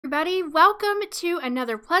everybody. Welcome to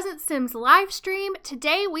another PleasantSims live stream.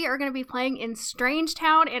 Today we are going to be playing in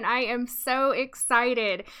Strangetown and I am so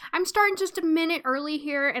excited. I'm starting just a minute early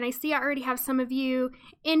here and I see I already have some of you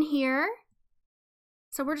in here.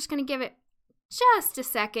 So we're just going to give it just a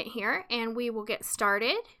second here and we will get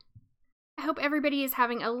started. I hope everybody is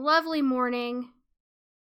having a lovely morning.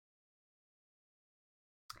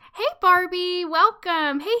 Hey Barbie,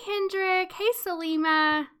 welcome. Hey Hendrik, hey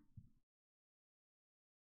Salima.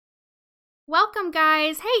 Welcome,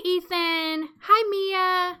 guys. Hey, Ethan. Hi,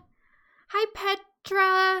 Mia. Hi,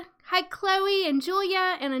 Petra. Hi, Chloe and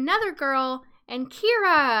Julia and another girl and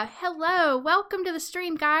Kira. Hello. Welcome to the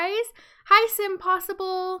stream, guys. Hi, Sim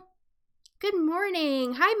Possible. Good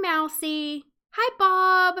morning. Hi, Mousy. Hi,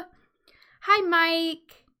 Bob. Hi,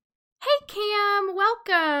 Mike. Hey, Cam.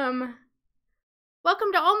 Welcome.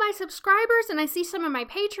 Welcome to all my subscribers, and I see some of my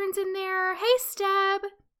patrons in there. Hey, Steb.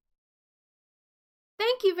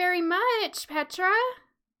 Thank you very much, Petra.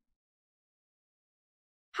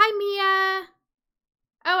 Hi, Mia.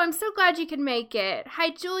 Oh, I'm so glad you could make it. Hi,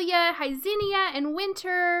 Julia. Hi, Zinnia and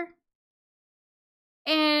Winter.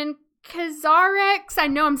 And Kazarex. I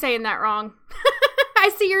know I'm saying that wrong. I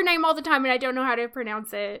see your name all the time and I don't know how to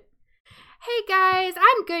pronounce it. Hey, guys.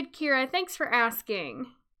 I'm good, Kira. Thanks for asking.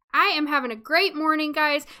 I am having a great morning,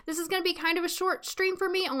 guys. This is going to be kind of a short stream for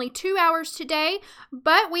me, only 2 hours today,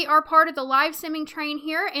 but we are part of the live simming train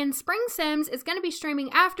here, and SpringSims is going to be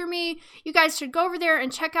streaming after me. You guys should go over there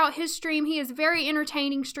and check out his stream. He is a very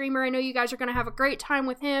entertaining streamer. I know you guys are going to have a great time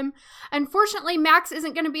with him. Unfortunately, Max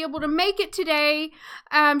isn't going to be able to make it today.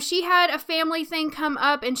 She had a family thing come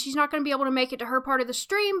up, and she's not going to be able to make it to her part of the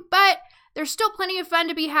stream, but there's still plenty of fun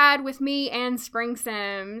to be had with me and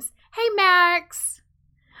SpringSims. Hey, Max!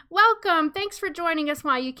 Welcome. Thanks for joining us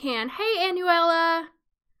while you can. Hey, Anuela.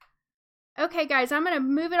 Okay, guys, I'm going to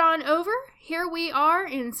move it on over. Here we are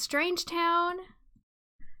in Strangetown.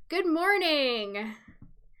 Good morning.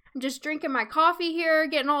 I'm just drinking my coffee here,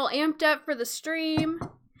 getting all amped up for the stream.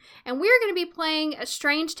 And we're going to be playing a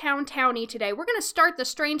Strangetown Townie today. We're going to start the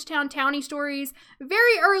Strangetown Townie stories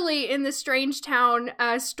very early in the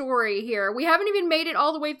Strangetown story here. We haven't even made it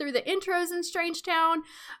all the way through the intros in Strangetown,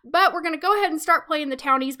 but we're going to go ahead and start playing the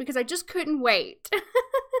Townies because I just couldn't wait.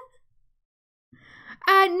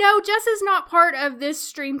 No, Jess is not part of this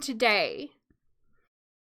stream today.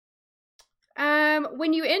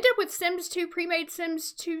 When you end up with Sims 2, pre-made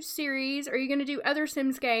Sims 2 series, are you going to do other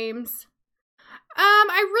Sims games?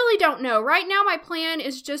 I really don't know. Right now, my plan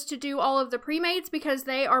is just to do all of the pre-mates because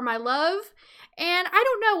they are my love, and I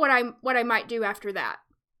don't know what I might do after that.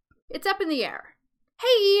 It's up in the air.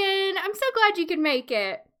 Hey, Ian, I'm so glad you could make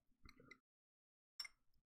it.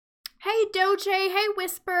 Hey, Doje. Hey,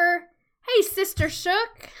 Whisper. Hey, Sister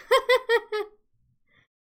Shook.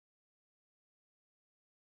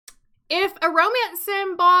 If a romance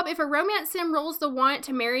sim, Bob, if a romance sim rolls the want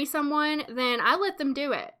to marry someone, then I let them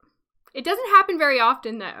do it. It doesn't happen very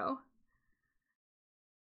often, though.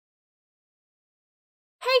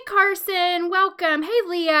 Hey, Carson. Welcome. Hey,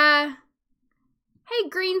 Leah. Hey,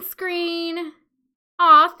 Green Screen.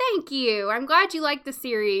 Aw, thank you. I'm glad you like the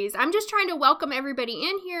series. I'm just trying to welcome everybody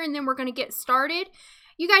in here, and then we're going to get started.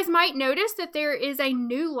 You guys might notice that there is a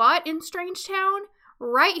new lot in Strangetown.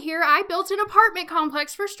 Right here, I built an apartment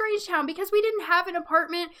complex for Strangetown because we didn't have an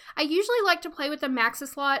apartment. I usually like to play with the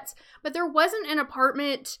Maxis lots, but there wasn't an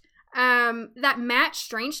apartment that matched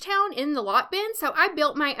Strangetown in the lot bin, so I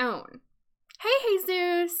built my own. Hey,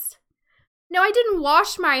 Jesus. No, I didn't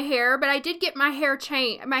wash my hair, but I did get my hair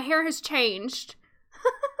changed. My hair has changed.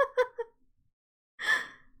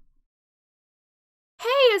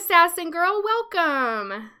 Hey, Assassin Girl,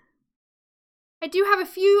 welcome. I do have a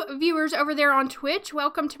few viewers over there on Twitch.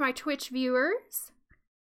 Welcome to my Twitch viewers.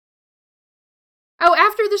 Oh,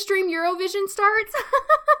 after the stream, Eurovision starts?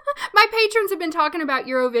 My patrons have been talking about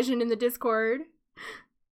Eurovision in the Discord.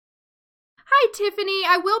 Hi, Tiffany.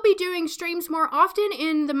 I will be doing streams more often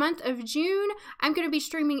in the month of June. I'm going to be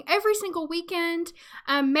streaming every single weekend.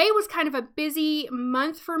 May was kind of a busy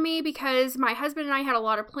month for me because my husband and I had a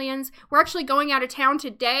lot of plans. We're actually going out of town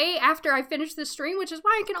today after I finish the stream, which is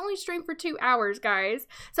why I can only stream for 2 hours, guys.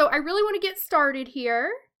 So I really want to get started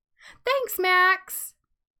here. Thanks, Max.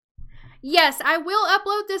 Yes, I will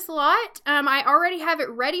upload this lot. I already have it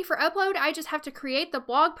ready for upload. I just have to create the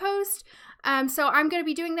blog post. So I'm going to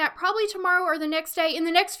be doing that probably tomorrow or the next day. In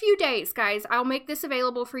the next few days, guys, I'll make this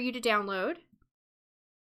available for you to download.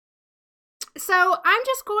 So I'm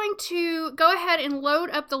just going to go ahead and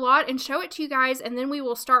load up the lot and show it to you guys, and then we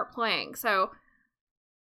will start playing. So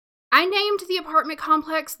I named the apartment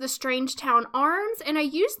complex the Strangetown Arms, and I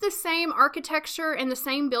used the same architecture and the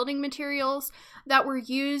same building materials that were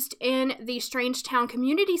used in the Strangetown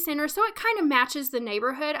Community Center, so it kind of matches the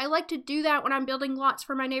neighborhood. I like to do that when I'm building lots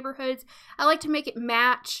for my neighborhoods. I like to make it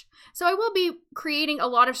match. So I will be creating a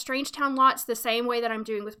lot of Strangetown lots the same way that I'm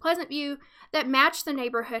doing with Pleasant View that match the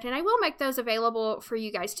neighborhood, and I will make those available for you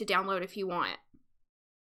guys to download if you want.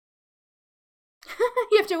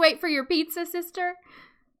 You have to wait for your pizza, sister?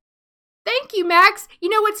 Thank you, Max. You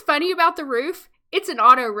know what's funny about the roof? It's an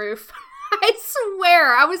auto roof. I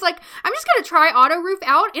swear. I was like, I'm just going to try auto roof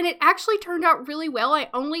out, and it actually turned out really well. I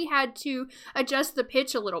only had to adjust the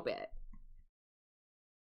pitch a little bit.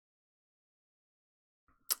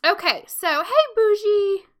 Okay, so, hey,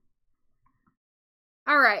 Bougie.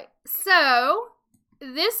 All right, so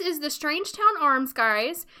this is the Strangetown Arms,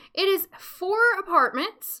 guys. It is 4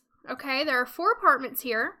 apartments. Okay, there are 4 apartments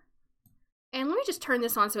here. And let me just turn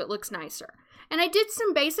this on so it looks nicer. And I did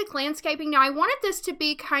some basic landscaping. Now, I wanted this to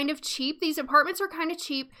be kind of cheap. These apartments are kind of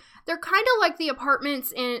cheap. They're kind of like the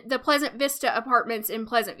apartments in the Pleasant Vista apartments in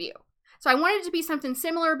Pleasant View. So I wanted it to be something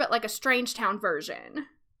similar, but like a Strangetown version.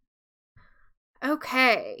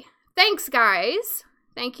 Okay. Thanks, guys.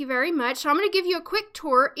 Thank you very much. So I'm going to give you a quick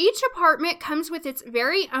tour. Each apartment comes with its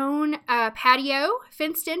very own patio,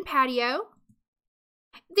 fenced-in patio.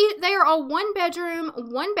 They are all 1 bedroom,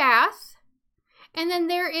 1 bath. And then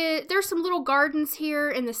there's some little gardens here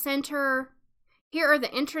in the center. Here are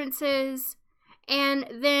the entrances. And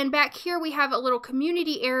then back here we have a little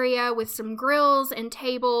community area with some grills and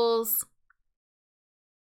tables.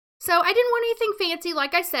 So I didn't want anything fancy.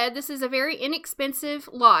 Like I said, this is a very inexpensive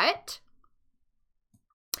lot.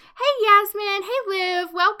 Hey, Yasmin. Hey, Liv.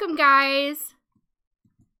 Welcome, guys.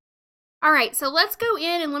 All right, so let's go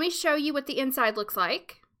in and let me show you what the inside looks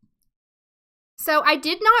like. So I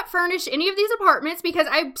did not furnish any of these apartments because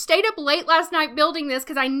I stayed up late last night building this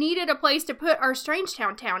because I needed a place to put our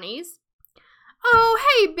Strangetown Townies.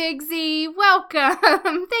 Oh, hey, Big Z.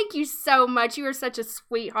 Welcome. Thank you so much. You are such a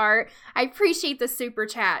sweetheart. I appreciate the super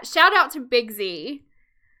chat. Shout out to Big Z.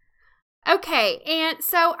 Okay, and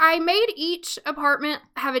so I made each apartment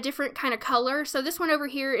have a different kind of color. So this one over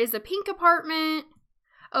here is a pink apartment.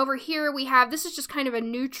 Over here we have, this is just kind of a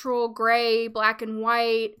neutral gray, black and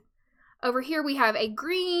white. Over here we have a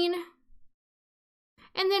green,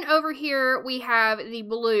 and then over here we have the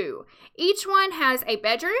blue. Each one has a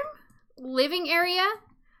bedroom, living area,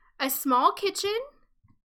 a small kitchen,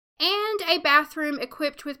 and a bathroom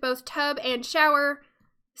equipped with both tub and shower,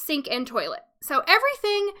 sink and toilet. So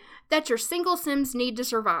everything that your single Sims need to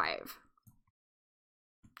survive.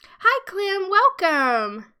 Hi, Clem.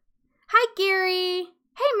 Welcome. Hi, Gary.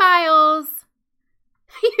 Hey, Miles.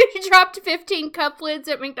 You dropped 15 cup lids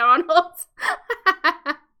at McDonald's.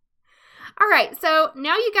 All right, so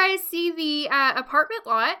now you guys see the apartment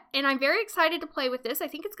lot, and I'm very excited to play with this. I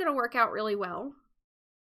think it's going to work out really well.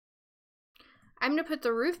 I'm going to put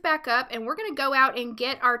the roof back up, and we're going to go out and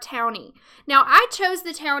get our Townie. Now, I chose the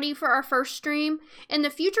Townie for our first stream. In the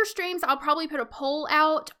future streams, I'll probably put a poll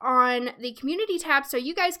out on the community tab so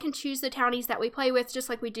you guys can choose the Townies that we play with, just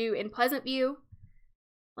like we do in Pleasant View.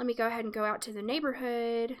 Let me go ahead and go out to the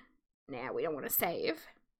neighborhood. Nah, we don't want to save.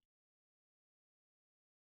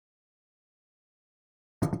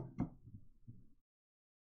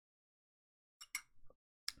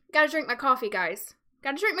 Gotta drink my coffee, guys.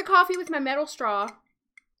 Gotta drink my coffee with my metal straw.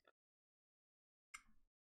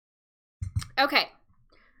 Okay.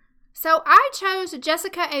 So I chose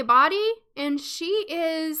Jessica Ebadi, and she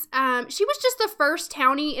was just the first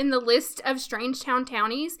Townie in the list of Strangetown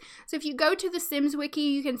Townies. So if you go to the Sims Wiki,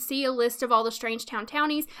 you can see a list of all the Strangetown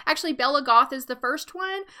Townies. Actually, Bella Goth is the first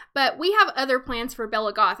one, but we have other plans for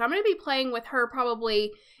Bella Goth. I'm going to be playing with her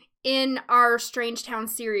probably in our Strangetown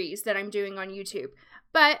series that I'm doing on YouTube.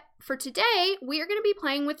 But for today, we are going to be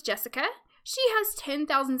playing with Jessica. She has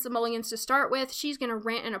 10,000 simoleons to start with. She's going to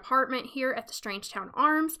rent an apartment here at the Strangetown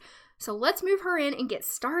Arms. So let's move her in and get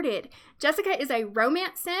started. Jessica is a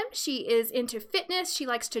romance sim. She is into fitness. She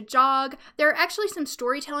likes to jog. There are actually some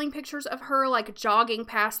storytelling pictures of her like jogging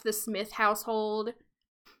past the Smith household.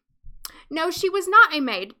 No, she was not a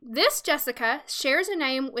maid. This Jessica shares a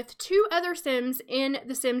name with 2 other Sims in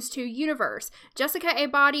the Sims 2 universe. Jessica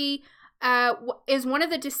Ebadi is one of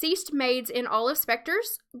the deceased maids in Olive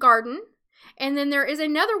Specter's garden. And then there is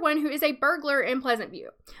another one who is a burglar in Pleasant View.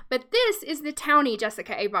 But this is the Townie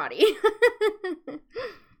Jessica Ebadi.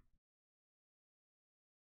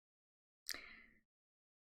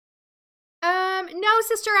 No,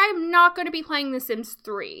 sister, I'm not going to be playing The Sims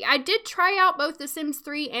 3. I did try out both The Sims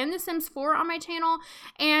 3 and The Sims 4 on my channel,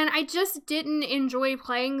 and I just didn't enjoy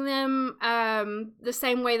playing them the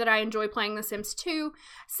same way that I enjoy playing The Sims 2.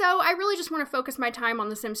 So I really just want to focus my time on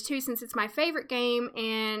The Sims 2 since it's my favorite game,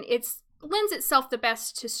 and it lends itself the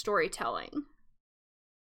best to storytelling.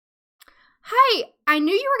 Hi, I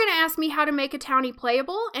knew you were going to ask me how to make a townie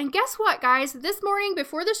playable, and guess what, guys? This morning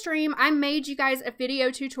before the stream, I made you guys a video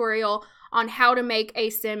tutorial on how to make a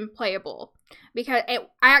sim playable. Because I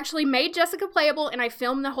actually made Jessica playable, and I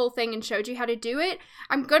filmed the whole thing and showed you how to do it.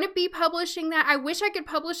 I'm going to be publishing that. I wish I could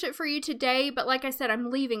publish it for you today, but like I said, I'm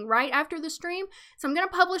leaving right after the stream, so I'm going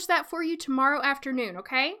to publish that for you tomorrow afternoon,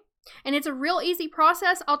 okay? And it's a real easy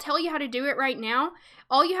process. I'll tell you how to do it right now.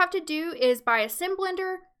 All you have to do is buy a sim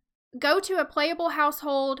blender, go to a playable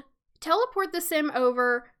household, teleport the sim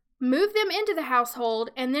over, move them into the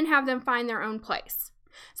household, and then have them find their own place.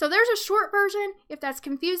 So there's a short version. If that's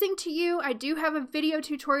confusing to you, I do have a video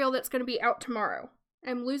tutorial that's going to be out tomorrow.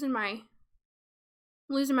 I'm losing my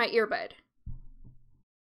earbud.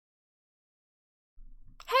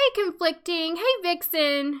 Hey, Conflicting. Hey,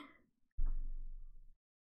 Vixen.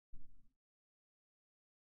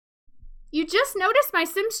 You just noticed my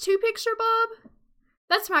Sims 2 picture, Bob?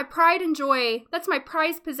 That's my pride and joy. That's my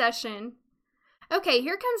prized possession. Okay,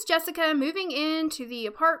 here comes Jessica moving into the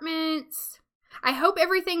apartments. I hope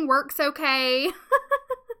everything works okay.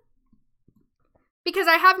 Because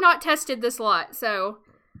I have not tested this lot, so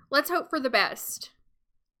let's hope for the best.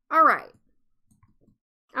 All right.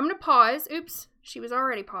 I'm going to pause. Oops, she was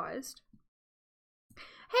already paused.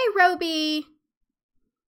 Hey, Roby.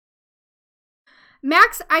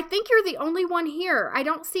 Max, I think you're the only one here. I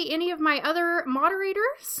don't see any of my other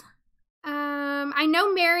moderators. I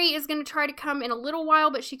know Mary is going to try to come in a little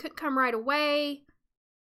while, but she couldn't come right away.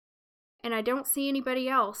 And I don't see anybody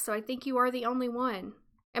else, so I think you are the only one.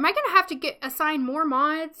 Am I going to have to assign more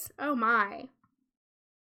mods? Oh my.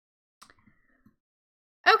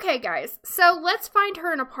 Okay, guys, so let's find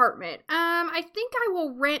her an apartment. I think I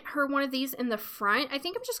will rent her one of these in the front. I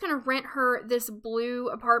think I'm just going to rent her this blue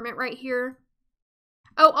apartment right here.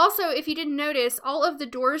 Oh, also, if you didn't notice, all of the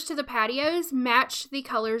doors to the patios match the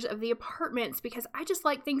colors of the apartments because I just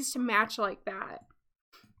like things to match like that.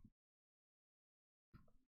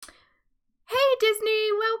 Hey, Disney,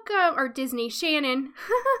 welcome. Or Disney, Shannon.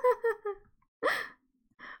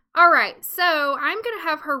 All right, so I'm going to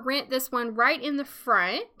have her rent this one right in the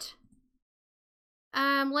front.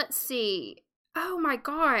 Let's see. Oh my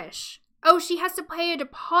gosh. Oh, she has to pay a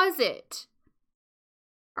deposit.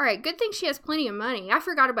 All right, good thing she has plenty of money. I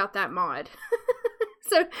forgot about that mod.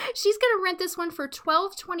 So she's going to rent this one for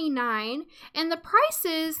 $12.29, and the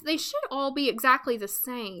prices, they should all be exactly the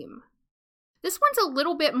same. This one's a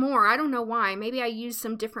little bit more. I don't know why. Maybe I used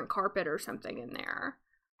some different carpet or something in there.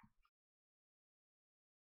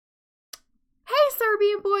 Hey,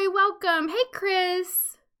 Serbian boy, welcome. Hey, Chris.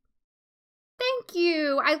 Thank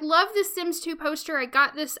you. I love this Sims 2 poster.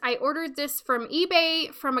 I ordered this from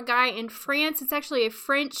eBay from a guy in France. It's actually a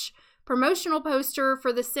French promotional poster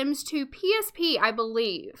for the Sims 2 PSP, I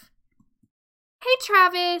believe. Hey,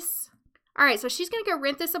 Travis. All right, so she's going to go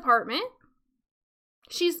rent this apartment.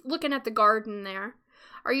 She's looking at the garden there.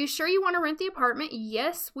 Are you sure you want to rent the apartment?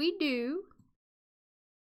 Yes, we do.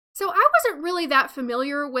 So I wasn't really that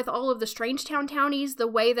familiar with all of the Strangetown Townies the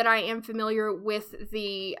way that I am familiar with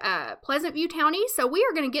the Pleasant View Townies. So we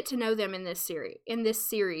are going to get to know them in this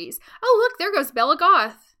series. Oh, look, there goes Bella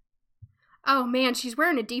Goth. Oh man, she's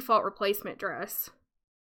wearing a default replacement dress.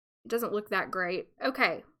 It doesn't look that great.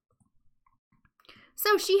 Okay.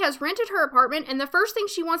 So she has rented her apartment, and the first thing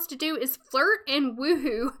she wants to do is flirt and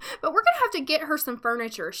woohoo. But we're going to have to get her some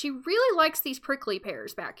furniture. She really likes these prickly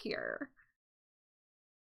pears back here.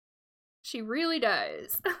 She really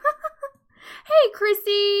does. Hey,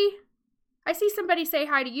 Chrissy. I see somebody say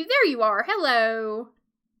hi to you. There you are. Hello.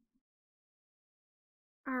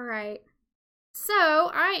 All right.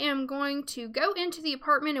 So I am going to go into the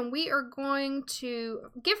apartment, and we are going to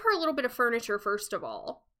give her a little bit of furniture first of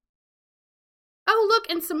all. Oh, look,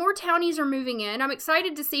 and some more townies are moving in. I'm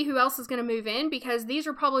excited to see who else is going to move in because these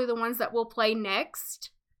are probably the ones that we'll play next.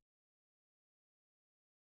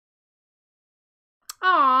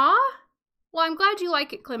 Aww. Well, I'm glad you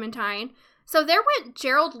like it, Clementine. So there went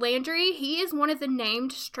Gerald Landry. He is one of the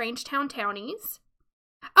named Strangetown Townies.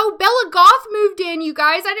 Oh, Bella Goth moved in, you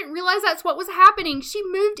guys. I didn't realize that's what was happening. She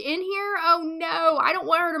moved in here? Oh, no. I don't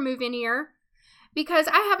want her to move in here because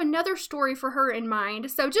I have another story for her in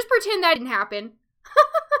mind. So just pretend that didn't happen.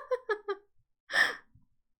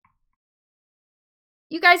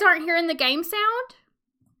 You guys aren't hearing the game sound?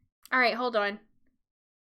 All right, hold on.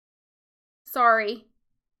 Sorry.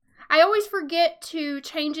 I always forget to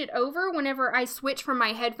change it over whenever I switch from my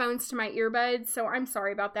headphones to my earbuds, so I'm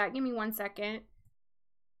sorry about that. Give me 1 second.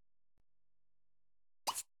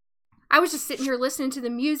 I was just sitting here listening to the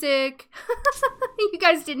music. You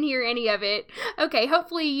guys didn't hear any of it. Okay,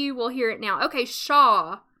 hopefully you will hear it now. Okay,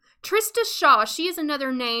 Shaw. Trista Shaw. She is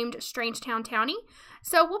another named Strangetown Townie.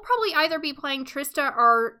 So we'll probably either be playing Trista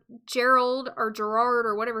or Gerald or Gerard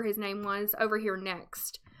or whatever his name was over here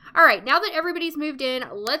next. All right, now that everybody's moved in,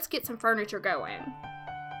 let's get some furniture going.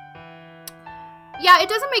 Yeah, it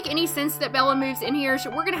doesn't make any sense that Bella moves in here. So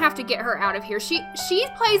we're going to have to get her out of here. She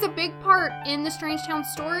plays a big part in the Strangetown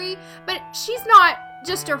story, but she's not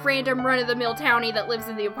just a random run-of-the-mill townie that lives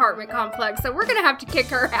in the apartment complex, so we're going to have to kick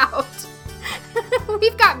her out.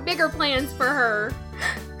 We've got bigger plans for her.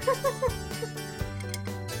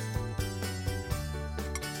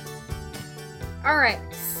 Alright,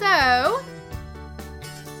 so...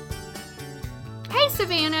 Hey,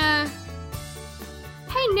 Savannah!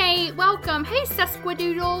 Hey, Nate! Welcome! Hey,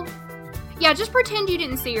 Sesquidoodle! Yeah, just pretend you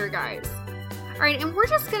didn't see her, guys. Alright, and we're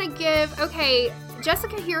just gonna give... Okay,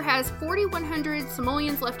 Jessica here has 4,100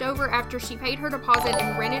 simoleons left over after she paid her deposit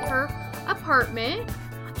and rented her apartment.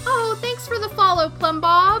 Oh, thanks for the follow, Plum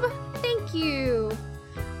Bob! Thank you!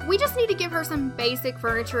 We just need to give her some basic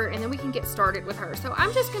furniture and then we can get started with her. So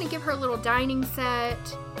I'm just going to give her a little dining set.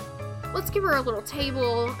 Let's give her a little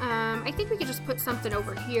table. I think we could just put something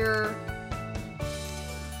over here.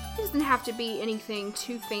 It doesn't have to be anything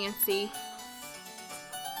too fancy.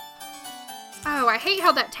 Oh, I hate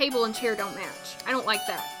how that table and chair don't match. I don't like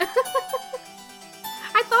that.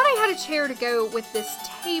 I thought I had a chair to go with this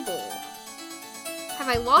table. Have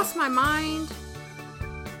I lost my mind?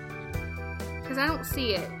 Because I don't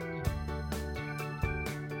see it.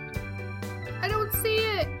 I don't see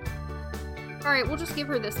it. Alright, we'll just give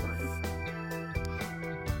her this one.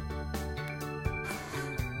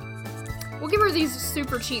 We'll give her these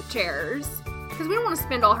super cheap chairs. Because we don't want to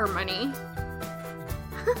spend all her money.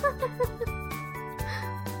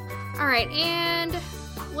 Alright, and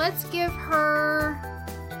let's give her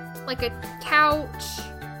like a couch.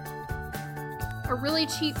 A really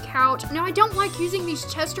cheap couch. Now, I don't like using these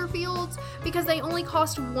Chesterfields because they only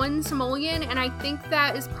cost 1 simoleon, and I think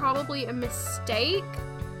that is probably a mistake.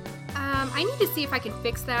 I need to see if I can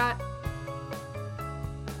fix that.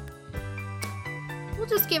 We'll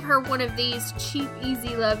just give her one of these cheap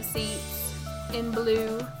Easy Love seats in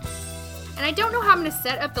blue. And I don't know how I'm going to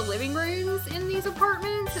set up the living rooms in these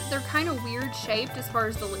apartments. They're kind of weird shaped as far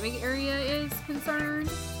as the living area is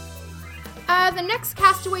concerned. The next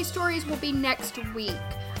Castaway stories will be next week.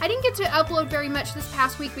 I didn't get to upload very much this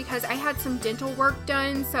past week because I had some dental work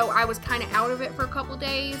done, so I was kind of out of it for a couple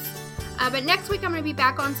days. But next week I'm going to be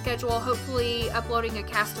back on schedule, hopefully uploading a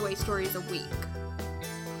Castaway stories a week.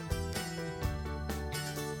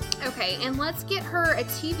 Okay, and let's get her a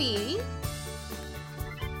TV.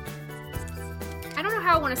 I don't know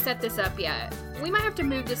how I want to set this up yet. We might have to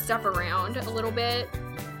move this stuff around a little bit.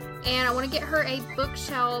 And I want to get her a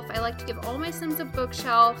bookshelf. I like to give all my Sims a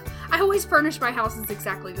bookshelf. I always furnish my houses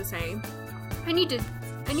exactly the same. I need to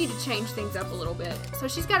change things up a little bit. So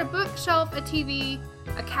she's got a bookshelf, a TV,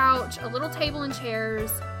 a couch, a little table and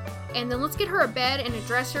chairs. And then let's get her a bed and a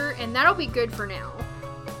dresser, and that'll be good for now.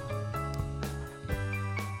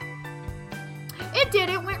 It did.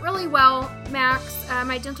 It went really well, Max.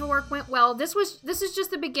 My dental work went well. This is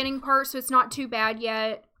just the beginning part, so it's not too bad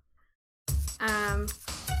yet.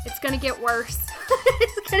 It's gonna get worse.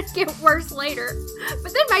 It's gonna get worse later.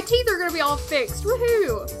 But then my teeth are gonna be all fixed.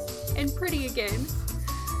 Woohoo! And pretty again.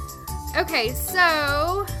 Okay,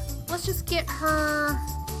 so let's just get her...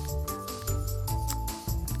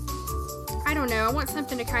 I don't know. I want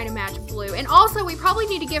something to kind of match blue. And also, we probably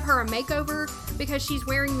need to give her a makeover because she's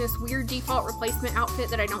wearing this weird default replacement outfit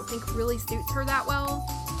that I don't think really suits her that well.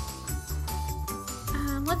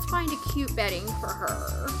 Let's find a cute bedding for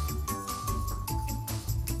her.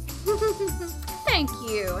 Thank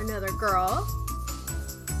you, another girl.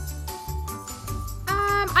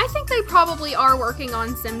 I think they probably are working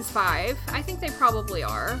on Sims 5. I think they probably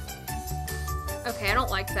are. Okay, I don't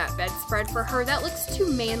like that bedspread for her. That looks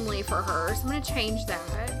too manly for her, so I'm gonna change that.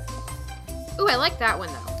 Ooh, I like that one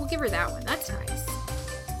though. We'll give her that one. That's nice.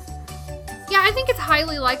 Yeah, I think it's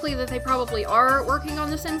highly likely that they probably are working on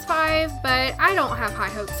The Sims 5, but I don't have high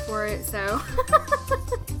hopes for it, so...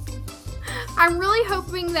 I'm really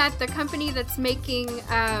hoping that the company that's making,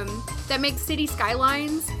 that makes City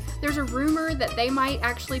Skylines, there's a rumor that they might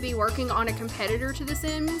actually be working on a competitor to The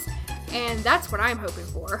Sims, and that's what I'm hoping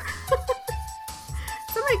for.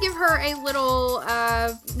 So I'm going to give her a little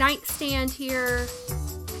nightstand here,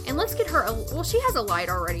 and And let's get her, well, she has a light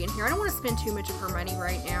already in here. I don't want to spend too much of her money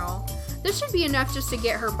right now. This should be enough just to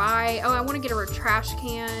get her by. Oh, I want to get her a trash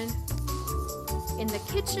can in the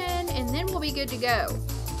kitchen, and then we'll be good to go.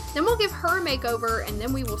 Then we'll give her a makeover, and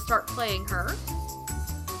then we will start playing her.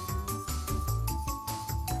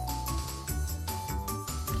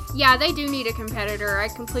 Yeah, they do need a competitor. I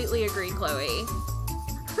completely agree, Chloe.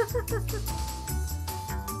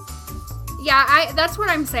 Yeah, that's what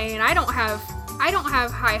I'm saying. I don't have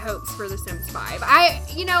high hopes for The Sims 5. I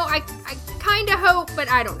kind of hope, but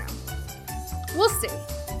I don't know. We'll see.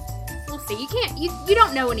 We'll see. You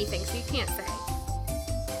don't know anything, so you can't say.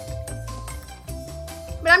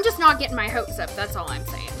 But I'm just not getting my hopes up. That's all I'm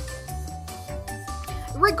saying.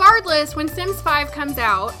 Regardless, when Sims 5 comes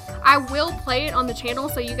out, I will play it on the channel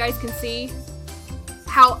so you guys can see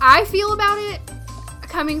how I feel about it,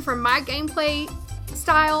 coming from my gameplay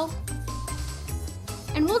style.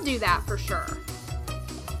 And we'll do that for sure.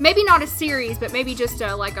 Maybe not a series, but maybe just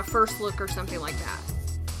like a first look or something like that.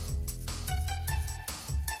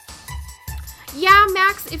 Yeah,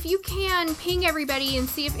 Max, if you can ping everybody and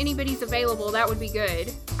see if anybody's available, that would be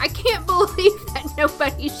good. I can't believe that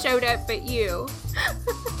nobody showed up but you.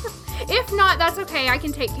 If not, that's okay. I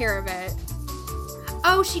can take care of it.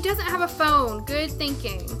 Oh, she doesn't have a phone. Good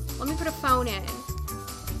thinking. Let me put a phone in.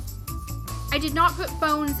 I did not put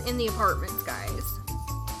phones in the apartments, guys.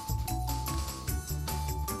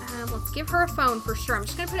 Let's give her a phone for sure. I'm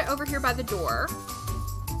just going to put it over here by the door.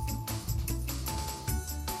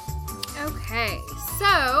 Okay,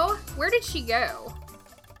 so where did she go?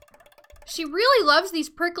 She really loves these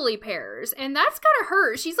prickly pears, and that's gotta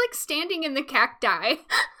hurt. She's like standing in the cacti.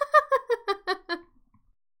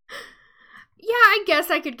 Yeah, I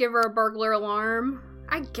guess I could give her a burglar alarm.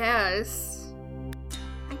 I guess.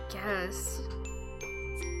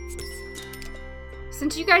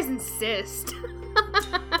 Since you guys insist.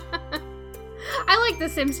 I like the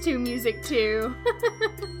Sims 2 music too.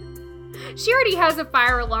 She already has a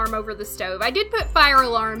fire alarm over the stove. I did put fire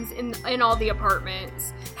alarms in all the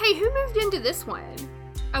apartments. Hey, who moved into this one?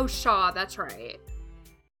 Oh, Shaw, that's right.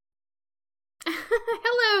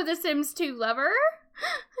 Hello, The Sims 2 lover.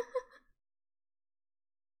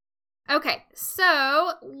 Okay,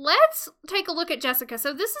 so let's take a look at Jessica.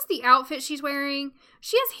 So this is the outfit she's wearing.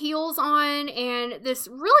 She has heels on and this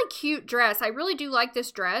really cute dress. I really do like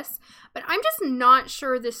this dress, but I'm just not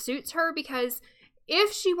sure this suits her because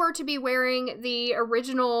if she were to be wearing the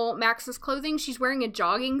original Max's clothing, she's wearing a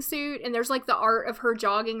jogging suit and there's like the art of her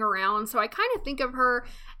jogging around. So I kind of think of her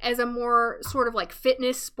as a more sort of like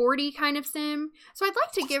fitness sporty kind of sim. So I'd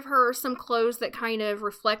like to give her some clothes that kind of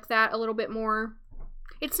reflect that a little bit more.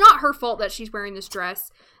 It's not her fault that she's wearing this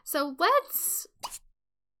dress. So let's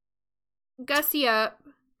gussy up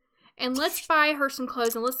and let's buy her some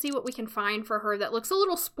clothes and let's see what we can find for her that looks a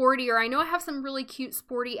little sportier. I know I have some really cute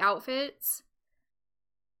sporty outfits.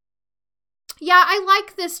 Yeah, I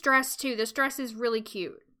like this dress too. This dress is really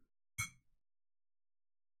cute.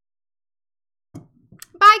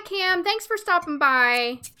 Bye, Cam. Thanks for stopping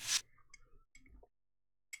by.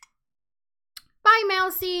 Bye,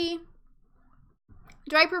 Mousy.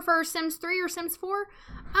 Do I prefer Sims 3 or Sims 4?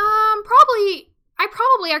 I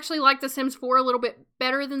probably actually like the Sims 4 a little bit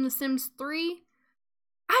better than the Sims 3.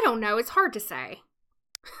 I don't know. It's hard to say.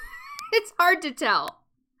 It's hard to tell.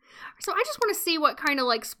 So I just want to see what kind of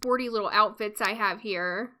like sporty little outfits I have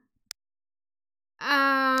here.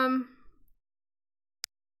 I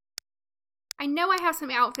know I have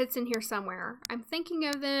some outfits in here somewhere. I'm thinking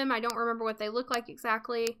of them. I don't remember what they look like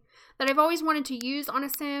exactly. That I've always wanted to use on a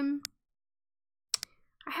sim.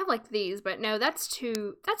 I have like these, but no, that's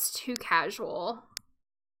too casual.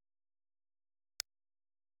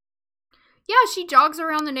 Yeah, she jogs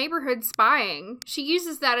around the neighborhood spying. She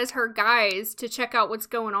uses that as her guise to check out what's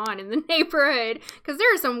going on in the neighborhood, because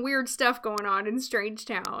there is some weird stuff going on in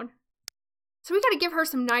Strangetown. So we gotta give her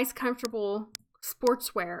some nice, comfortable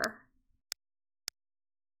sportswear.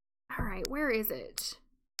 Alright, where is it?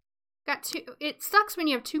 It sucks when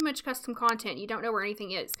you have too much custom content. You don't know where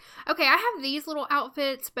anything is. Okay, I have these little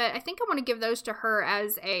outfits, but I think I want to give those to her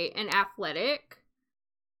as an athletic.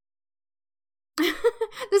 The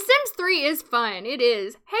Sims 3 is fun. It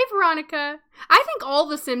is. Hey, Veronica. I think all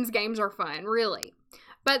the Sims games are fun, really.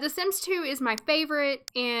 But The Sims 2 is my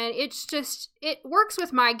favorite, and it works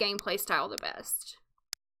with my gameplay style the best.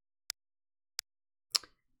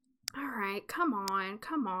 Alright, come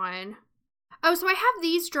on. Oh, so I have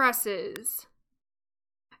these dresses.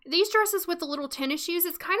 These dresses with the little tennis shoes.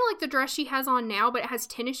 It's kind of like the dress she has on now, but it has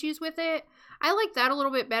tennis shoes with it. I like that a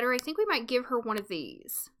little bit better. I think we might give her one of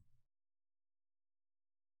these.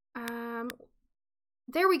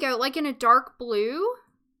 There we go. Like in a dark blue.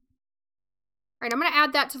 Alright, I'm going to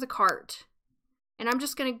add that to the cart. And I'm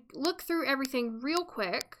just going to look through everything real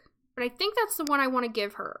quick. But I think that's the one I want to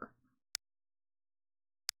give her.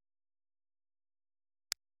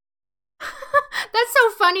 That's so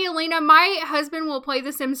funny, Alina. My husband will play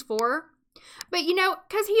The Sims 4. But, you know,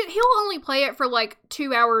 because he'll only play it for like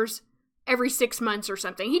 2 hours every 6 months or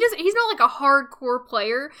something. He's not like a hardcore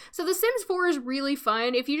player. So The Sims 4 is really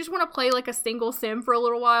fun. If you just want to play like a single sim for a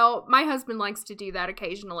little while, my husband likes to do that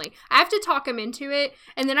occasionally. I have to talk him into it,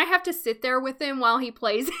 and then I have to sit there with him while he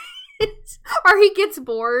plays it. Or he gets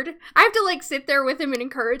bored. I have to like sit there with him and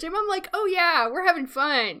encourage him. I'm like, oh yeah, we're having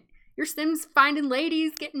fun. Your Sims finding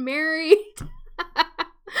ladies, getting married.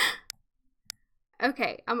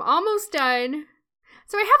 Okay, I'm almost done.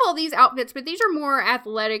 So I have all these outfits, but these are more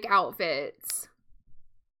athletic outfits.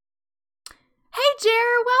 Hey,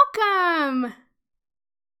 Jer, welcome!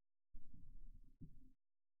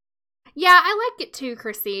 Yeah, I like it too,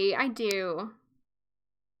 Chrissy. I do.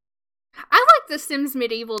 I like The Sims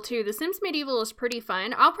Medieval too. The Sims Medieval is pretty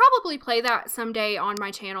fun. I'll probably play that someday on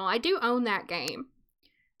my channel. I do own that game.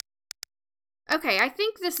 Okay, I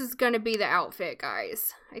think this is going to be the outfit,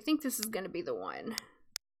 guys. I think this is going to be the one.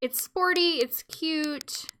 It's sporty, it's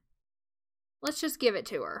cute. Let's just give it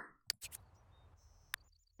to her.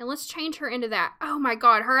 And let's change her into that. Oh my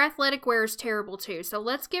god, her athletic wear is terrible too. So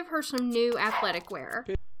let's give her some new athletic wear.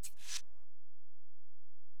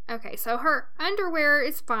 Okay, so her underwear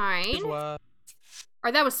is fine. Or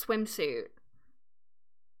that was swimsuit.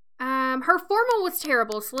 Her formal was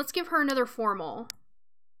terrible, so let's give her another formal.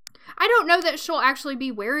 I don't know that she'll actually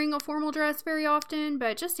be wearing a formal dress very often,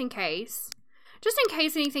 but just in case. Just in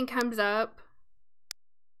case anything comes up.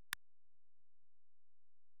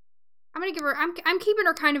 I'm gonna give her, I'm keeping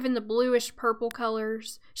her kind of in the bluish purple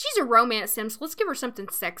colors. She's a romance sim, so let's give her something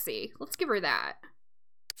sexy. Let's give her that.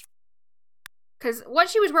 Because what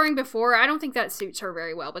she was wearing before, I don't think that suits her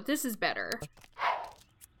very well, but this is better.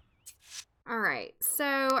 Alright,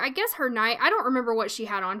 so I guess her night, I don't remember what she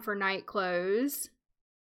had on for night clothes.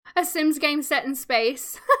 A Sims game set in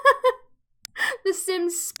space. The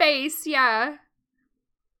Sims space, yeah.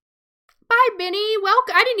 Bye, Benny.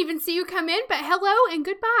 Welcome. I didn't even see you come in, but hello and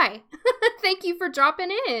goodbye. Thank you for dropping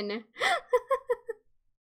in.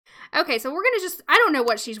 Okay, so we're gonna just, I don't know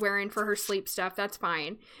what she's wearing for her sleep stuff. That's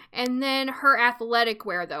fine. And then her athletic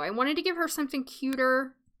wear, though. I wanted to give her something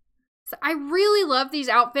cuter. So I really love these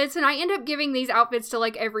outfits, and I end up giving these outfits to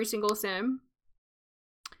like every single sim.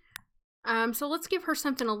 So let's give her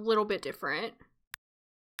something a little bit different.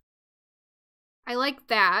 I like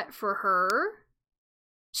that for her.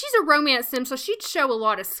 She's a romance sim, so she'd show a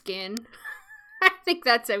lot of skin. I think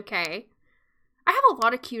that's okay. I have a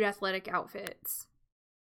lot of cute athletic outfits.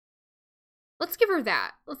 Let's give her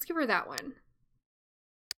that. Let's give her that one.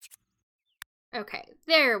 Okay,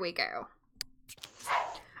 there we go.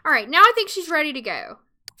 Alright, now I think she's ready to go.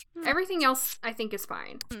 Everything else I think is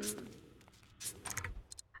fine.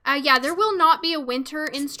 Yeah, there will not be a winter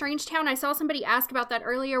in Strangetown. I saw somebody ask about that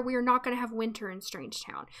earlier. We are not going to have winter in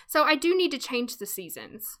Strangetown. So I do need to change the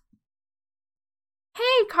seasons.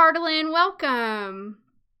 Hey, Cardalyn, welcome.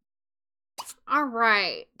 All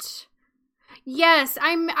right. Yes,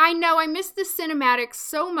 I know I missed the cinematics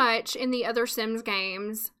so much in the other Sims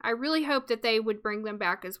games. I really hope that they would bring them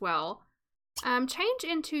back as well. Change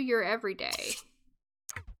into your everyday.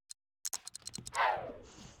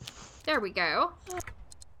 There we go.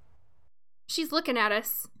 She's looking at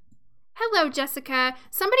us. Hello, Jessica.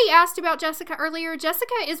 Somebody asked about Jessica earlier.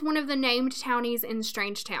 Jessica is one of the named townies in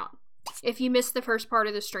Strangetown, if you missed the first part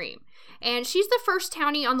of the stream. And she's the first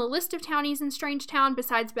townie on the list of townies in Strangetown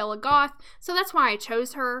besides Bella Goth, so that's why I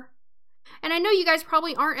chose her. And I know you guys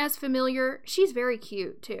probably aren't as familiar. She's very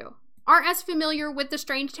cute, too. Aren't as familiar with the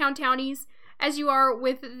Strangetown Townies as you are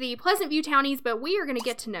with the Pleasant View Townies, but we are going to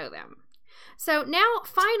get to know them. So now,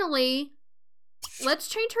 finally, let's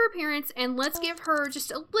change her appearance and let's give her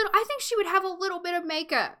just a little, I think she would have a little bit of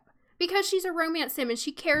makeup because she's a romance sim and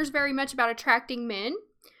she cares very much about attracting men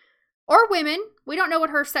or women. We don't know what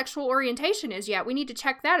her sexual orientation is yet. We need to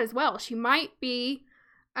check that as well. She might be,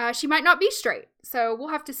 she might not be straight. So we'll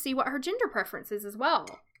have to see what her gender preference is as well.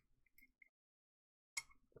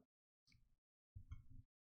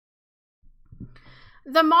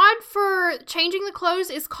 The mod for changing the clothes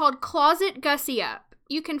is called Closet Gussy Up.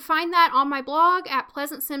 You can find that on my blog at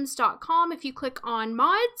PleasantSims.com if you click on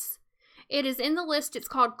mods. It is in the list. It's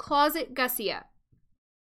called Closet Gussy Up.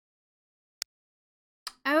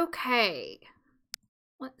 Okay.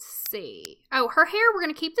 Let's see. Oh, her hair we're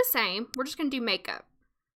going to keep the same. We're just going to do makeup.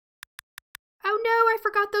 Oh no, I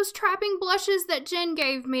forgot those trapping blushes that Jen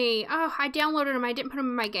gave me. Oh, I downloaded them. I didn't put them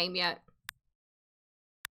in my game yet.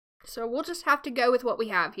 So we'll just have to go with what we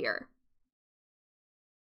have here.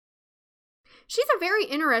 She's a very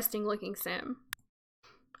interesting looking sim.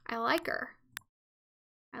 I like her.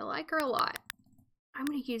 I like her a lot. I'm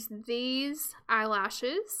going to use these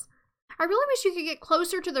eyelashes. I really wish you could get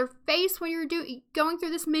closer to their face when you're going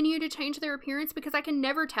through this menu to change their appearance, because I can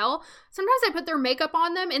never tell. Sometimes I put their makeup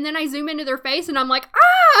on them and then I zoom into their face and I'm like,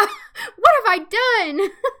 ah, what have I done?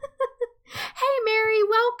 Hey, Mary,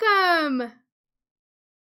 welcome.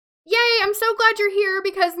 Yay, I'm so glad you're here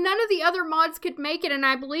because none of the other mods could make it and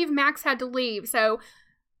I believe Max had to leave. So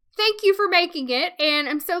thank you for making it and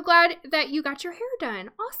I'm so glad that you got your hair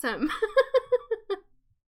done. Awesome.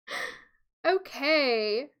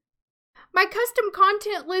 Okay. My custom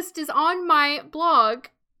content list is on my blog,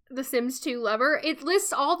 The Sims 2 Lover. It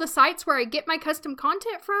lists all the sites where I get my custom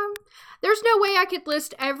content from. There's no way I could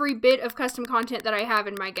list every bit of custom content that I have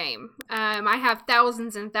in my game. I have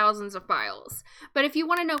thousands and thousands of files. But if you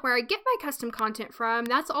want to know where I get my custom content from,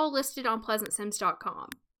 that's all listed on PleasantSims.com.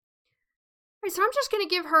 Alright, so I'm just going to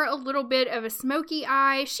give her a little bit of a smoky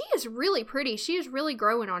eye. She is really pretty. She is really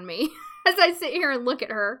growing on me as I sit here and look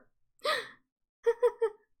at her.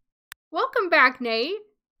 Welcome back, Nate.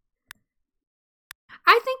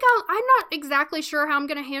 I think I'm not exactly sure how I'm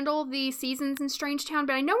going to handle the seasons in Strangetown,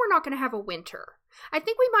 but I know we're not going to have a winter. I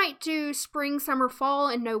think we might do spring, summer, fall,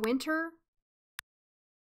 and no winter.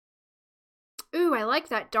 Ooh, I like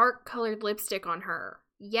that dark colored lipstick on her.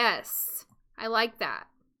 Yes, I like that.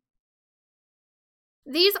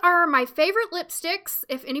 These are my favorite lipsticks.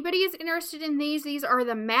 If anybody is interested in these are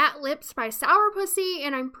the matte lips by Sourpussy,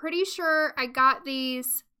 and I'm pretty sure I got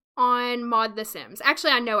these on Mod The Sims.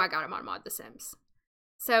 Actually, I know I got them on Mod The Sims.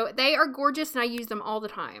 So they are gorgeous and I use them all the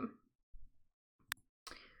time.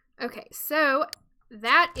 Okay, so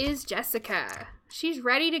that is Jessica. She's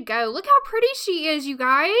ready to go. Look how pretty she is, you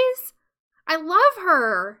guys. I love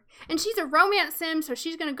her. And she's a romance sim, so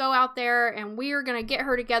she's going to go out there and we are going to get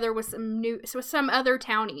her together with some other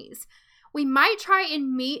townies. We might try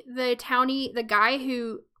and meet the townie, the guy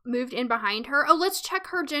who moved in behind her. Oh, let's check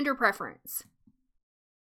her gender preference.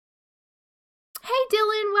 Hey,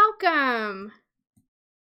 Dylan, welcome.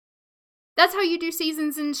 That's how you do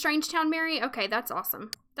seasons in Strangetown, Mary? Okay, that's awesome.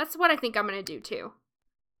 That's what I think I'm going to do, too.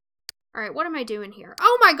 All right, what am I doing here?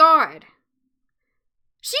 Oh, my God.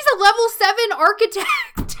 She's a level 7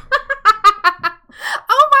 architect.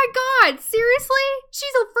 Oh, my God. Seriously?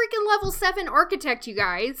 She's a freaking level 7 architect, you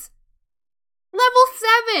guys. Level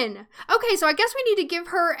 7. Okay, so I guess we need to give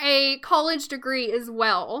her a college degree as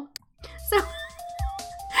well. So...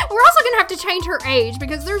 we're also going to have to change her age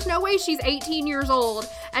because there's no way she's 18 years old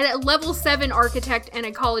and a level 7 architect and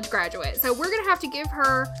a college graduate. So we're going to have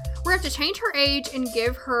to change her age and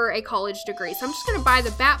give her a college degree. So I'm just going to buy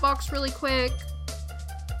the bat box really quick.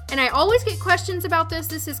 And I always get questions about this.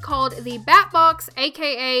 This is called the bat box,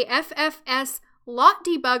 aka FFS lot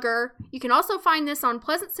debugger. You can also find this on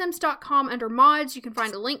PleasantSims.com under mods. You can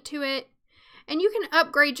find a link to it. And you can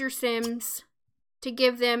upgrade your Sims to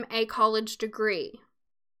give them a college degree.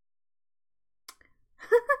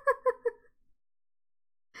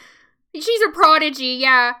 She's a prodigy,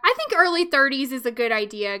 yeah. I think early 30s is a good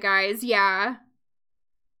idea, guys, yeah.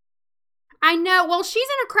 I know, well, she's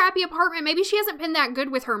in a crappy apartment. Maybe she hasn't been that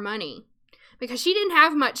good with her money. Because she didn't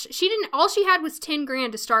have much. All she had was 10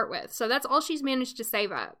 grand to start with. So that's all she's managed to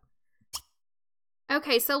save up.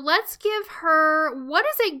 Okay, so let's give her, what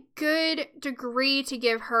is a good degree to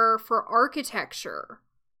give her for architecture?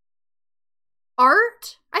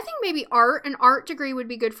 Art? I think maybe an art degree would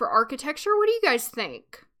be good for architecture. What do you guys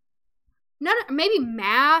think? Maybe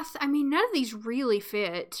math? I mean, none of these really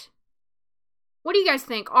fit. What do you guys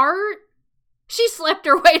think? Art? She slept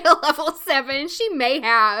her way to level 7. She may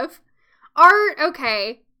have. Art?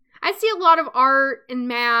 Okay. I see a lot of art and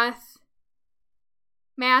math.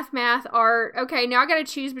 Math, art. Okay, now I gotta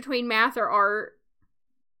choose between math or art.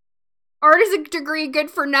 Art is a degree good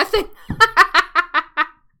for nothing.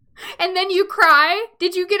 And then you cry?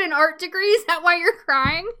 Did you get an art degree? Is that why you're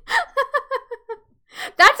crying?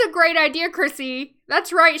 That's a great idea, Chrissy.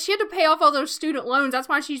 That's right. She had to pay off all those student loans. That's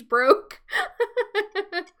why she's broke.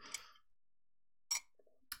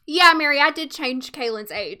 Yeah, Mary, I did change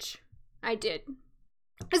Kaylin's age. I did.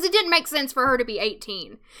 Because it didn't make sense for her to be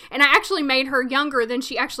 18. And I actually made her younger than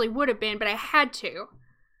she actually would have been, but I had to.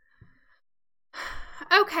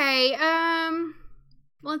 Okay,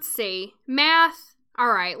 let's see. Math.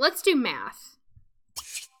 Alright, let's do math.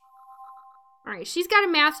 Alright, she's got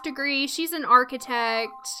a math degree. She's an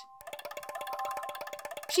architect.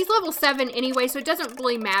 She's level 7 anyway, so it doesn't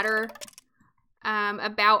really matter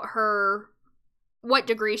about her, what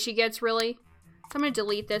degree she gets, really. So I'm going to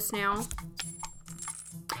delete this now.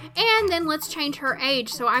 And then let's change her age.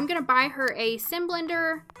 So I'm going to buy her a sim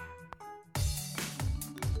blender.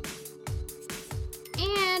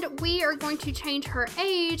 And we are going to change her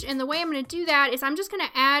age. And the way I'm going to do that is I'm just going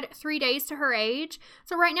to add 3 days to her age.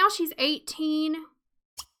 So right now she's 18.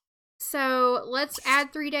 So let's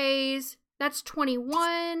add 3 days. That's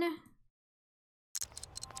 21.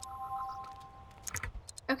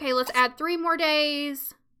 Okay, let's add 3 more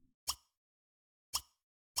days.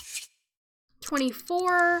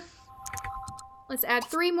 24. Let's add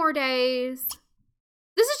 3 more days.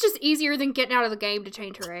 This is just easier than getting out of the game to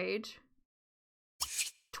change her age.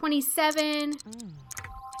 27.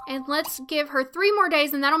 And let's give her 3 more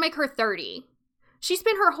days and that'll make her 30. She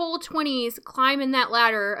spent her whole 20s climbing that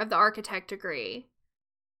ladder of the architect degree.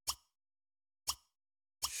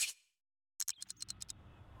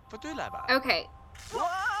 Okay.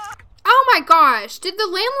 Oh my gosh. Did the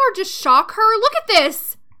landlord just shock her? Look at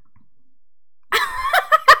this.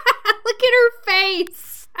 Look at her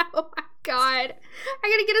face. Oh my god. I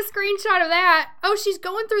gotta get a screenshot of that. Oh, she's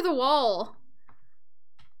going through the wall.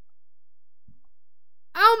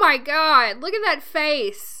 Oh my god. Look at that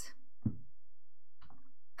face.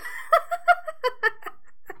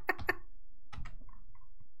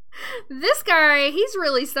 This guy, he's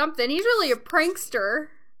really something. He's really a prankster.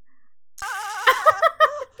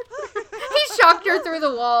 He shocked her through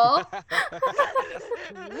the wall.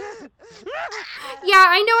 Yeah,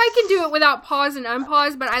 I know I can do it without pause and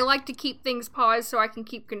unpause, but I like to keep things paused so I can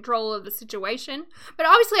keep control of the situation. But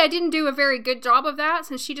obviously I didn't do a very good job of that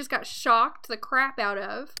since she just got shocked the crap out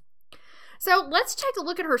of. So let's take a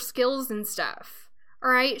look at her skills and stuff.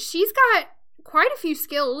 Alright, she's got quite a few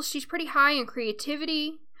skills. She's pretty high in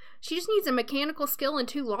creativity. She just needs a mechanical skill and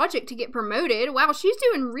 2 logic to get promoted. Wow, she's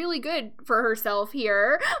doing really good for herself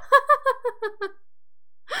here.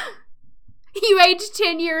 You aged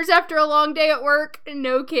 10 years after a long day at work?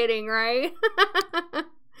 No kidding, right?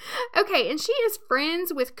 Okay, and she is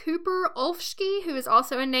friends with Cooper Olfsky, who is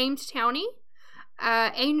also a named townie.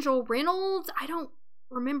 Angel Reynolds, I don't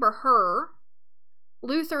remember her.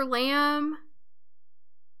 Luther Lamb.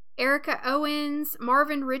 Erica Owens,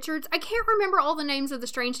 Marvin Richards. I can't remember all the names of the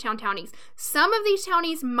Strangetown Townies. Some of these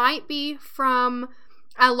townies might be from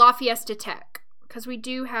La Fiesta Tech, because we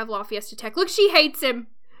do have La Fiesta Tech. Look, she hates him.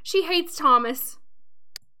 She hates Thomas.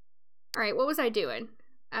 All right, what was I doing?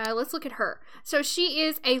 Let's look at her. So she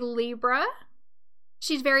is a Libra.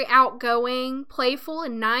 She's very outgoing, playful,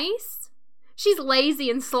 and nice. She's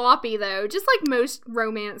lazy and sloppy, though, just like most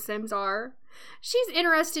romance sims are. She's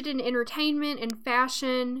interested in entertainment and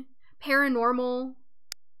fashion, paranormal.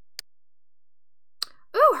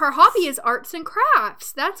 Ooh, her hobby is arts and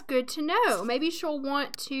crafts. That's good to know. Maybe she'll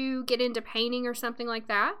want to get into painting or something like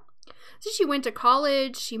that. So she went to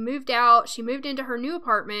college, she moved out, she moved into her new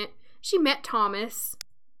apartment, she met Thomas.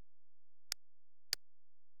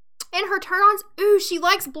 And her turn-ons, ooh, she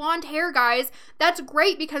likes blonde hair, guys. That's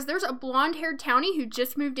great because there's a blonde-haired townie who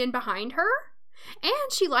just moved in behind her.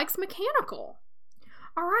 And she likes mechanical.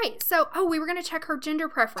 All right, so, oh, we were going to check her gender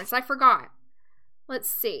preference. I forgot. Let's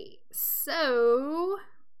see. So,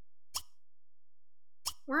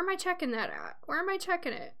 where am I checking that at? Where am I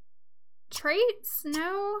checking it? Traits?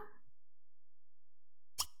 No.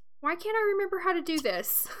 Why can't I remember how to do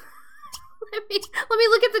this? Let me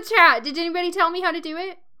look at the chat. Did anybody tell me how to do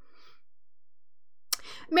it?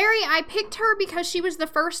 Mary, I picked her because she was the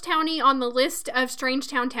first townie on the list of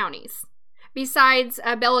Strangetown Townies. Besides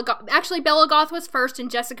Bella Goth. Actually, Bella Goth was first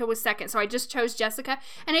and Jessica was second, so I just chose Jessica.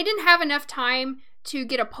 And I didn't have enough time to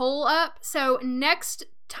get a poll up, so next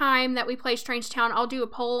time that we play Strangetown, I'll do a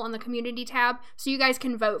poll on the community tab so you guys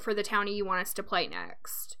can vote for the townie you want us to play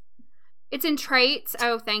next. It's in traits.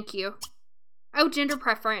 Oh, thank you. Oh, gender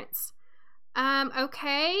preference.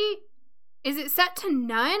 Okay. Is it set to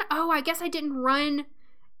none? Oh, I guess I didn't run.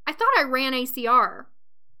 I thought I ran ACR.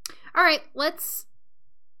 All right, let's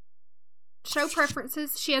show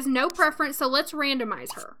preferences. She has no preference, so let's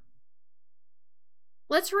randomize her.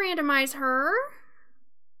 Let's randomize her.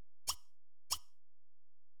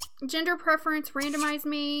 Gender preference, randomize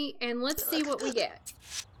me, and let's see what we get.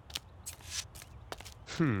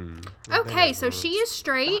 Okay, so she is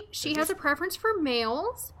straight. She has a preference for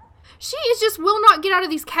males. She is just will not get out of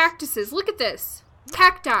these cactuses. Look at this.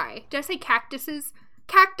 Cacti. Did I say cactuses?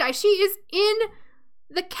 Cacti. She is in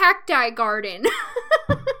the cacti garden.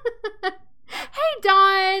 Hey,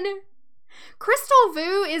 Dawn. Crystal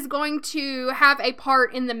Vu is going to have a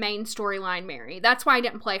part in the main storyline, Mary. That's why I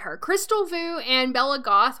didn't play her. Crystal Vu and Bella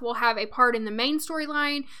Goth will have a part in the main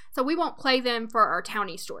storyline, so we won't play them for our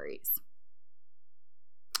townie stories.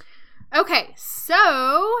 Okay,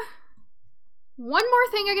 so One more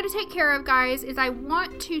thing I gotta take care of, guys, is I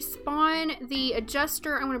want to spawn the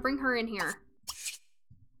adjuster. I want to bring her in here.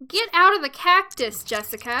 Get out of the cactus,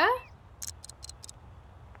 Jessica.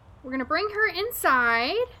 We're gonna bring her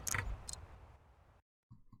inside.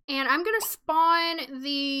 And I'm gonna spawn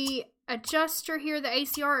the adjuster here, the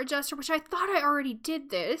ACR adjuster, which I thought I already did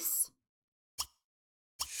this.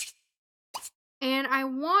 And I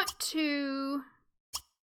want to...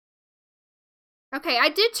 Okay, I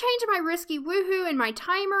did change my risky woohoo and my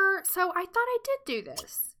timer, so I thought I did do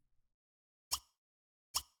this.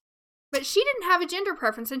 But she didn't have a gender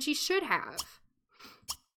preference, and she should have.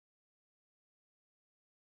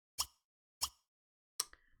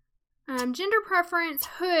 Gender preference,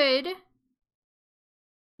 hood,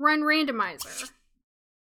 run randomizer.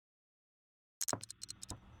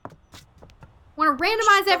 Want to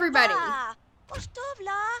randomize everybody.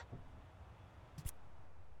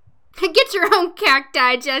 Get your own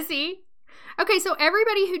cacti, Jessie. Okay, so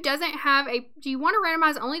everybody who doesn't have a... Do you want to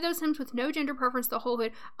randomize only those Sims with no gender preference, the whole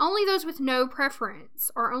hood? Only those with no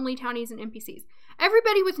preference, or only townies and NPCs?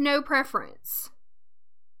 Everybody with no preference.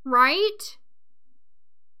 Right?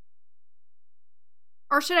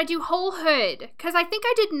 Or should I do whole hood? Because I think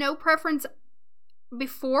I did no preference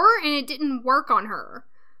before, and it didn't work on her.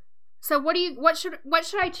 So what should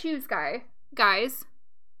I choose, guys?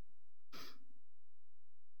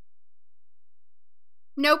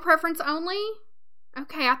 No preference only?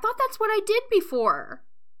 Okay, I thought that's what I did before.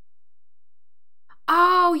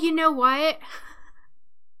 Oh, you know what?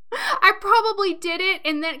 I probably did it,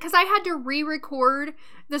 and then, because I had to re-record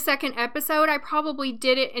the second episode, I probably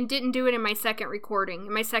did it and didn't do it in my second recording,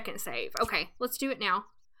 in my second save. Okay, let's do it now.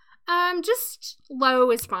 Just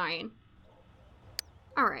low is fine.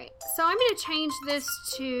 Alright, so I'm going to change this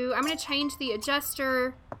to, I'm going to change the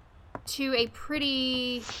adjuster to a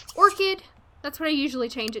pretty orchid. That's what I usually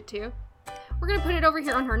change it to. We're going to put it over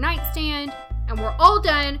here on her nightstand, and we're all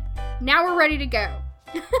done. Now we're ready to go.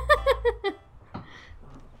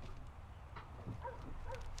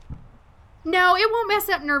 No, it won't mess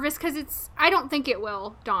up Nervous, because it's, I don't think it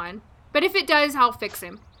will, Dawn. But if it does, I'll fix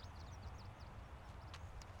him.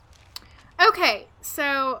 Okay,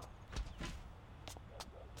 so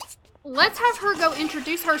let's have her go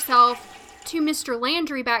introduce herself to Mr.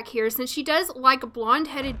 Landry back here, since she does like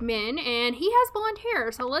blonde-headed men, and he has blonde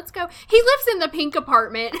hair, so let's go. He lives in the pink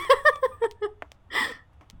apartment.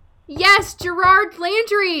 Yes, Gerard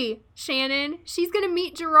Landry, Shannon. She's gonna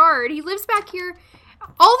meet Gerard. He lives back here.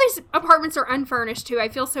 All these apartments are unfurnished, too. I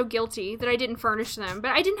feel so guilty that I didn't furnish them, but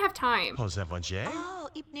I didn't have time. So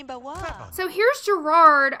here's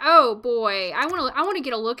Gerard. Oh, boy. I want to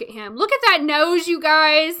get a look at him. Look at that nose, you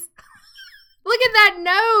guys. Look at that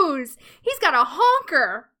nose. He's got a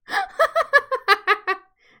honker.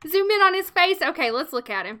 Zoom in on his face. Okay, let's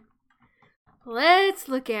look at him. Let's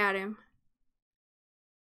look at him.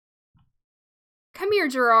 Come here,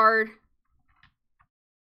 Gerard.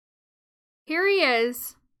 Here he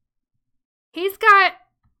is. He's got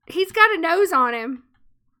a nose on him.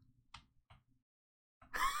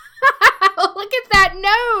 Look at that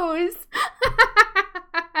nose.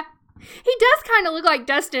 He does kind of look like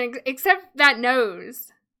Dustin, except that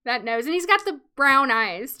nose. That nose. And he's got the brown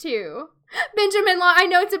eyes, too. Benjamin Long. I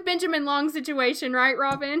know it's a Benjamin Long situation, right,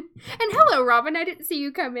 Robin? And hello, Robin. I didn't see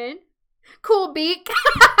you come in. Cool beak.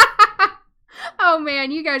 Oh,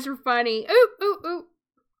 man. You guys are funny. Oop, oop, oop.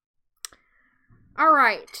 All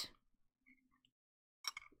right.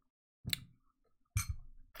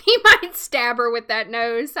 He might stab her with that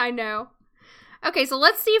nose. I know. Okay, so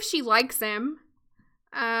let's see if she likes him.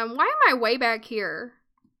 Why am I way back here?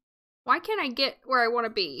 Why can't I get where I want to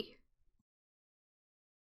be?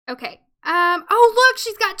 Okay. Oh, look,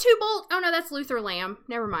 she's got 2 bolts. Oh, no, that's Luther Lamb.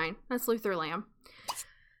 Never mind. That's Luther Lamb.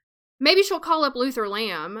 Maybe she'll call up Luther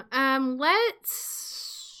Lamb. What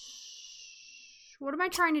am I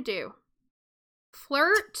trying to do?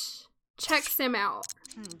 Flirt. Check Sim out.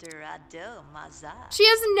 She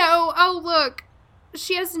has no... Oh, look.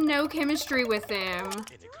 She has no chemistry with him.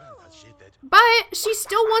 But she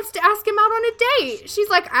still wants to ask him out on a date. She's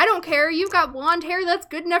like, I don't care. You've got blonde hair. That's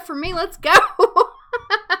good enough for me. Let's go.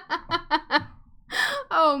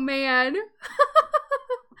 Oh, man.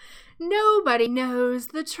 Nobody knows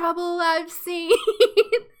the trouble I've seen.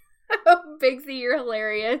 Oh, Bigsy, you're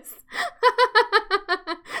hilarious.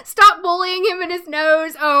 Stop bullying him in his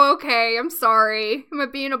nose. Oh, okay. I'm sorry. Am I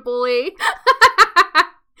being a bully?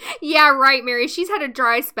 Yeah, right, Mary. She's had a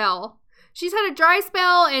dry spell. She's had a dry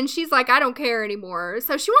spell, and she's like, I don't care anymore.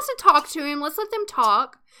 So she wants to talk to him. Let's let them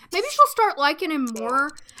talk. Maybe she'll start liking him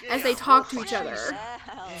more as they talk to each other.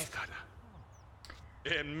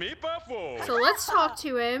 So let's talk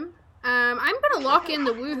to him. I'm gonna lock in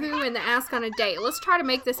the woohoo and the ask on a date. Let's try to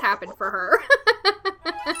make this happen for her.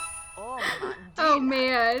 Oh,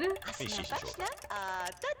 man.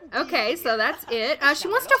 Okay, so that's it. She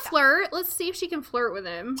wants to flirt. Let's see if she can flirt with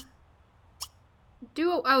him.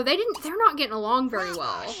 Oh, they're not getting along very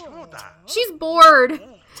well. She's bored.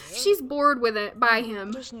 She's bored with him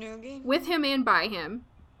and by him.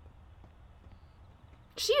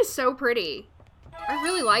 She is so pretty. I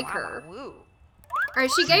really like her.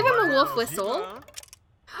 Alright, she gave him a wolf whistle.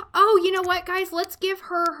 Oh, you know what, guys? Let's give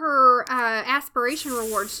her aspiration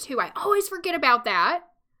rewards, too. I always forget about that.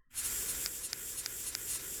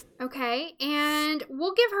 Okay, and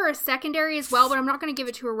we'll give her a secondary as well, but I'm not going to give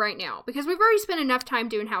it to her right now because we've already spent enough time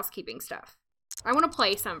doing housekeeping stuff. I want to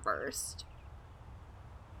play some first.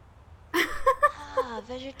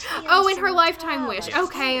 Oh, and her lifetime wish.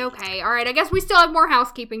 Okay. Alright, I guess we still have more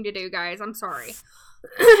housekeeping to do, guys. I'm sorry.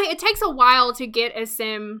 It takes a while to get a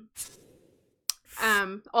sim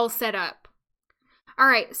all set up.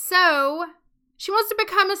 Alright, so she wants to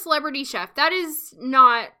become a celebrity chef. That is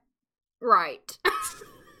not right.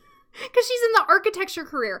 Because she's in the architecture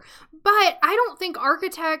career. But I don't think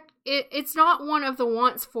architect, it's not one of the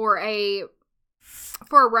wants for a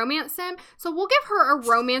romance sim. So we'll give her a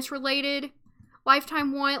romance-related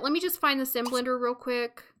lifetime want. Let me just find the sim blender real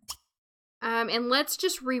quick. And let's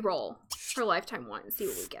just re-roll her lifetime want and see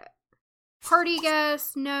what we get. Party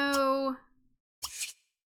guest, no.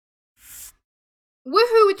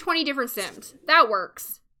 Woohoo with 20 different sims. That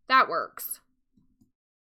works. That works.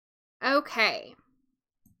 Okay.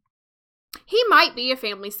 He might be a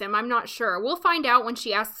family sim. I'm not sure. We'll find out when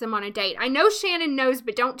she asks him on a date. I know Shannon knows,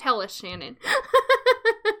 but don't tell us, Shannon.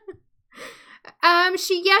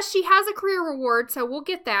 She has a career reward, so we'll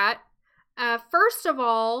get that. First of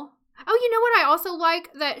all, oh, you know what? I also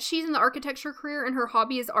like that she's in the architecture career and her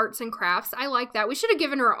hobby is arts and crafts. I like that. We should have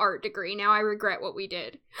given her an art degree. Now I regret what we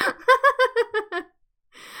did.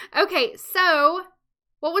 Okay, so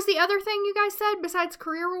what was the other thing you guys said besides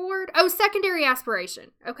career reward? Oh, secondary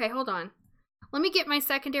aspiration. Okay, hold on. Let me get my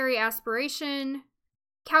secondary aspiration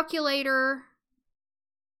calculator.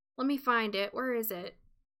 Let me find it. Where is it?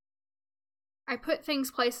 I put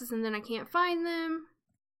things places and then I can't find them.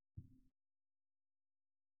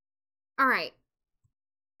 All right.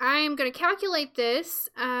 I am going to calculate this.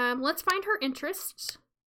 Let's find her interests.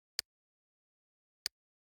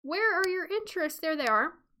 Where are your interests? There they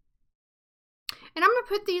are. And I'm going to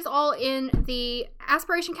put these all in the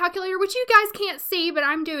aspiration calculator, which you guys can't see, but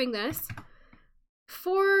I'm doing this.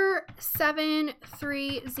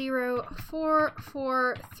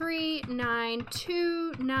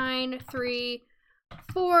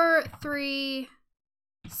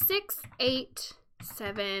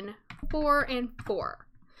 and 4.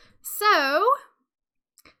 So,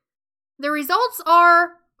 the results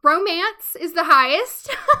are romance is the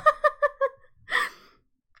highest.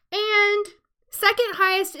 And second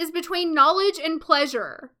highest is between knowledge and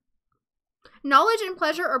pleasure. Knowledge and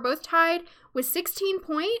pleasure are both tied with 16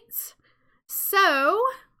 points. So,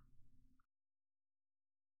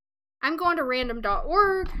 I'm going to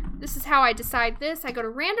random.org. This is how I decide this. I go to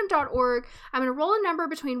random.org. I'm going to roll a number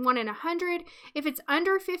between 1 and 100. If it's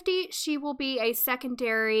under 50, she will be a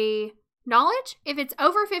secondary knowledge. If it's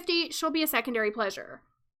over 50, she'll be a secondary pleasure.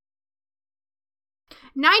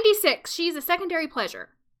 96, she's a secondary pleasure.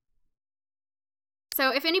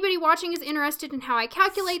 So if anybody watching is interested in how I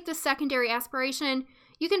calculate this secondary aspiration,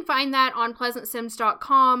 you can find that on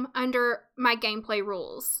PleasantSims.com under my gameplay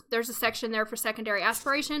rules. There's a section there for secondary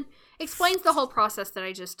aspiration. Explains the whole process that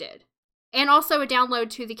I just did. And also a download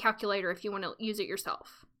to the calculator if you want to use it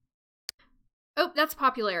yourself. Oh, that's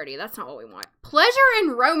popularity. That's not what we want. Pleasure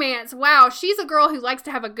and romance. Wow, she's a girl who likes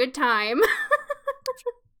to have a good time.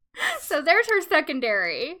 So there's her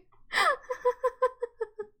secondary.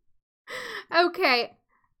 Okay,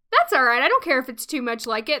 that's all right. I don't care if it's too much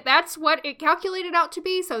like it. That's what it calculated out to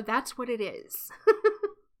be, so that's what it is.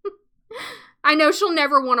 I know she'll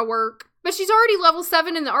never want to work, but she's already level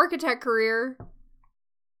 7 in the architect career.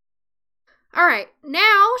 All right,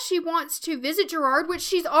 now she wants to visit Gerard, which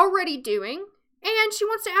she's already doing, and she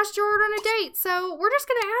wants to ask Gerard on a date, so we're just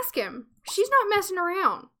going to ask him. She's not messing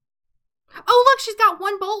around. Oh, look, she's got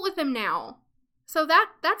one bolt with him now, so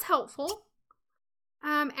that's helpful.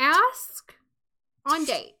 Ask on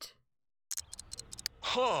date.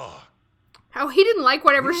 Oh, he didn't like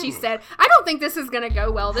whatever she said. I don't think this is going to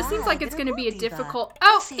go well. This seems like it's going to be a difficult...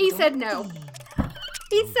 Oh, he said no.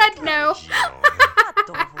 He said no.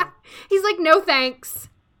 He's like, no thanks.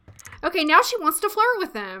 Okay, now she wants to flirt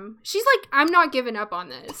with him. She's like, I'm not giving up on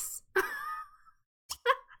this.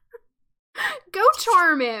 Go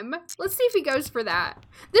charm him. Let's see if he goes for that.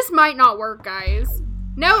 This might not work, guys.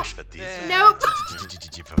 Nope. Nope.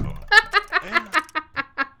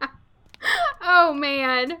 Oh,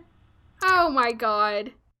 man. Oh, my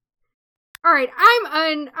God. All right,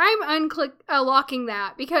 I'm unlocking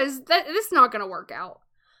that because this is not going to work out.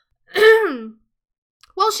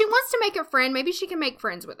 Well, she wants to make a friend. Maybe she can make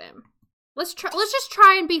friends with him. Let's just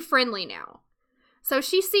try and be friendly now. So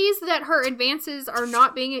she sees that her advances are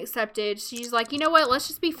not being accepted. She's like, you know what? Let's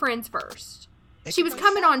just be friends first. She was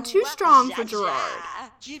coming on too strong for Gerard.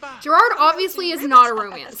 Gerard obviously is not a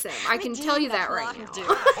romance sim. I can tell you that right now.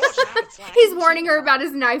 He's warning her about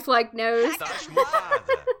his knife-like nose.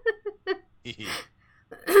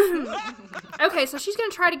 Okay, so she's going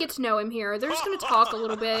to try to get to know him here. They're just going to talk a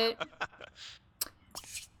little bit.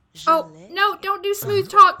 Oh, no, don't do smooth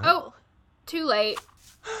talk. Oh, too late.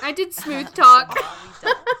 I did smooth talk.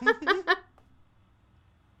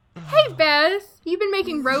 Hey, Beth. You've been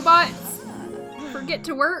making robots for Get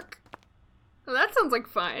to Work? Oh, that sounds like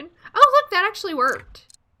fun. Oh, look, that actually worked.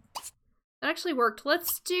 That actually worked.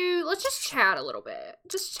 Let's just chat a little bit.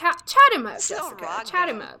 Just chat him up, Jessica. Chat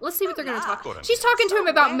him up. Let's see what they're going to talk. She's talking to him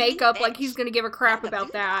about makeup like he's going to give a crap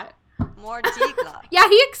about that. Yeah,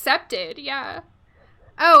 he accepted. Yeah.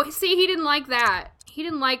 Oh, see, he didn't like that.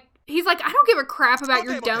 He's like, I don't give a crap about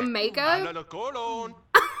your dumb makeup.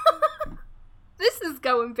 This is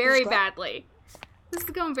going very badly. This is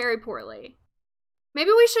going very poorly.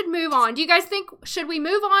 Maybe we should move on. Do you guys think, should we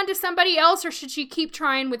move on to somebody else or should she keep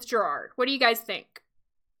trying with Gerard? What do you guys think?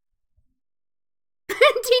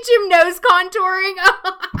 Teach him nose contouring.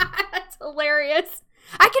 Oh, that's hilarious.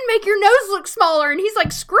 I can make your nose look smaller. And he's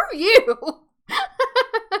like, screw you.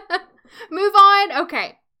 Move on?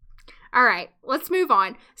 Okay. All right, let's move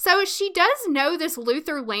on. So she does know this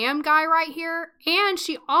Luther Lamb guy right here. And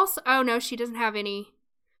she also, oh no, she doesn't have any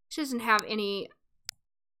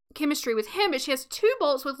chemistry with him, but she has 2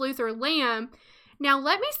 bolts with Luther Lamb. Now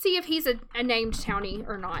let me see if he's a named townie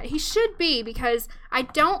or not. He should be because I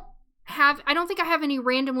don't think I have any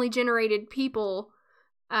randomly generated people,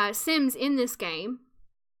 Sims in this game.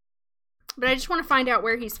 But I just want to find out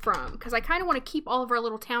where he's from because I kind of want to keep all of our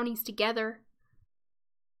little townies together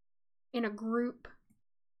in a group.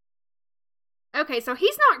 Okay, so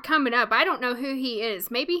he's not coming up. I don't know who he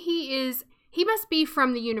is. Maybe he must be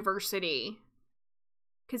from the university.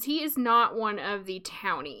 Because he is not one of the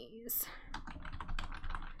townies.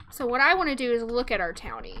 So what I want to do is look at our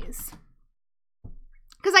townies.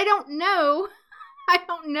 Because I don't know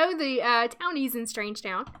the townies in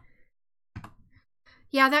Strangetown.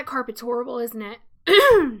 Yeah, that carpet's horrible, isn't it?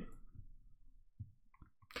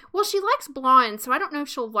 Well, she likes blonde, so I don't know if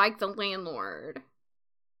she'll like the landlord.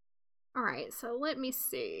 Alright, so let me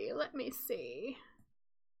see.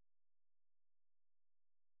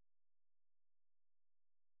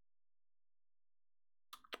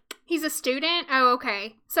 He's a student? Oh,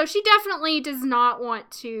 okay. So she definitely does not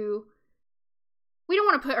want to... We don't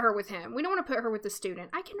want to put her with him. We don't want to put her with the student.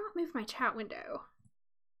 I cannot move my chat window.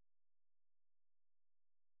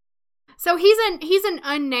 So he's an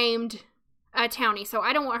unnamed townie, so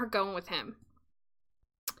I don't want her going with him.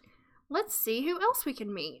 Let's see who else we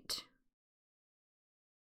can meet.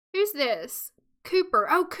 Who's this? Cooper.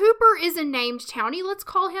 Oh, Cooper is a named townie. Let's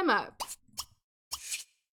call him up.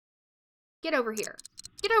 Get over here.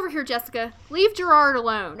 Get over here, Jessica. Leave Gerard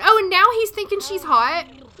alone. Oh, and now he's thinking she's hot.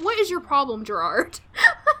 What is your problem, Gerard?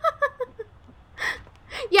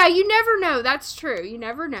 Yeah, you never know. That's true. You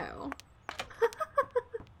never know.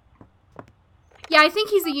 Yeah, I think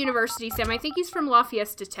he's a university sim. I think he's from La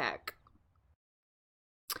Fiesta Tech.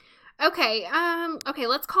 Okay, okay,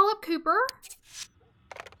 let's call up Cooper.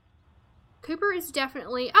 Cooper is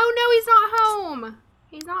definitely... Oh, no, he's not home.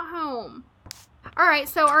 He's not home. All right,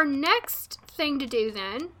 so our next thing to do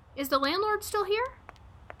then, is the landlord still here?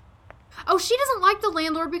 Oh, she doesn't like the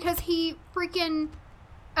landlord because he freaking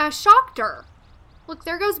shocked her. Look,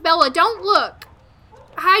 there goes Bella. Don't look.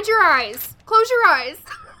 Hide your eyes. Close your eyes.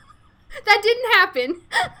 That didn't happen.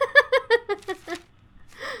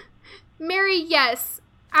 Mary, yes.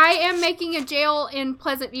 I am making a jail in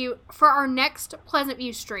Pleasant View for our next Pleasant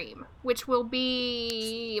View stream, which will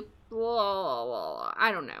be...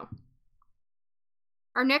 I don't know.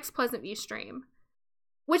 Our next Pleasant View stream,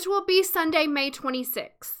 which will be Sunday, May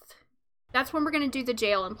 26th. That's when we're going to do the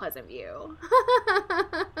jail in Pleasant View.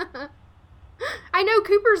 I know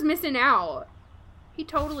Cooper's missing out. He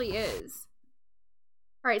totally is.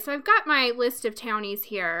 Alright, so I've got my list of townies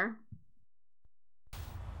here.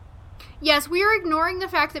 Yes, we are ignoring the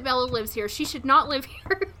fact that Bella lives here. She should not live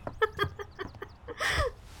here.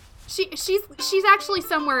 She's actually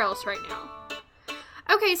somewhere else right now.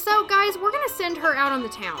 Okay, so guys, we're gonna send her out on the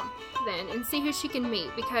town then and see who she can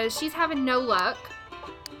meet because she's having no luck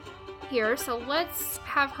here. So let's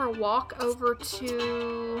have her walk over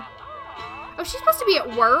to... Oh, she's supposed to be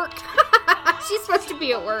at work. She's supposed to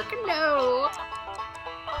be at work. No.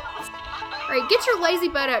 All right, get your lazy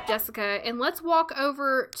butt up, Jessica, and let's walk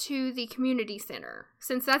over to the community center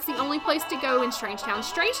since that's the only place to go in Strangetown.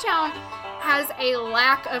 Strangetown has a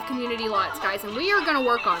lack of community lots, guys, and we are going to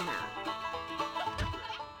work on that.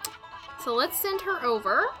 So let's send her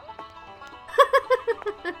over.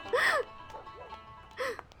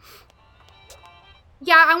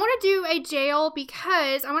 Yeah, I want to do a jail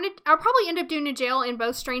because I'll probably end up doing a jail in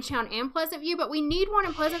both Strangetown and Pleasant View, but we need one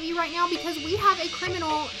in Pleasant View right now because we have a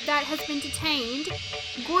criminal that has been detained.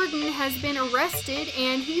 Gordon has been arrested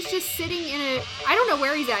and he's just sitting in a, I don't know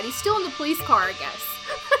where he's at. He's still in the police car, I guess,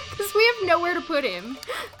 because we have nowhere to put him.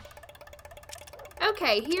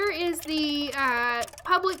 Okay, here is the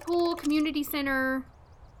public pool community center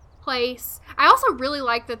place. I also really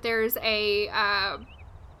like that there's a,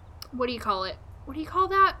 what do you call it? What do you call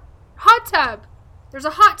that? Hot tub. There's a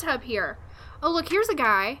hot tub here. Oh, look, here's a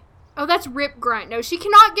guy. Oh, that's Rip Grunt. No, she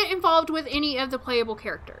cannot get involved with any of the playable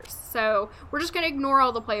characters. So we're just going to ignore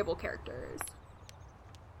all the playable characters.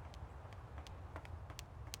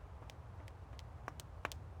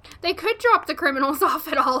 They could drop the criminals off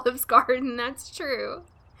at Olive's Garden. That's true.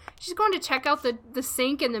 She's going to check out the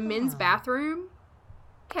sink in the men's bathroom.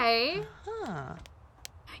 Okay.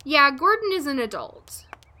 Yeah, Gordon is an adult.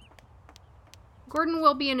 Gordon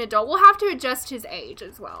will be an adult. We'll have to adjust his age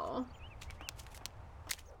as well.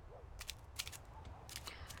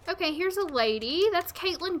 Okay, here's a lady. That's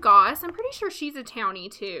Caitlin Goss. I'm pretty sure she's a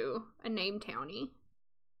townie too. A named townie.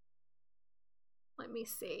 Let me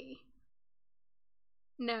see.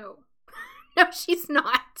 No. No, she's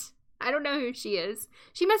not. I don't know who she is.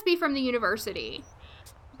 She must be from the university.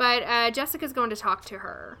 But Jessica's going to talk to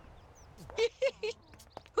her.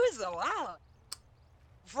 Who's allowed?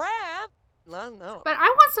 Frap? No. But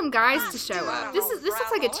I want some guys to show up. This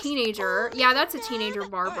looks like a teenager. Yeah, that's a teenager,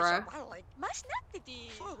 Barbara.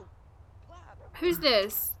 Who's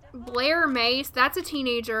this? Blair Mace. That's a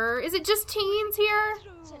teenager. Is it just teens here?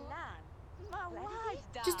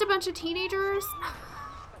 Just a bunch of teenagers?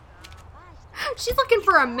 She's looking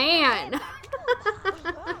for a man.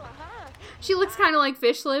 She looks kind of like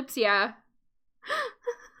Fish Lips, yeah.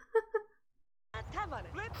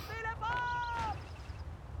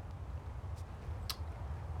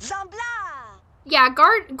 Yeah,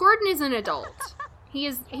 Gordon is an adult.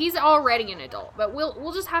 He's already an adult, but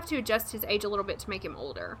we'll just have to adjust his age a little bit to make him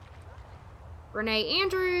older. Renee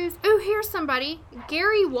Andrews. Oh, here's somebody.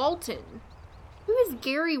 Gary Walton. Who is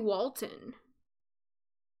Gary Walton?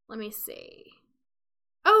 Let me see.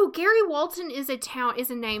 Oh, Gary Walton is a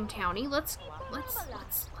named townie. Let's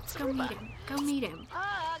go meet him. Go meet him.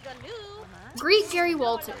 Greet Gary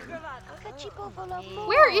Walton.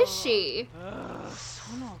 Where is she?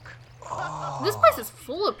 This place is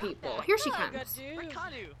full of people. Here she comes.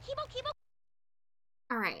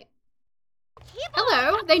 Alright.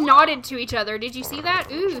 Hello. They nodded to each other. Did you see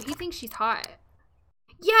that? Ooh, he thinks she's hot.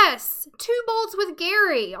 Yes! 2 bolts with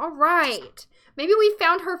Gary. Alright. Maybe we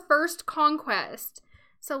found her first conquest.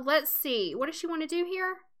 So let's see. What does she want to do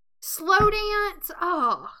here? Slow dance?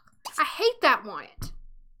 Oh, I hate that one.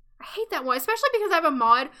 I hate that one, especially because I have a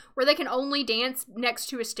mod where they can only dance next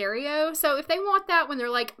to a stereo. So if they want that when they're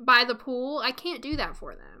like by the pool, I can't do that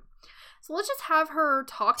for them. So let's just have her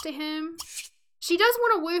talk to him. She does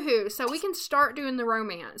want a woohoo, so we can start doing the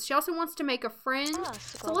romance. She also wants to make a friend.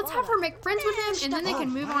 So let's have her make friends with him, and then they can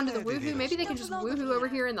move on to the woohoo. Maybe they can just woohoo over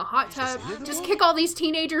here in the hot tub. Just kick all these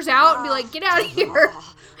teenagers out and be like, get out of here.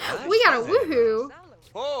 We got a woohoo.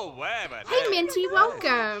 Hey, Minty,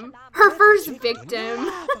 welcome. Her first victim.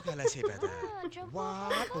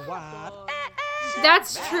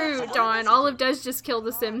 That's true, Dawn. Olive does just kill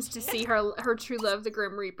the Sims to see her true love, the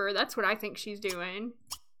Grim Reaper. That's what I think she's doing.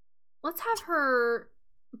 Let's have her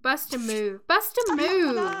bust a move. Bust a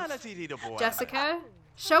move, Jessica.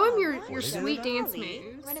 Show him your sweet dance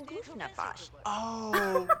moves.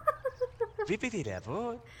 Oh.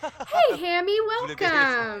 Hey, Hammy,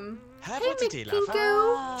 welcome. Hey,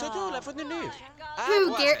 McKinko.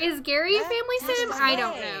 Who, is Gary a family sim? I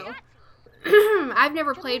don't know. I've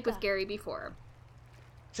never played with Gary before.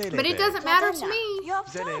 But it doesn't matter to me.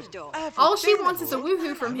 All she wants is a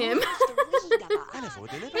woohoo from him.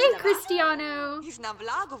 Hey, Cristiano.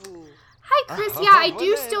 Hi, Chris. Yeah, I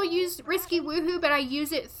do still use Risky Woohoo, but I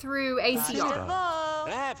use it through ACR.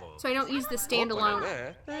 So I don't use the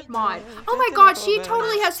standalone mod. Oh my god, she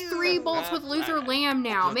totally has 3 bolts with Luther Lamb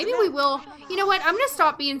now. Maybe we will. You know what? I'm going to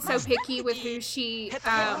stop being so picky with who she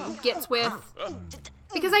gets with.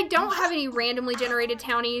 Because I don't have any randomly generated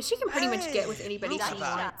townies. She can pretty much get with anybody she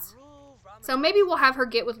wants. So maybe we'll have her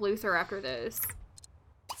get with Luther after this.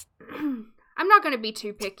 I'm not going to be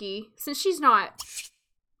too picky, since she's not...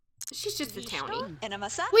 She's just a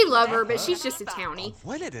townie. We love her, but she's just a townie.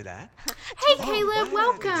 Hey, Caleb,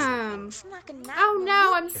 welcome! Oh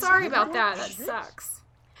no, I'm sorry about that. That sucks.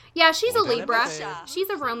 Yeah, she's a Libra. She's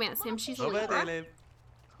a romance sim. She's a Libra.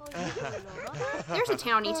 There's a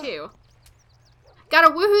townie, too.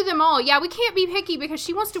 Gotta woohoo them all. Yeah, we can't be picky because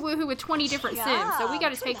she wants to woohoo with 20 different sims, so we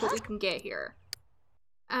gotta take what we can get here.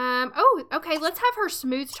 Oh, okay, let's have her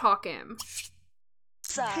smooth talk him.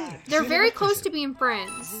 They're very close to being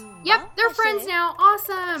friends. Yep, they're friends now.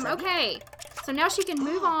 Awesome. Okay, so now she can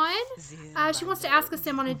move on. She wants to ask a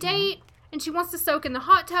sim on a date, and she wants to soak in the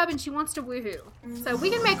hot tub, and she wants to woohoo. So we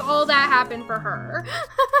can make all that happen for her.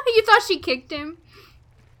 You thought she kicked him?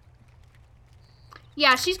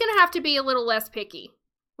 Yeah, she's gonna have to be a little less picky,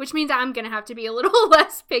 which means I'm gonna have to be a little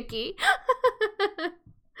less picky.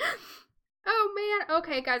 Oh man.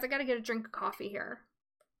 Okay, guys, I gotta get a drink of coffee here.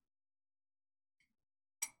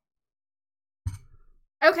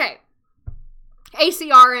 Okay.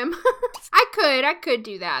 ACRM. I could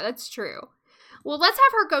do that. That's true. Well, let's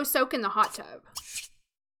have her go soak in the hot tub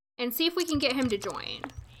and see if we can get him to join.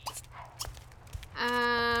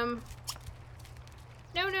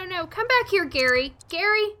 No. Come back here, Gary.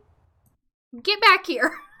 Gary, get back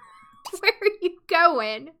here. Where are you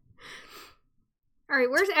going? All right,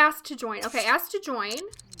 where's ask to join? Okay, ask to join.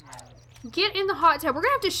 Get in the hot tub. We're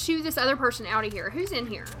gonna have to shoo this other person out of here. Who's in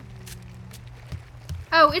here?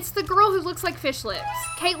 Oh, it's the girl who looks like fish lips.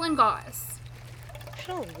 Caitlin Goss.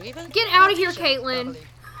 Get out of here, Caitlin.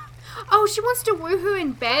 Oh, she wants to woohoo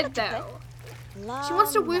in bed, though. She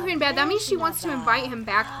wants to woohoo in bed. That means she wants to invite him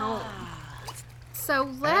back home.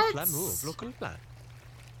 So let's...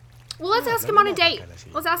 Well, let's ask him on a date.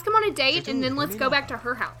 Let's ask him on a date, and then let's go back to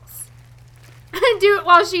her house. Do it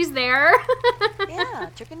while she's there. Yeah,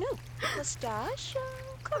 chicken mustache.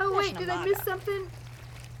 Oh, wait, did I miss something?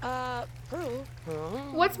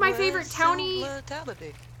 What's my favorite townie?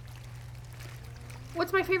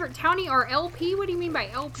 What's my favorite townie or LP? What do you mean by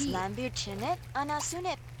LP? Alright,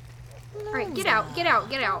 get out.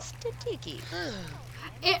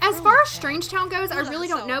 As far as Strangetown goes, I really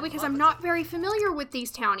don't know because I'm not very familiar with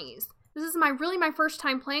these townies. This is really my first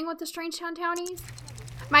time playing with the Strangetown Townies.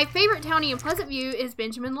 My favorite townie in Pleasant View is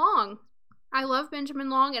Benjamin Long. I love Benjamin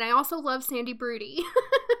Long, and I also love Sandy Broody.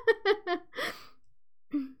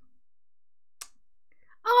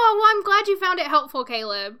 Oh, well, I'm glad you found it helpful,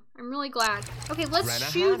 Caleb. I'm really glad. Okay,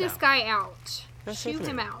 let's shoo this guy out. Shoo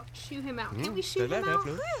him out. Can we shoo him out?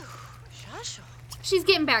 She's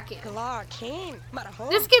getting back in.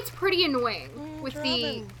 This gets pretty annoying with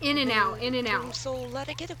the in and out.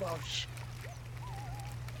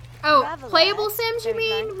 Oh, playable sims, you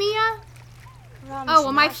mean, Mia? Oh,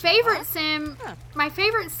 well, my favorite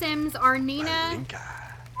sims are Nina,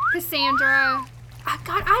 Cassandra.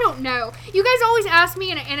 God, I don't know. You guys always ask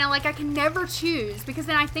me, and I can never choose because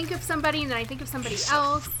then I think of somebody and then I think of somebody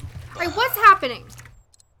else. All right, what's happening?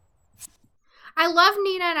 I love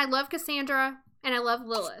Nina and I love Cassandra and I love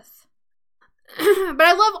Lilith. But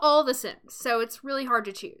I love all the Sims, so it's really hard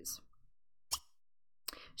to choose.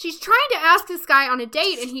 She's trying to ask this guy on a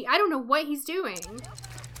date and I don't know what he's doing.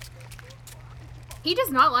 He does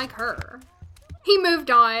not like her. He moved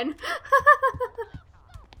on.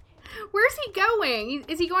 Where's he going?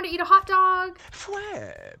 Is he going to eat a hot dog? What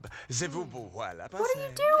are you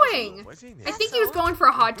doing? I think he was going for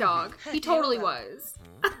a hot dog. He totally was.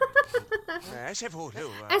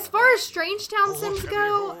 As far as Strangetown Sims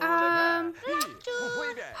go,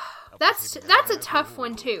 that's a tough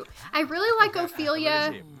one too. I really like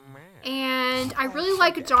Ophelia, and I really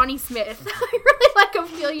like Johnny Smith. I really like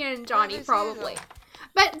Ophelia and Johnny, probably.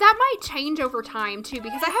 But that might change over time, too,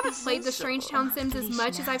 because I haven't played the Strangetown Sims as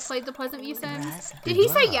much as I've played the Pleasant View Sims. Did he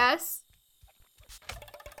say yes?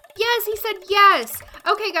 Yes, he said yes!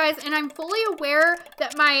 Okay, guys, and I'm fully aware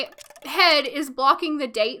that my head is blocking the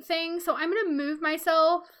date thing, so I'm gonna move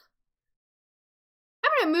myself.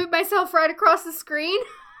 I'm gonna move myself right across the screen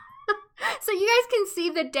so you guys can see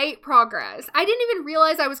the date progress. I didn't even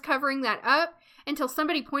realize I was covering that up until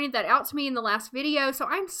somebody pointed that out to me in the last video, so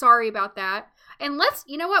I'm sorry about that. And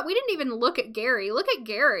you know what? We didn't even look at Gary. Look at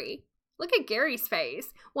Gary. Look at Gary's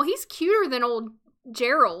face. Well, he's cuter than old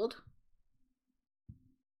Gerald.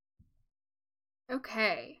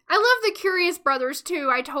 Okay. I love the Curious Brothers too.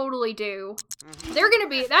 I totally do.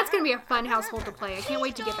 That's gonna be a fun household to play. I can't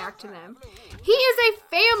wait to get back to them. He is a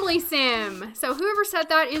family sim. So whoever said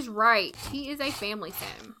that is right. He is a family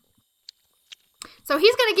sim. So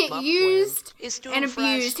he's gonna get used and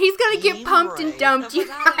abused. He's gonna get pumped and dumped, you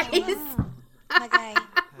guys.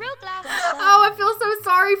 Oh, I feel so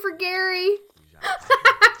sorry for Gary.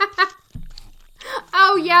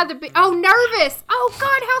 Oh, yeah, Nervous. Oh,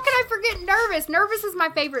 God, how can I forget Nervous? Nervous is my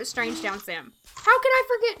favorite Strangetown sim. How can I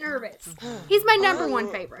forget Nervous? He's my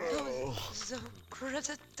 #1 favorite.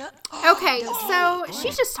 Okay, so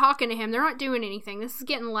she's just talking to him. They're not doing anything. This is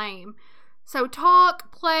getting lame. So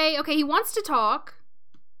talk, play. Okay, he wants to talk.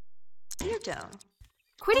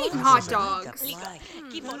 Quit eating hot dogs.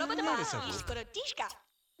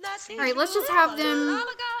 Alright, let's just have them,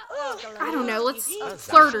 I don't know, let's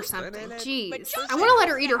flirt or something. Jeez. I want to let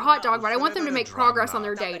her eat her hot dog, but I want them to make progress on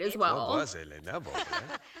their date as well.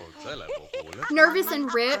 Nervous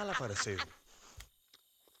and Rip.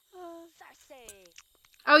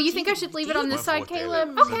 Oh, you think I should leave it on this side,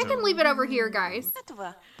 Caleb? Okay, I can leave it over here, guys.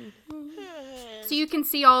 So you can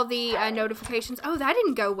see all the notifications. Oh, that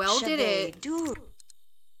didn't go well, did it?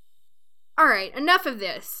 Alright, enough of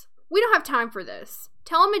this. We don't have time for this.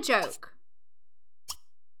 Tell him a joke.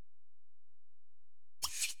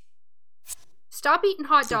 Stop eating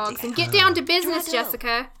hot dogs and get down to business,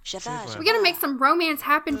 Jessica. We gotta make some romance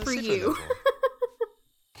happen for you.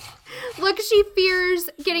 Look, she fears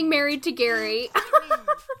getting married to Gary.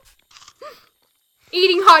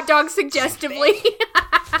 Eating hot dogs suggestively.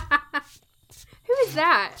 Who is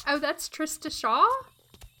that? Oh, that's Trista Shaw?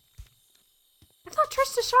 I thought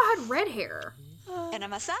Trista Shaw had red hair. Maybe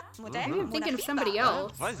I'm thinking of somebody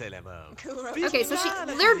else. Okay, so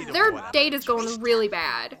their date is going really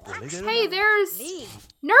bad. Hey, there's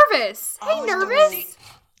Nervous. Hey, Nervous.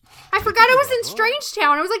 I forgot I was in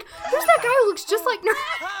Strangetown. I was like, who's that guy who looks just like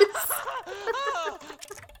Nervous?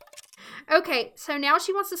 Okay, so now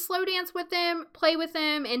she wants to slow dance with him, play with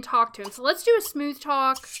him, and talk to him. So let's do a smooth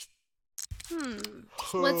talk.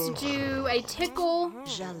 Let's do a tickle.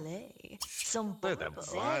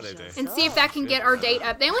 And see if that can get our date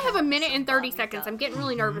up. They only have 1 minute and 30 seconds. I'm getting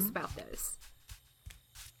really nervous about this.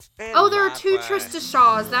 Oh, there are 2 Trista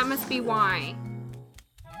Shaws. That must be why.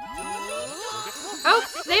 Oh,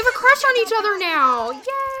 they have a crush on each other now.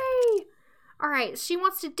 Yay! Alright, she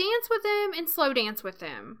wants to dance with him and slow dance with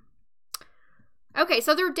him. Okay,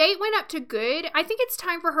 so their date went up to good. I think it's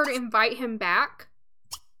time for her to invite him back.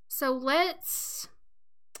 So let's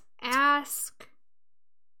ask...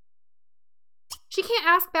 She can't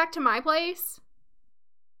ask back to my place.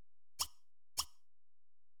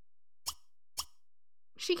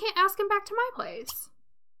 She can't ask him back to my place.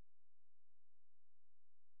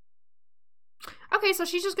 Okay, so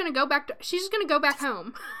she's just gonna go back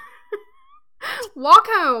home. Walk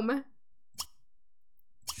home.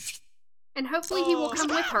 And hopefully he will come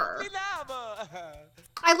with her.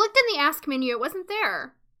 I looked in the ask menu, it wasn't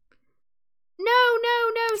there. No,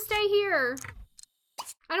 stay here.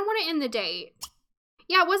 I don't want to end the date.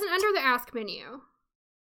 Yeah, it wasn't under the ask menu.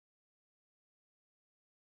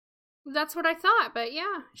 That's what I thought, but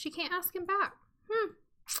yeah, she can't ask him back.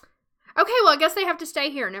 Okay, well, I guess they have to stay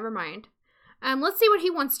here. Never mind. Let's see what he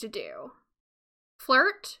wants to do.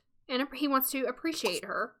 Flirt, and he wants to appreciate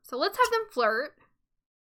her. So let's have them flirt.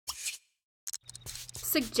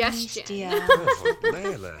 Suggestion.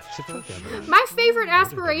 My favorite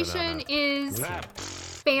aspiration is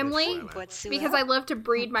family, because I love to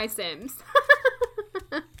breed my Sims.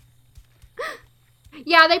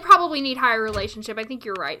 Yeah, they probably need higher relationship. I think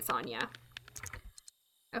you're right, Sonia.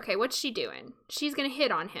 Okay, what's she doing? She's gonna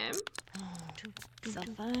hit on him.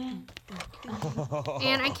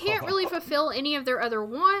 And I can't really fulfill any of their other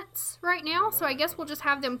wants right now, so I guess we'll just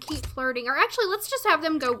have them keep flirting. Or actually, let's just have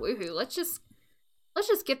them go woohoo. Let's just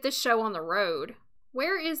get this show on the road.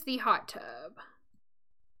 Where is the hot tub?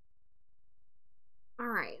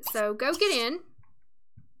 Alright, so go get in.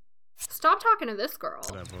 Stop talking to this girl.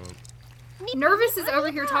 Nervous is over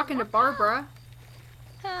here talking to Barbara.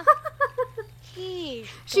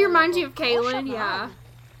 She reminds you of Kaylin, yeah.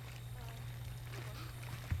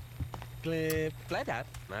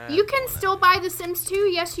 You can still buy The Sims 2.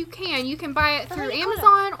 Yes, you can. You can buy it through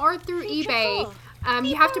Amazon or through eBay.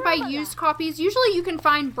 You have to buy used copies. Usually you can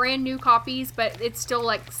find brand new copies, but it's still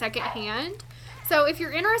like second hand. So if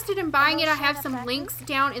you're interested in buying it, I have some links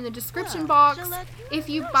down in the description box. If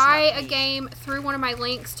you buy a game through one of my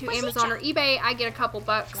links to Amazon or eBay, I get a couple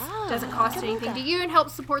bucks. Doesn't cost anything to you and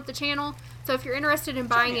helps support the channel. So if you're interested in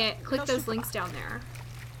buying it, click those links down there.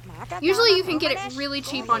 Usually you can get it really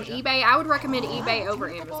cheap on eBay. I would recommend eBay over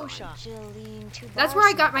Amazon. That's where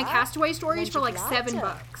I got my Castaway stories for like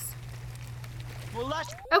 $7.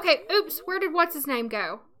 Okay, oops, where did what's-his-name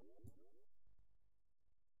go?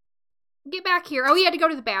 Get back here. Oh, he had to go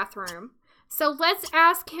to the bathroom. So let's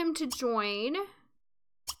ask him to join.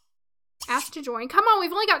 Ask to join. Come on,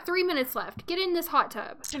 we've only got 3 minutes left. Get in this hot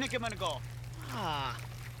tub.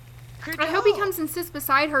 I hope he comes and sits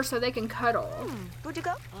beside her so they can cuddle. Good to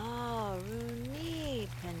go? Oh, Rooney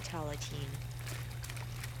Pentalatin.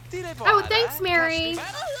 Oh, thanks, Mary.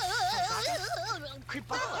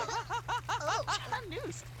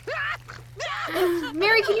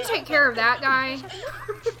 Mary, can you take care of that guy?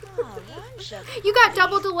 You got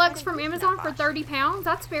double deluxe from Amazon for 30 pounds?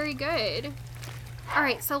 That's very good.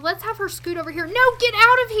 Alright, so let's have her scoot over here. No, get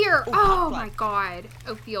out of here! Oh my god,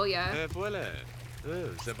 Ophelia.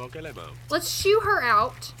 Let's shoo her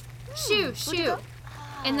out. Shoo, shoo.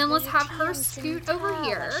 And then let's have her scoot over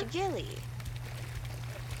here.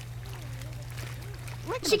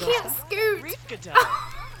 She can't scoot.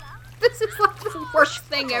 This is like the worst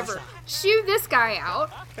thing ever. Shoo this guy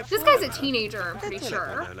out. This guy's a teenager, I'm pretty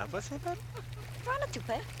sure.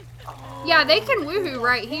 Yeah, they can woohoo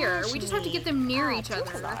right here. We just have to get them near each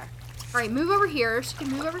other. Alright, move over here. She can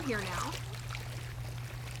move over here now.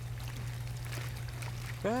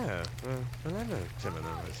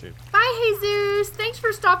 Bye, Jesus. Thanks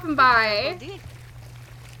for stopping by.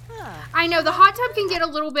 I know, the hot tub can get a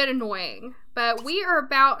little bit annoying, but we are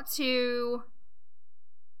about to...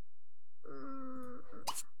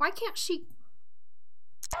 Why can't she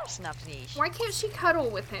cuddle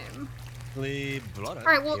with him?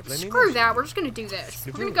 Alright, well, screw that. We're just going to do this.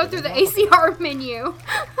 We're going to go through the ACR menu.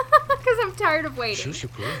 Because I'm tired of waiting.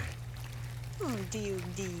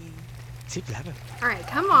 Alright,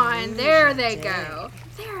 come on. There they go.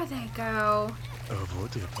 There they go.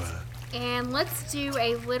 And let's do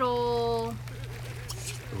a little...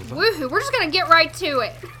 Woohoo. We're just going to get right to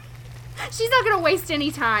it. She's not going to waste any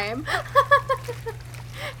time.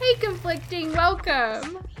 Hey, Conflicting.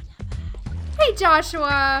 Welcome. Hey,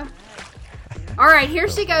 Joshua. Alright, here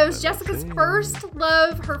she goes. Jessica's first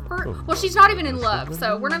love. Her first... Well, she's not even in love,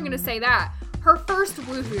 so we're not going to say that. Her first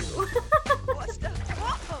woohoo.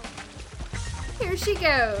 Here she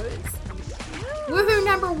goes. Woohoo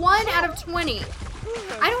number 1 out of 20.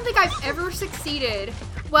 I don't think I've ever succeeded.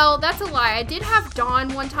 Well, that's a lie. I did have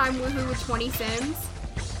Dawn one time woohoo with 20 Sims.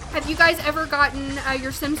 Have you guys ever gotten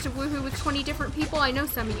your Sims to woohoo with 20 different people? I know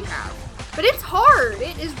some of you have. But it's hard.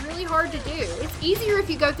 It is really hard to do. It's easier if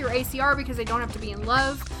you go through ACR because they don't have to be in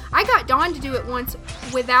love. I got Dawn to do it once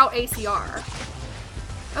without ACR.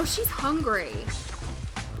 Oh, she's hungry.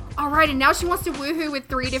 Alright, and now she wants to woohoo with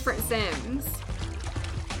 3 different Sims.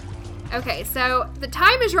 Okay, so the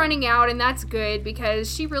time is running out, and that's good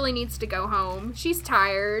because she really needs to go home. She's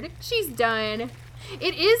tired. She's done.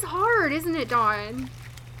 It is hard, isn't it, Dawn?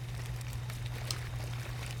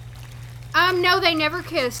 No, they never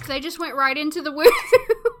kissed. They just went right into the woohoo.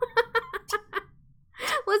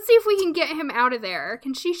 Let's see if we can get him out of there.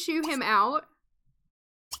 Can she shoo him out?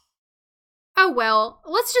 Oh, well.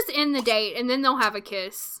 Let's just end the date, and then they'll have a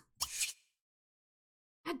kiss.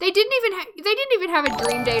 They didn't even have a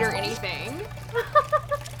dream date or anything.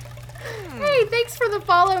 Hey, thanks for the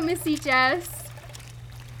follow, Missy Jess.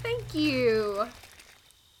 Thank you.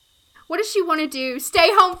 What does she want to do? Stay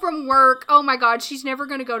home from work. Oh my god, she's never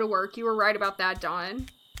going to go to work. You were right about that, Dawn.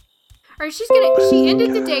 Alright, she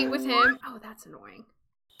ended the date with him. Oh, that's annoying.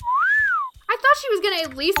 I thought she was going to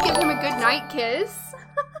at least give him a good night kiss.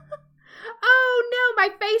 Oh no, my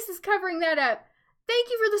face is covering that up. Thank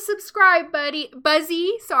you for the subscribe,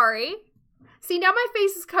 Buzzy. Sorry. See, now my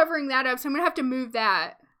face is covering that up, so I'm going to have to move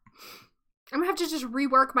that. I'm going to have to just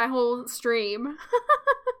rework my whole stream.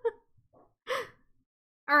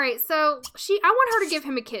 Alright, so I want her to give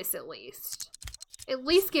him a kiss at least. At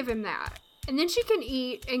least give him that. And then she can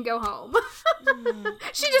eat and go home.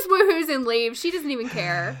 She just woohoos and leaves. She doesn't even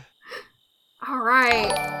care.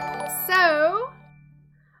 Alright. So.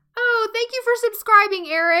 Oh, thank you for subscribing,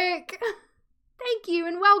 Eric. Thank you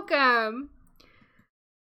and welcome.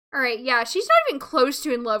 Alright, yeah, she's not even close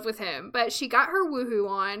to in love with him, but she got her woohoo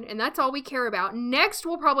on, and that's all we care about. Next,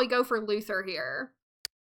 we'll probably go for Luther here.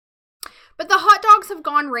 But the hot dogs have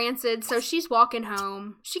gone rancid, so she's walking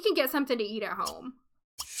home. She can get something to eat at home.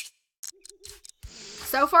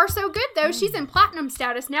 So far, so good, though. She's in platinum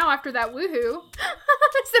status now after that woohoo.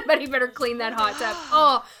 Somebody better clean that hot tub.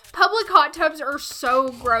 Oh, public hot tubs are so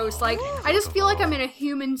gross. Like, I just feel like I'm in a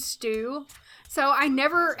human stew. So I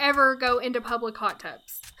never, ever go into public hot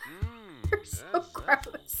tubs. They're so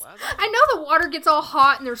gross. I know the water gets all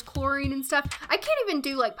hot and there's chlorine and stuff. I can't even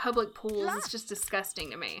do like public pools. It's just disgusting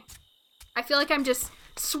to me. I feel like I'm just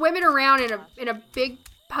swimming around in a big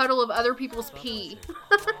puddle of other people's pee.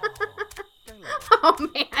 Oh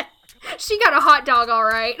man, she got a hot dog, all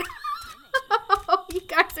right. Oh, you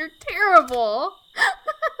guys are terrible.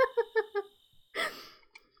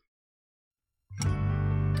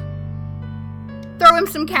 Throw him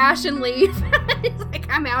some cash and leave. He's like,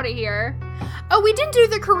 I'm out of here. Oh, we didn't do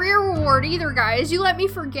the career reward either, guys. You let me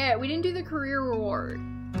forget. We didn't do the career reward.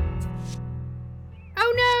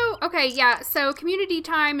 Oh no. Okay, yeah, so community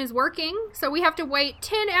time is working. So we have to wait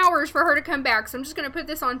 10 hours for her to come back. So I'm just going to put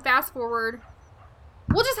this on fast forward.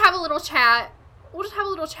 We'll just have a little chat. We'll just have a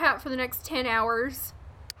little chat for the next 10 hours.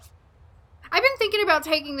 I've been thinking about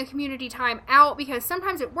taking the community time out because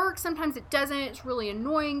sometimes it works, sometimes it doesn't. It's really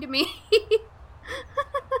annoying to me.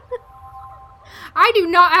 I do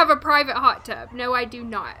not have a private hot tub. No, I do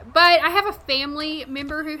not. But I have a family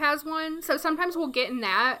member who has one, so sometimes we'll get in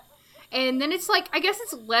that. And then it's like, I guess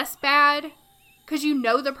it's less bad because you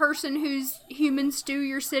know the person whose human stew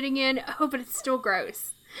you're sitting in. Oh, but it's still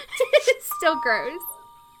gross. It's still gross.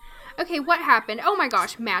 Okay, what happened? Oh my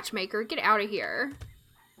gosh, matchmaker, get out of here.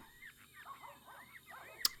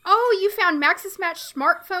 Oh, you found Maxis Match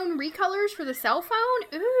smartphone recolors for the cell phone?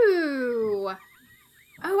 Ooh.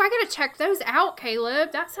 Oh, I gotta check those out,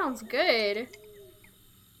 Caleb. That sounds good.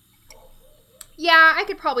 Yeah, I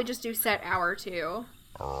could probably just do set hour too.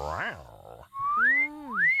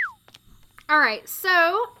 Alright,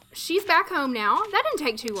 so she's back home now. That didn't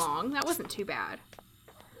take too long. That wasn't too bad.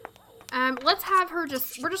 Let's have her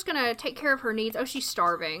we're just gonna take care of her needs. Oh, she's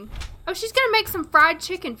starving. Oh, she's gonna make some fried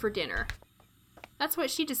chicken for dinner. That's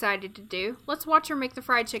what she decided to do. Let's watch her make the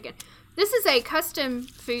fried chicken. This is a custom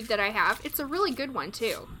food that I have. It's a really good one,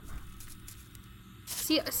 too.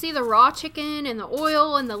 See the raw chicken and the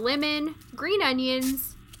oil and the lemon, green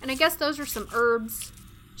onions, and I guess those are some herbs.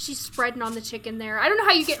 She's spreading on the chicken there. I don't know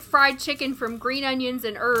how you get fried chicken from green onions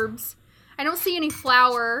and herbs. I don't see any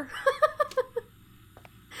flour.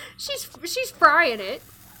 She's frying it.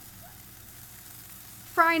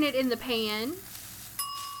 Frying it in the pan.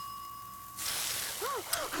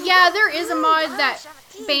 Yeah, there is a mod that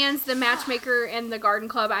bans the matchmaker and the garden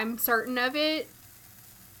club. I'm certain of it.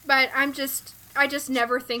 But I just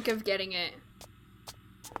never think of getting it.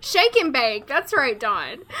 Shake and bake. That's right,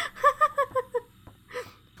 Dawn.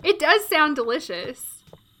 It does sound delicious.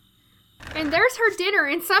 And there's her dinner,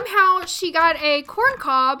 and somehow she got a corn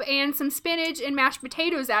cob and some spinach and mashed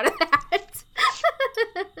potatoes out of that.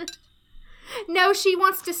 No, she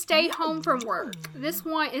wants to stay home from work. This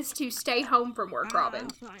one is to stay home from work, Robin.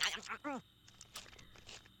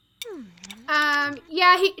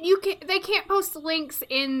 Yeah, they can't post links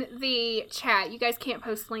in the chat. You guys can't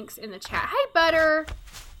post links in the chat. Hey, Butter.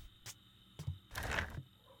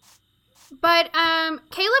 But,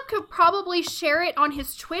 Caleb could probably share it on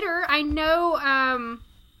his Twitter. I know,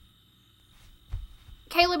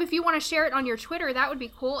 Caleb, if you want to share it on your Twitter, that would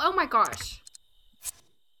be cool. Oh my gosh.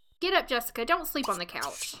 Get up, Jessica. Don't sleep on the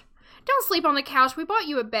couch. Don't sleep on the couch. We bought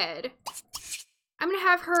you a bed. I'm going to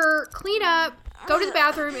have her clean up, go to the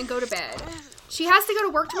bathroom, and go to bed. She has to go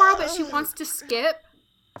to work tomorrow, but she wants to skip.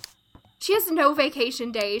 She has no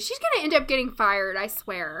vacation days. She's going to end up getting fired, I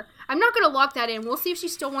swear. I'm not going to lock that in. We'll see if she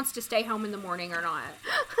still wants to stay home in the morning or not.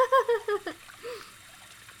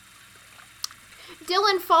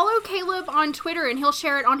 Dylan, follow Caleb on Twitter and he'll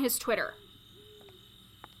share it on his Twitter.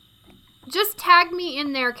 Just tag me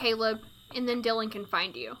in there, Caleb, and then Dylan can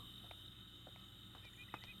find you.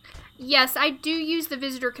 Yes, I do use the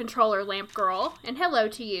visitor controller, Lamp Girl, and hello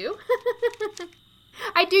to you.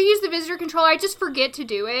 I do use the visitor controller. I just forget to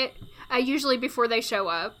do it, usually before they show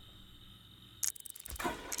up.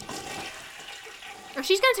 Oh,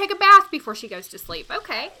 she's going to take a bath before she goes to sleep.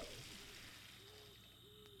 Okay.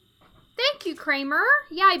 Thank you, Kramer.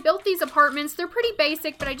 Yeah, I built these apartments. They're pretty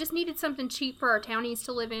basic, but I just needed something cheap for our townies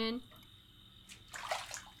to live in.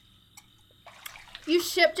 You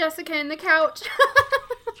ship Jessica in the couch.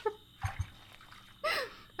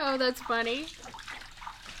 Oh, that's funny.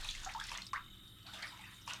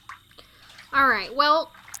 Alright,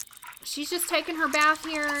 well, she's just taking her bath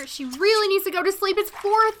here. She really needs to go to sleep. It's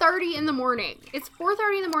 4:30 in the morning. It's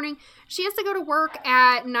 4:30 in the morning. She has to go to work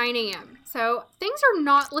at 9 a.m. So things are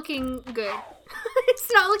not looking good.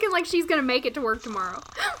 It's not looking like she's going to make it to work tomorrow.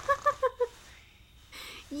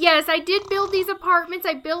 Yes, I did build these apartments.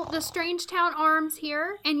 I built the Strangetown Arms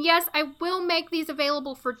here. And yes, I will make these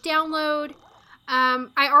available for download.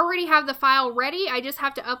 I already have the file ready. I just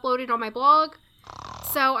have to upload it on my blog.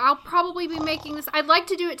 So I'll probably be making this. I'd like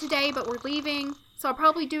to do it today, but we're leaving. So I'll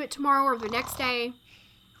probably do it tomorrow or the next day.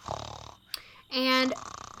 And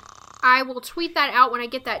I will tweet that out when I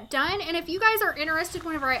get that done. And if you guys are interested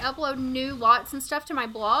whenever I upload new lots and stuff to my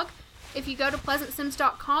blog, if you go to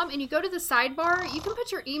PleasantSims.com and you go to the sidebar, you can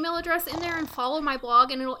put your email address in there and follow my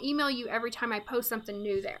blog, and it'll email you every time I post something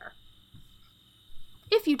new there.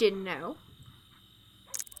 If you didn't know.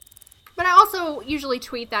 But I also usually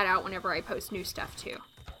tweet that out whenever I post new stuff too.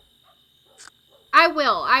 I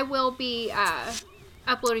will be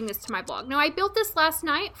uploading this to my blog. Now, I built this last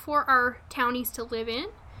night for our townies to live in,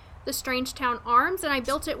 the Strangetown Arms, and I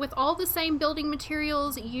built it with all the same building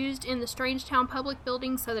materials used in the Strangetown public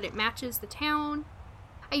building so that it matches the town.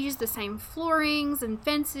 I used the same floorings and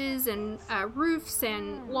fences and roofs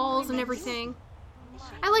and walls and everything.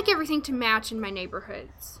 I like everything to match in my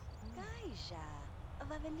neighborhoods.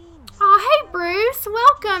 Oh, hey, Bruce.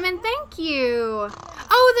 Welcome and thank you.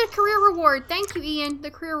 Oh, the career reward. Thank you, Ian. The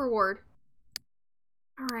career reward.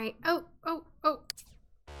 All right. Oh.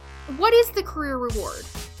 What is the career reward?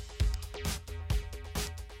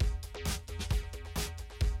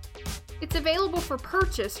 It's available for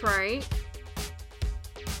purchase, right?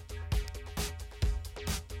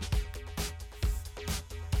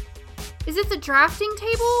 Is it the drafting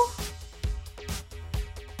table?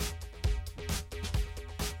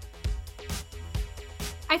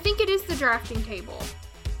 I think it is the drafting table.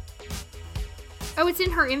 Oh, it's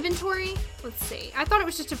in her inventory? Let's see. I thought it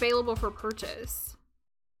was just available for purchase.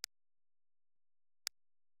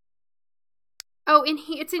 Oh,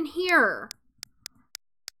 it's in here.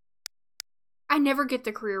 I never get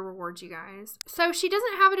the career rewards, you guys. So she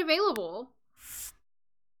doesn't have it available.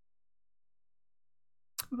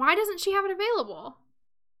 Why doesn't she have it available?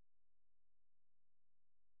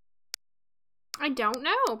 I don't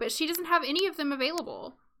know, but she doesn't have any of them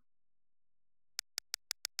available.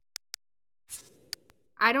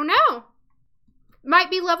 I don't know.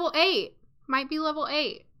 Might be level 8. Might be level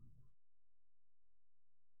 8.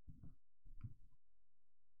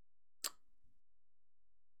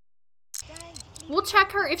 We'll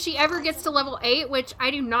check her if she ever gets to level 8, which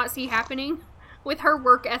I do not see happening with her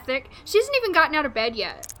work ethic. She hasn't even gotten out of bed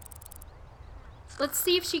yet. Let's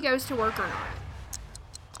see if she goes to work or not.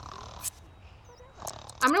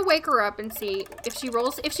 I'm gonna wake her up and see if she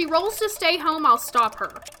rolls. If she rolls to stay home, I'll stop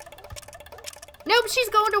her. Nope, she's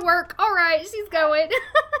going to work. All right, she's going.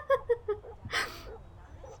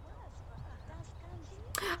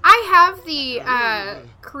 I have the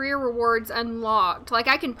career rewards unlocked. Like,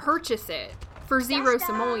 I can purchase it for 0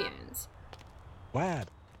 simoleons. Wow.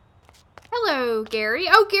 Hello, Gary.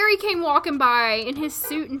 Oh, Gary came walking by in his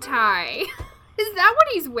suit and tie. Is that what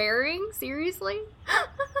he's wearing? Seriously?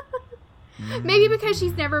 Maybe because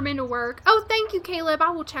she's never been to work. Oh, thank you, Caleb. I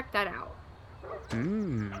will check that out.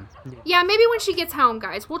 Yeah, maybe when she gets home,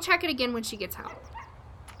 guys. We'll check it again when she gets home.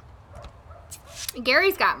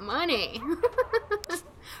 Gary's got money.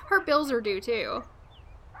 Her bills are due, too.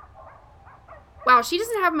 Wow, she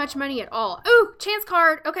doesn't have much money at all. Ooh, chance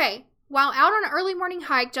card. Okay. While out on an early morning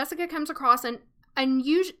hike, Jessica comes across an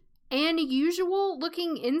unusual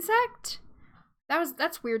looking insect.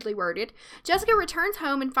 That's weirdly worded. Jessica returns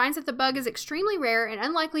home and finds that the bug is extremely rare and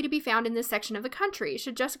unlikely to be found in this section of the country.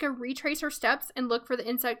 Should Jessica retrace her steps and look for the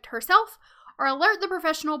insect herself, or alert the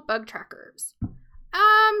professional bug trackers?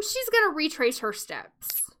 She's gonna retrace her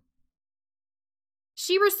steps.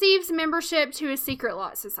 She receives membership to a secret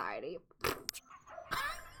lot society.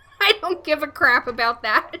 I don't give a crap about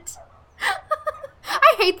that.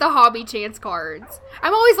 I hate the hobby chance cards.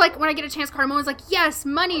 I'm always like, when I get a chance card, I'm always like, yes,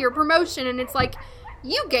 money or promotion. And it's like,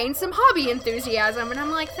 you gain some hobby enthusiasm. And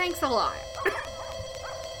I'm like, thanks a lot.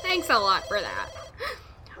 Thanks a lot for that.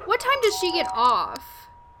 What time does she get off?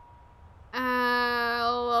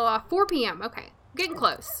 4 p.m. Okay. We're getting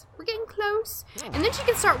close. We're getting close. And then she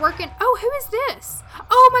can start working. Oh, who is this?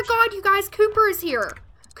 Oh my God, you guys, Cooper is here.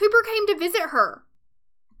 Cooper came to visit her.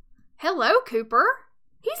 Hello, Cooper.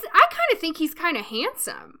 I kind of think he's kind of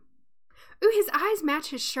handsome. Ooh, his eyes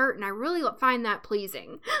match his shirt, and I really find that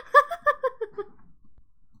pleasing.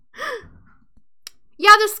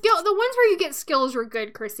 Yeah, the ones where you get skills are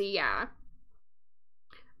good, Chrissy, yeah.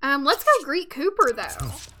 Let's go greet Cooper,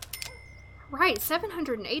 though. Right,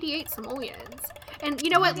 788 simoleons. And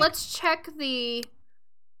you know what? Let's check the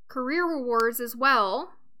career rewards as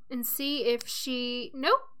well and see if she...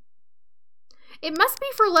 Nope. It must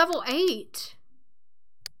be for level 8.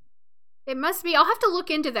 It must be. I'll have to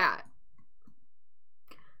look into that.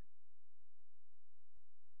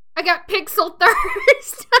 I got pixel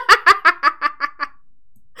thirst.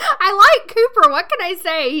 I like Cooper. What can I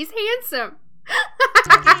say? He's handsome.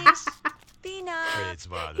 Pina.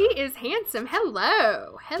 He is handsome.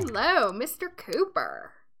 Hello. Hello, Mr.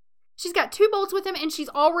 Cooper. She's got 2 bolts with him, and she's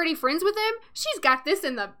already friends with him. She's got this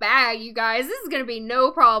in the bag, you guys. This is going to be no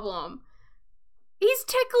problem. He's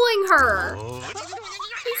tickling her.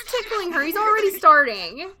 He's tickling her. He's already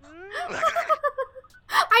starting.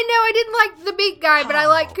 I know, I didn't like the big guy, but I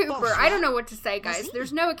like Cooper. I don't know what to say, guys.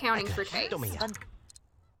 There's no accounting for taste.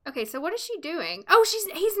 Okay, so what is she doing? Oh, he's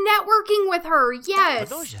networking with her.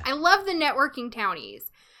 Yes. I love the networking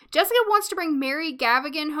townies. Jessica wants to bring Mary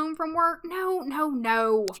Gavigan home from work. No.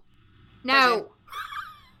 No.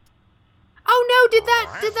 Oh no, did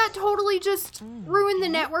that totally just ruin the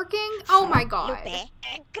networking? Oh my god.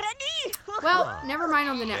 Well, never mind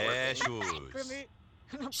on the networking.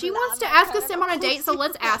 She wants to ask us him on a date, so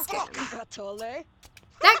let's ask him.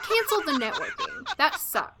 That canceled the networking. That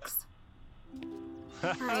sucks.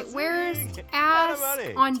 Alright, where's ask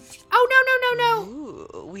on... Oh, no.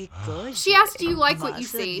 She asked, do you like what you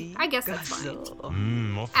see? I guess that's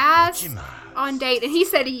fine. Ask on date, and he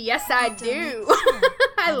said, yes, I do.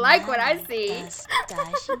 I like what I see. Hey,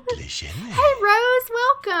 Rose,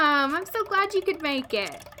 welcome. I'm so glad you could make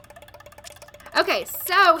it. Okay,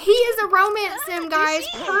 so he is a romance sim, guys.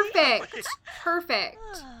 Perfect.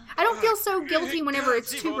 I don't feel so guilty whenever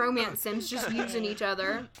it's 2 romance sims just using each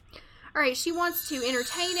other. Alright, she wants to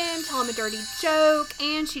entertain him, tell him a dirty joke,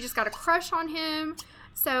 and she just got a crush on him.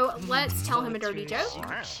 So let's tell him a dirty joke.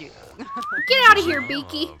 Get out of here,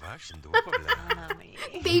 Beaky.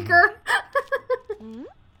 Beaker.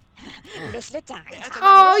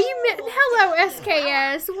 Oh, you met. Hello,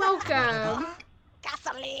 SKS. Welcome.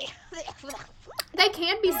 They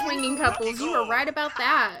can be swinging couples. You were right about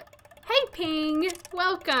that. Hey, Ping.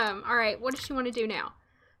 Welcome. Alright, what does she want to do now?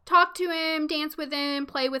 Talk to him, dance with him,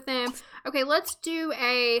 play with him. Okay, let's do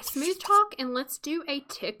a smooth talk and let's do a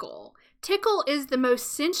tickle. Tickle is the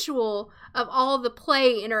most sensual of all the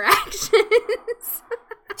play interactions.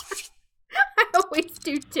 I always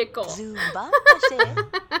do tickle.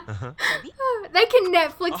 They can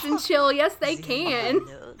Netflix and chill. Yes, they can.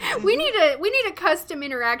 We need a custom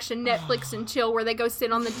interaction Netflix and chill where they go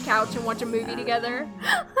sit on the couch and watch a movie together.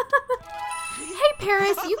 Hey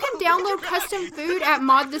Paris, you can download custom food at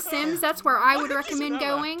Mod the Sims. That's where I would recommend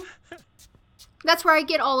going. That's where I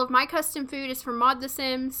get all of my custom food is from Mod the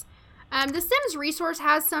Sims. The Sims resource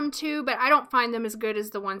has some too, but I don't find them as good as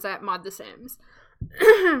the ones at Mod the Sims.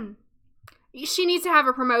 She needs to have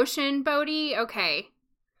a promotion, Bodhi. Okay.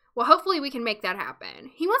 Well, hopefully we can make that happen.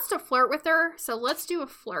 He wants to flirt with her, so let's do a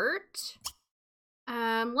flirt.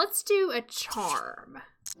 Let's do a charm.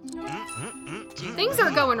 Things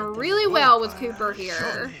are going really well with Cooper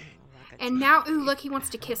here. And now, ooh, look, he wants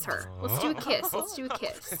to kiss her. Let's do a kiss.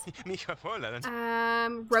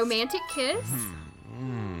 Romantic kiss.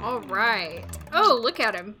 All right. Oh, look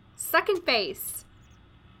at him. Sucking face.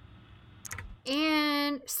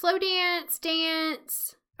 And slow dance.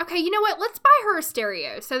 Okay, you know what? Let's buy her a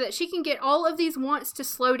stereo so that she can get all of these wants to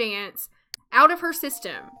slow dance out of her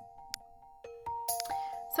system.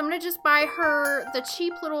 So I'm going to just buy her the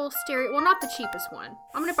cheap little stereo. Well, not the cheapest one.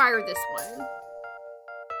 I'm going to buy her this one.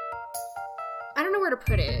 I don't know where to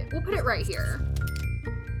put it. We'll put it right here.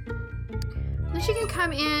 Then she can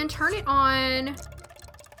come in, turn it on.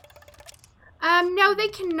 No, they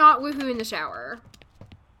cannot woohoo in the shower.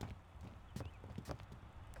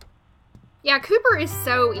 Yeah, Cooper is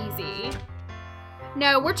so easy.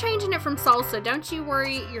 No, we're changing it from salsa. Don't you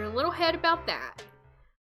worry your little head about that.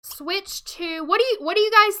 Switch to, what do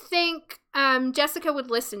you guys think Jessica would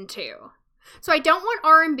listen to? So I don't want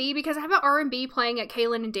R&B because I have an R&B playing at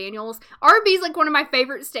Kaylin and Daniel's. R&B is like one of my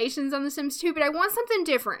favorite stations on The Sims 2, but I want something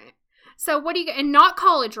different. So what do you, and not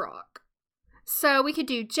college rock. So we could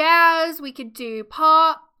do jazz, we could do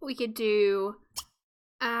pop, we could do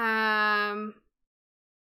indie.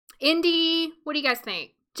 What do you guys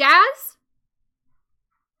think? Jazz?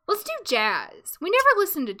 Let's do jazz. We never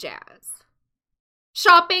listen to jazz.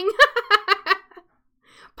 Shopping.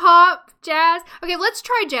 Pop, jazz. Okay, let's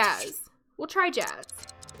try jazz. We'll try jazz.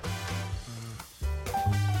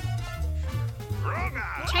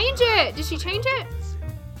 Change it. Did she change it?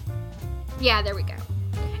 Yeah, there we go.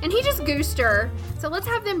 And he just goosed her. So let's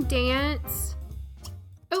have them dance.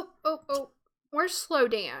 Oh. Where's slow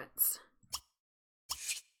dance?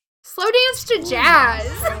 Slow dance to jazz.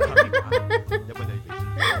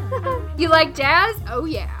 You like jazz? Oh,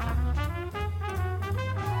 yeah.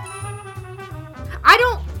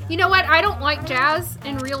 You know what? I don't like jazz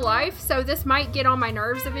in real life, so this might get on my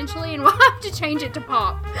nerves eventually, and we'll have to change it to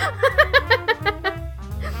pop.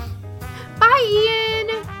 Bye, Ian.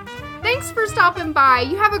 Thanks for stopping by.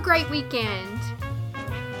 You have a great weekend.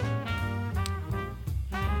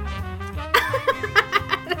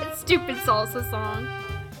 stupid salsa song.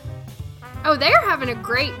 Oh, they're having a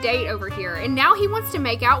great date over here. And now he wants to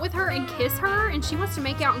make out with her and kiss her. And she wants to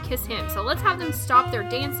make out and kiss him. So let's have them stop their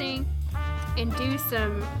dancing and do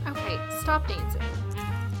some... Okay, stop dancing.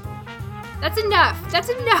 That's enough. That's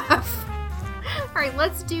enough. Alright,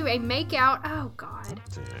 let's do a make out. Oh, God.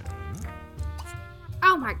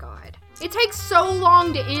 Oh, my God. It takes so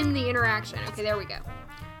long to end the interaction. Okay, there we go.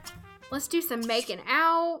 Let's do some making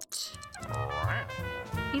out.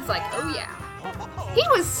 He's like, oh, yeah. He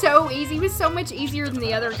was so easy. He was so much easier than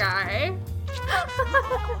the other guy.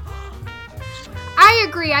 I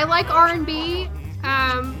agree. I like R&B,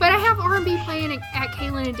 but I have R&B playing at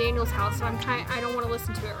Kaylin and Daniel's house, so I don't want to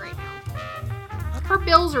listen to it right now. Her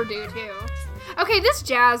bills are due too. Okay, this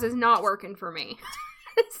jazz is not working for me.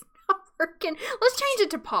 It's not working. Let's change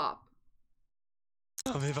it to pop.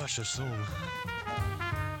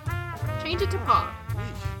 Change it to pop.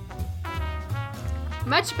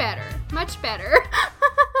 Much better. Much better.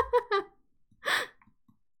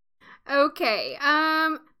 Okay.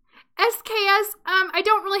 SKS, I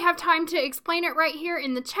don't really have time to explain it right here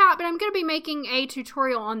in the chat, but I'm going to be making a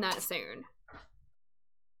tutorial on that soon.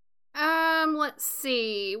 Let's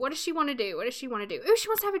see. What does she want to do? What does she want to do? Ooh, she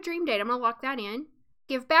wants to have a dream date. I'm going to lock that in.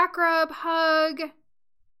 Give back rub, hug,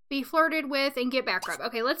 be flirted with, and get back rub.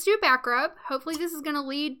 Okay, let's do back rub. Hopefully this is going to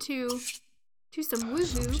lead to some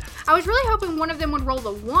woohoo. I was really hoping one of them would roll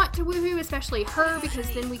the want to woohoo, especially her,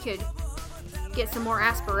 because then we could get some more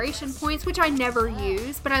aspiration points, which I never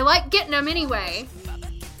use, but I like getting them anyway.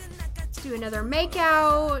 Let's do another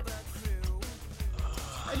makeout.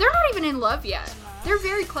 They're not even in love yet. They're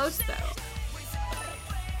very close though.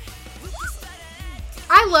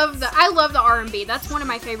 I love the R&B. That's one of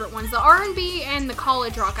my favorite ones. The R&B and the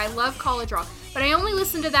college rock. I love college rock, but I only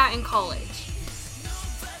listen to that in college.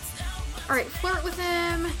 Alright, flirt with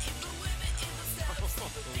him.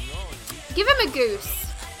 Give him a goose.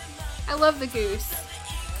 I love the goose.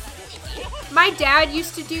 My dad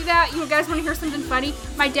used to do that. You guys want to hear something funny?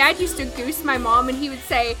 My dad used to goose my mom and he would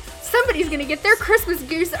say, somebody's going to get their Christmas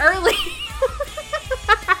goose early.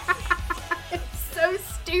 It's so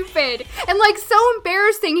stupid. And like so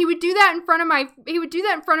embarrassing. He would do that in front of my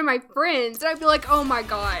friends. And I'd be like, oh my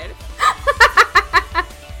God.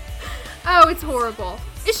 Oh, it's horrible.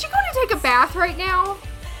 Is she going to take a bath right now?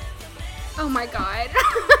 Oh my God.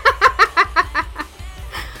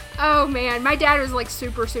 Oh man, my dad was like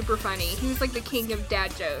super, super funny. He was like the king of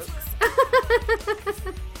dad jokes.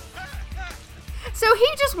 So he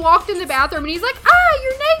just walked in the bathroom and he's like, ah,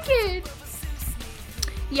 you're naked.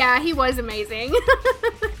 Yeah, he was amazing.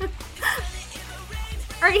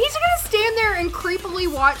 Alright, he's gonna stand there and creepily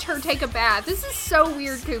watch her take a bath. This is so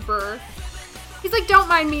weird, Cooper. He's like, don't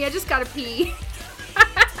mind me, I just gotta pee.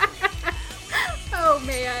 Oh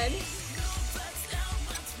man.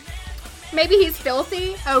 Maybe he's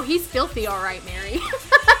filthy? Oh, he's filthy, alright, Mary.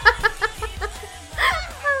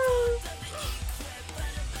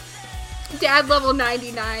 Dad level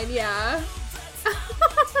 99, yeah.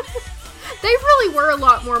 They really were a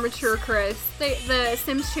lot more mature, Chris. The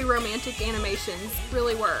Sims 2 romantic animations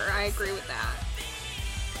really were. I agree with that.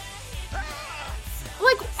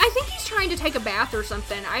 Like, I think he's trying to take a bath or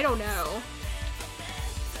something. I don't know.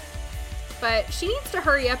 But she needs to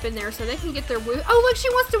hurry up in there so they can get their woo. Oh, look, she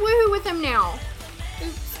wants to woohoo with him now.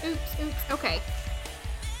 Oops, oops, oops. Okay.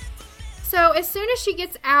 So as soon as she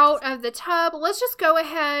gets out of the tub, let's just go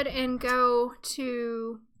ahead and go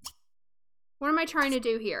to... What am I trying to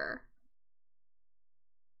do here?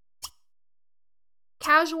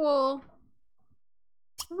 Casual.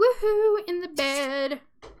 Woohoo in the bed.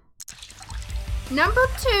 Number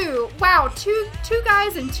 2. Wow, two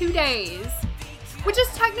guys in 2 days. Which is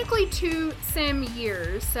technically 2 sim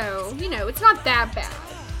years, so, you know, it's not that bad.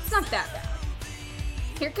 It's not that bad.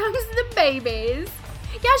 Here comes the babies.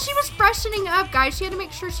 Yeah, she was freshening up, guys. She had to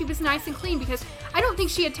make sure she was nice and clean because I don't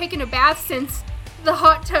think she had taken a bath since the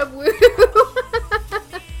hot tub woo.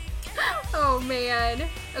 Oh, man.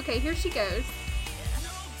 Okay, here she goes.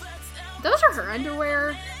 Those are her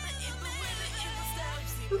underwear.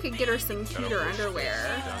 Who could get her some cuter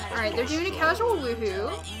underwear? Alright, they're doing a casual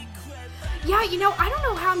woohoo. Yeah, you know, I don't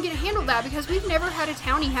know how I'm going to handle that because we've never had a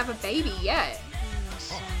townie have a baby yet.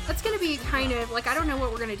 That's going to be kind of, like, I don't know what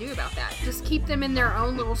we're going to do about that. Just keep them in their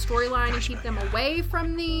own little storyline and keep them away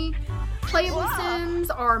from the playable Sims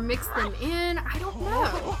or mix them in. I don't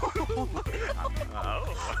know.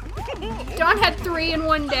 John had 3 in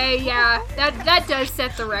 1 day. Yeah, that does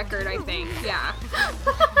set the record, I think. Yeah.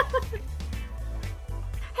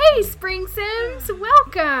 Hey, Spring Sims,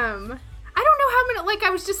 welcome. I don't know how I'm gonna, like I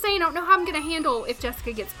was just saying, I don't know how I'm gonna handle if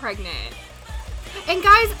Jessica gets pregnant. And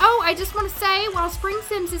guys, oh, I just want to say, while Spring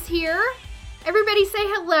Sims is here, everybody say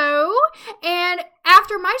hello. And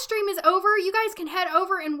after my stream is over, you guys can head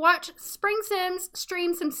over and watch Spring Sims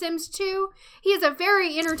stream some Sims 2. He is a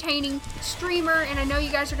very entertaining streamer, and I know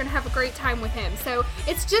you guys are going to have a great time with him. So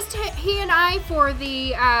it's just he and I for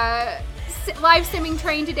the live simming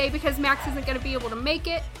train today because Max isn't going to be able to make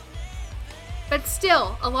it. But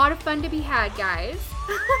still, a lot of fun to be had, guys.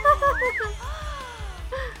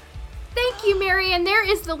 Thank you, Mary. And there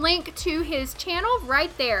is the link to his channel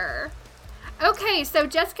right there. Okay, so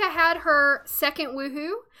Jessica had her second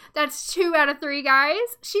woohoo. That's 2 out of 3, guys.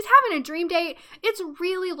 She's having a dream date. It's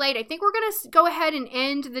really late. I think we're going to go ahead and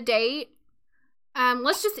end the date.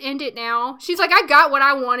 Let's just end it now. She's like, I got what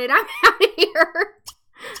I wanted. I'm out of here.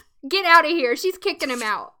 Get out of here. She's kicking him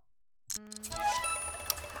out.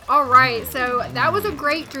 All right, so that was a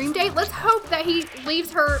great dream date. Let's hope that he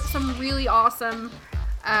leaves her some really awesome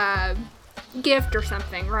gift or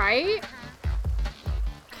something, right?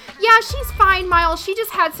 Yeah, she's fine, Miles. She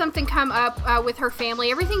just had something come up with her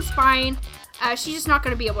family. Everything's fine. She's just not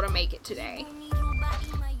going to be able to make it today.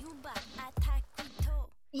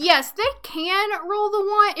 Yes, they can roll the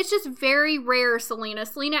want. It's just very rare, Selena.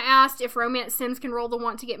 Selena asked if Romance Sims can roll the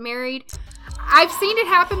want to get married. I've seen it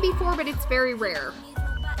happen before, but it's very rare.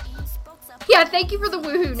 Yeah, thank you for the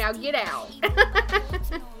woohoo. Now get out.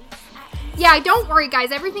 Yeah, don't worry,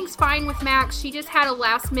 guys. Everything's fine with Max. She just had a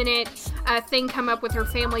last-minute thing come up with her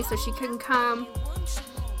family, so she couldn't come.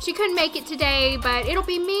 She couldn't make it today, but it'll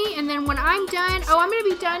be me, and then when I'm done, I'm going to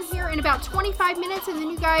be done here in about 25 minutes, and then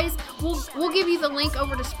you guys, we'll give you the link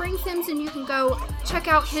over to Spring Sims, and you can go check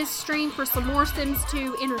out his stream for some more Sims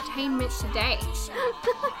 2 entertainment today.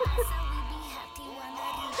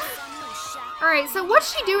 Alright, so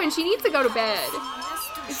what's she doing? She needs to go to bed.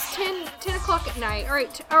 It's 10 o'clock at night.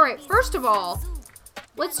 Alright, first of all,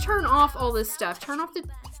 let's turn off all this stuff. Turn off the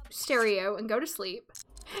stereo and go to sleep.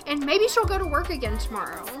 And maybe she'll go to work again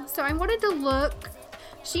tomorrow. So I wanted to look.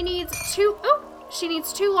 She needs 2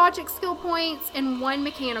 logic skill points and 1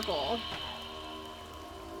 mechanical.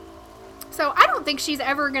 So I don't think she's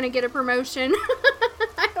ever going to get a promotion.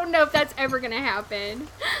 I don't know if that's ever going to happen.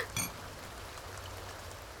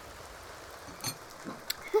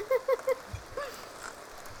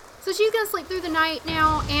 So she's gonna sleep through the night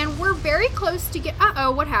now, and we're very close to get.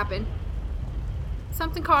 Uh-oh, what happened?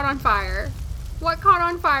 Something caught on fire. What caught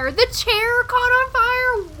on fire? The chair caught on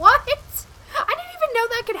fire? What? I didn't even know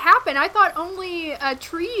that could happen. I thought only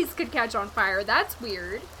trees could catch on fire. That's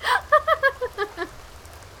weird.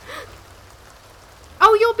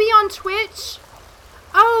 Oh, you'll be on Twitch?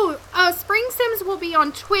 Oh, Spring Sims will be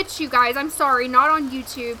on Twitch, you guys. I'm sorry, not on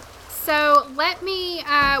YouTube. So let me,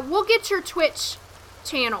 we'll get your Twitch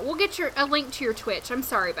channel. We'll get a link to your Twitch. I'm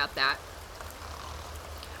sorry about that.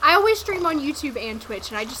 I always stream on YouTube and Twitch,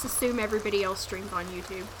 and I just assume everybody else streams on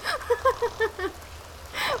YouTube.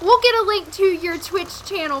 We'll get a link to your Twitch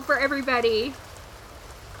channel for everybody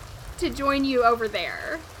to join you over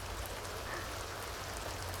there.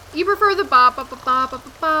 You prefer the ba ba ba ba ba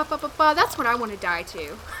ba ba ba ba? That's what I want to die to. I'm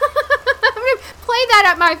gonna play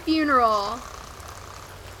that at my funeral.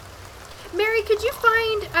 Mary, could you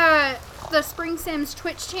find the Spring Sims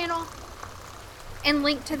Twitch channel and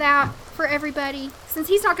link to that for everybody, since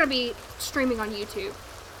he's not going to be streaming on YouTube?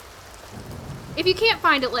 If you can't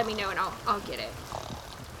find it, let me know and I'll get it.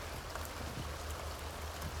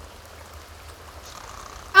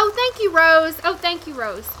 Oh, thank you, Rose. Oh, thank you,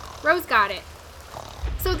 Rose. Rose got it.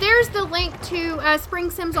 So there's the link to Spring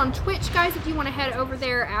Sims on Twitch, guys, if you want to head over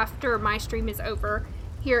there after my stream is over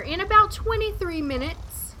here in about 23 minutes.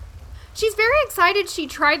 She's very excited she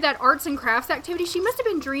tried that arts and crafts activity. She must have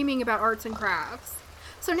been dreaming about arts and crafts.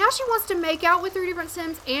 So now she wants to make out with 3 different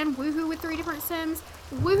Sims and woohoo with 3 different Sims.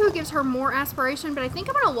 Woohoo gives her more aspiration, but I think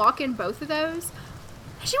I'm going to lock in both of those.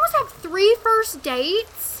 She wants to have 3 first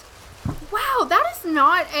dates? Wow, that is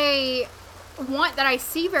not a want that I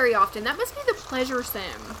see very often. That must be the pleasure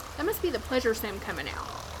sim. That must be the pleasure sim coming out.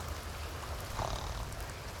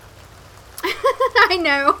 I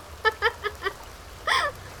know.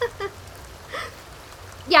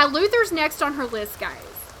 Yeah, Luther's next on her list, guys.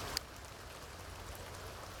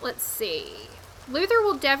 Let's see. Luther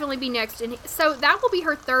will definitely be next. So that will be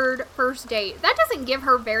her 3rd first date. That doesn't give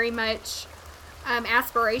her very much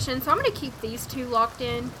aspiration. So I'm going to keep these 2 locked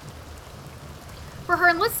in for her.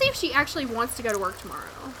 And let's see if she actually wants to go to work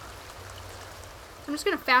tomorrow. I'm just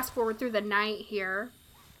going to fast forward through the night here.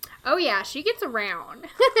 Oh yeah, she gets around.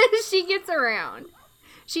 She gets around.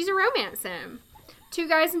 She's a romance sim. 2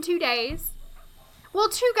 guys in 2 days. Well,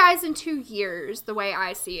 2 guys in 2 years, the way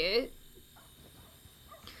I see it.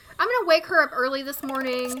 I'm going to wake her up early this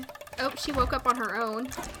morning. Oh, she woke up on her own.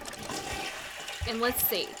 And let's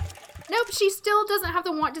see. Nope, she still doesn't have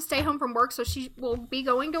the want to stay home from work, so she will be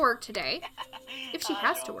going to work today. If she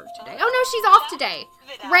has to work today. Oh no, she's off today.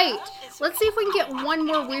 Great. Let's see if we can get one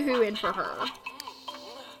more woohoo in for her.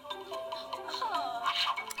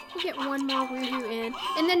 We'll get one more woohoo in.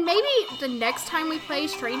 And then maybe the next time we play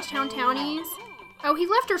Strangetown Townies. Oh, he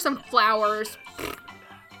left her some flowers.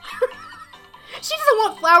 She doesn't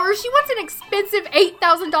want flowers. She wants an expensive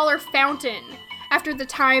 $8,000 fountain after the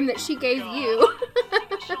time that she gave you.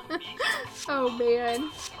 Oh,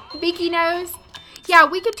 man. Beaky Nose. Yeah,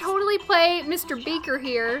 we could totally play Mr. Beaker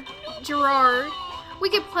here. Gerard. We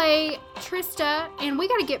could play Trista. And we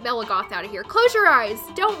gotta get Bella Goth out of here. Close your eyes.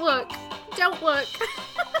 Don't look. Don't look.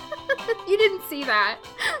 You didn't see that.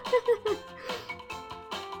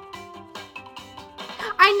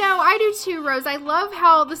 I know, I do too, Rose. I love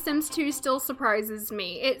how The Sims 2 still surprises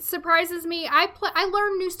me. It surprises me. I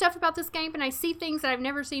learn new stuff about this game, and I see things that I've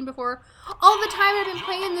never seen before. All the time I've been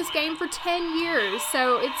playing this game for 10 years,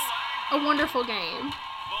 so it's a wonderful game.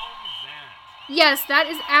 Yes, that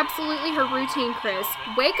is absolutely her routine, Chris.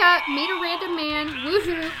 Wake up, meet a random man,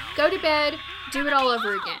 woohoo, go to bed, do it all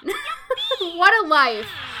over again. What a life.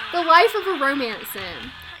 The life of a romance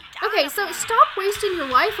sim. Okay, so stop wasting your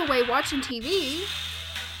life away watching TV.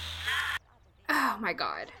 Oh my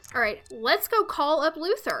god. Alright, let's go call up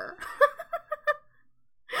Luther.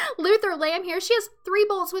 Luther Lamb here. She has 3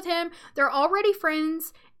 bolts with him. They're already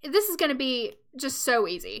friends. This is gonna be just so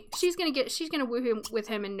easy. She's gonna woohoo with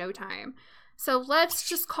him in no time. So let's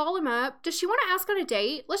just call him up. Does she want to ask on a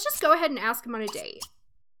date? Let's just go ahead and ask him on a date.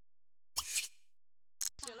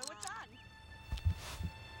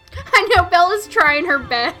 I know, Bella's trying her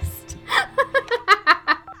best.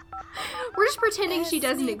 We're just pretending she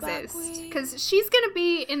doesn't exist, because she's going to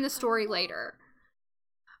be in the story later.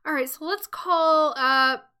 Alright, so let's call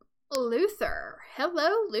up Luther.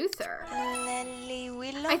 Hello, Luther.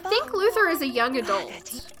 I think Luther is a young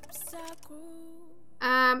adult.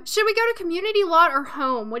 Should we go to community lot or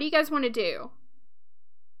home? What do you guys want to do?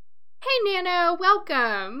 Hey, Nano,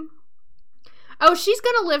 welcome. Oh, she's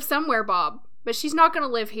going to live somewhere, Bob, but she's not going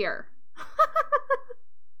to live here.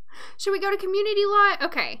 Should we go to community lot?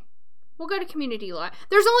 Okay. We'll go to community lot.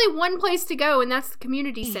 There's only one place to go, and that's the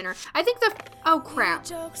community center. I think oh crap.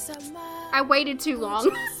 I waited too long.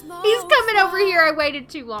 He's coming over here. I waited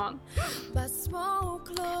too long.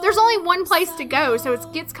 There's only one place to go, so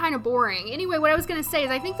it gets kind of boring. Anyway, what I was going to say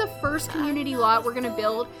is I think the first community lot we're going to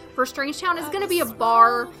build for Strangetown is going to be a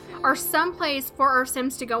bar or someplace for our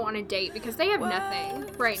Sims to go on a date, because they have nothing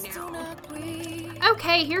right now.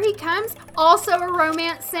 Okay, here he comes. Also a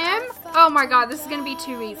romance sim. Oh my god, this is going to be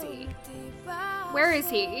too easy. Where is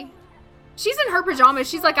he? She's in her pajamas.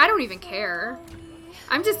 She's like, I don't even care.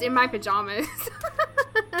 I'm just in my pajamas.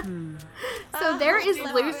 So there is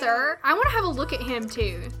Luther. I want to have a look at him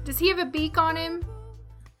too. Does he have a beak on him?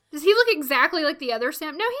 Does he look exactly like the other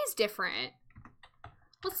sim? No, he's different.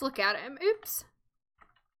 Let's look at him. Oops.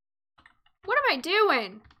 What am I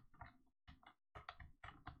doing?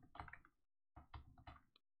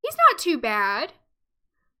 He's not too bad.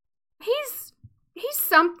 He's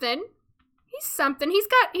something. He's something. He's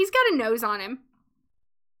got a nose on him.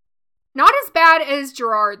 Not as bad as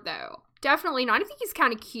Gerard, though. Definitely not. I think he's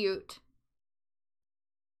kind of cute.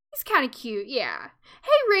 He's kind of cute, yeah. Hey,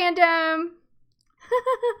 random.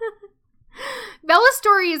 Bella's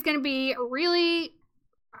story is going to be really...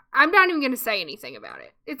 I'm not even going to say anything about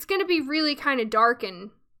it. It's going to be really kind of dark and...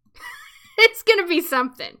 it's going to be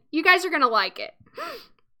something. You guys are going to like it.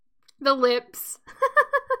 The lips.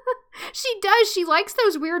 She does. She likes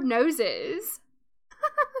those weird noses.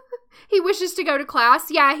 He wishes to go to class.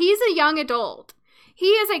 Yeah, he's a young adult. He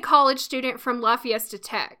is a college student from La Fiesta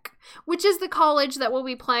Tech, which is the college that we'll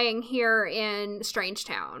be playing here in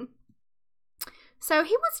Strangetown. So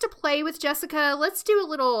he wants to play with Jessica. Let's do a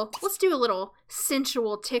little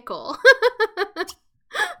sensual tickle. I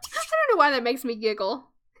don't know why that makes me giggle.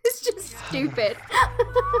 It's just stupid.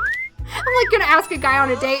 I'm like gonna ask a guy on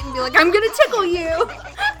a date and be like, I'm gonna tickle you.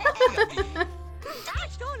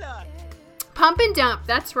 Pump and dump,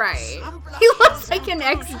 that's right. He looks like an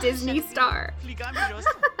ex-Disney star.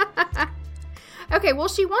 Okay, well,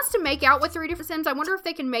 she wants to make out with 3 different Sims. I wonder if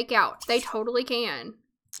they can make out. They totally can.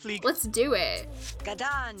 Let's do it.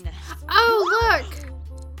 Oh, look.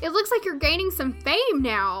 It looks like you're gaining some fame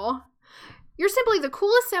now. You're simply the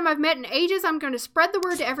coolest Sim I've met in ages. I'm going to spread the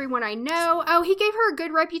word to everyone I know. Oh, he gave her a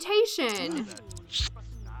good reputation.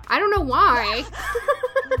 I don't know why.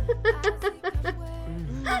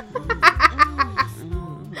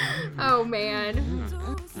 Oh, man.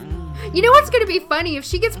 You know what's gonna be funny? If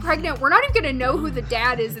she gets pregnant, we're not even gonna know who the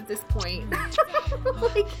dad is at this point.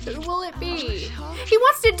 Like, who will it be? He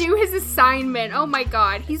wants to do his assignment. Oh my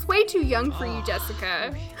god. He's way too young for you,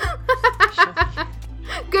 Jessica.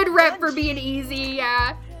 Good rep for being easy,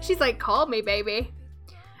 yeah. She's like, call me, baby.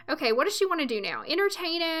 Okay, what does she want to do now?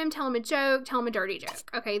 Entertain him, tell him a joke, tell him a dirty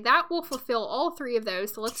joke. Okay, that will fulfill all three of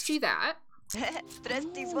those, so let's do that. I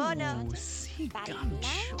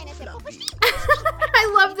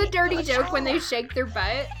love the dirty joke when they shake their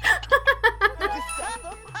butt.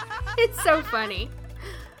 It's so funny.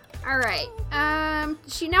 Alright,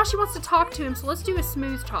 she wants to talk to him, so let's do a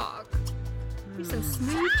smooth talk. Do some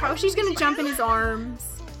smooth talk. She's gonna jump in his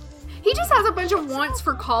arms. He just has a bunch of wants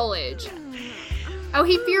for college. Oh,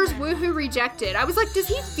 he fears woohoo rejected. I was like, does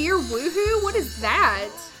he fear woohoo? What is that?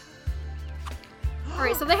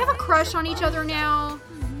 Alright, so they have a crush on each other now.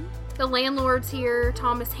 The landlord's here,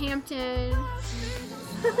 Thomas Hampton.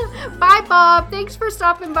 Bye, Bob. Thanks for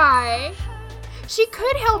stopping by. She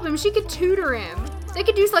could help him. She could tutor him. They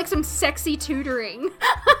could do like some sexy tutoring.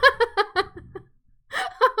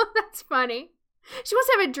 Oh, that's funny. She wants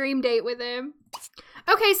to have a dream date with him.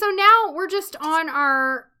 Okay, so now we're just on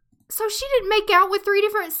our... So she didn't make out with 3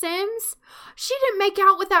 different Sims? She didn't make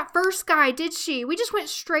out with that first guy, did she? We just went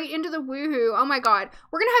straight into the woohoo. Oh my god.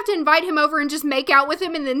 We're gonna have to invite him over and just make out with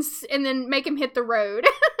him and then make him hit the road.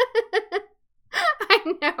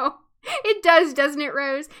 I know. It does, doesn't it,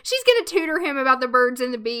 Rose? She's gonna tutor him about the birds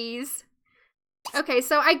and the bees. Okay,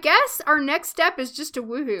 so I guess our next step is just a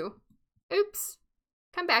woohoo. Oops.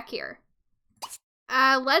 Come back here.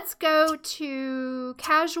 Let's go to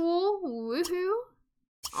casual woohoo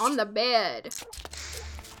on the bed.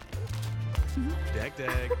 Dag,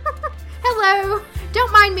 dag. Hello.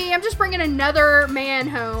 Don't mind me. I'm just bringing another man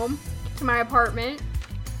home to my apartment.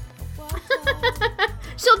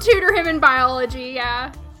 She'll tutor him in biology,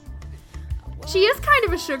 yeah. She is kind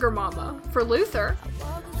of a sugar mama for Luther.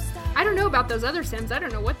 I don't know about those other Sims. I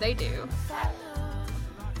don't know what they do.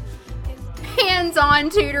 Hands-on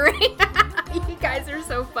tutoring. You guys are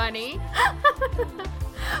so funny.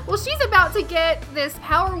 Well, she's about to get this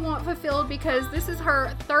power want fulfilled because this is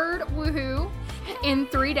her 3rd woohoo in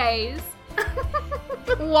 3 days.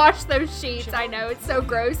 Wash those sheets. I know, it's so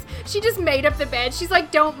gross. She just made up the bed. She's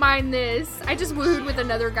like, don't mind this. I just woohooed with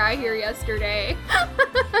another guy here yesterday.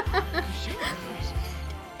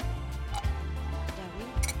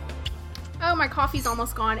 Oh, my coffee's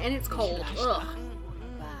almost gone and it's cold. Ugh.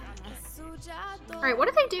 Alright, what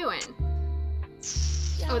are they doing?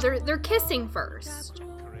 Oh, they're kissing first.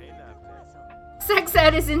 Sex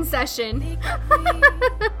ed is in session.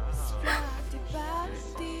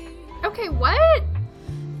 Okay, what?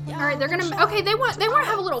 Alright, they're gonna... Okay, they want to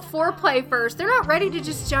have a little foreplay first. They're not ready to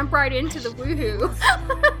just jump right into the woohoo.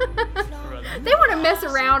 They want to mess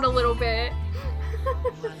around a little bit.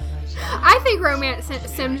 I think romance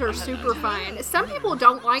sims are super fun. Some people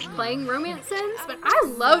don't like playing romance sims, but I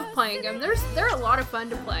love playing them. They're a lot of fun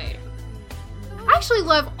to play. I actually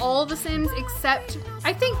love all the Sims except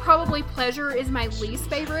I think probably Pleasure is my least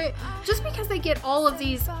favorite, just because they get all of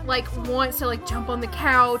these like wants to like jump on the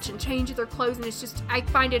couch and change their clothes, and it's just, I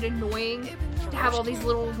find it annoying to have all these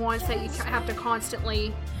little wants that you have to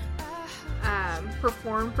constantly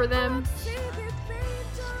perform for them.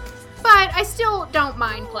 But I still don't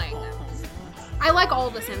mind playing them. I like all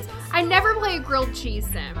the Sims. I never play a grilled cheese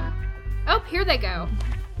sim. Oh, here they go.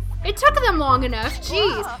 It took them long enough.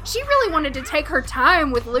 Jeez. She really wanted to take her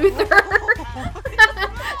time with Luther.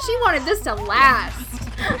 She wanted this to last.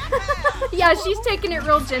 Yeah, she's taking it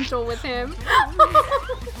real gentle with him.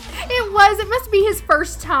 It must be his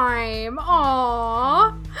first time.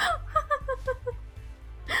 Aww.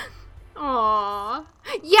 Aww.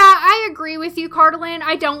 Yeah, I agree with you, Cardelin.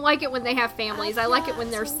 I don't like it when they have families. I like it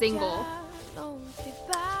when they're single.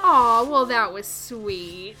 Aw, well that was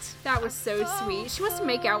sweet. That was so sweet. She wants to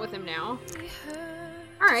make out with him now.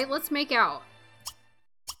 Alright, let's make out.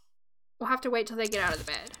 We'll have to wait till they get out of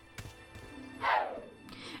the bed.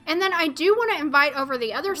 And then I do want to invite over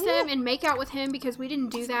the other Sim and make out with him because we didn't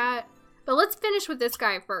do that. But let's finish with this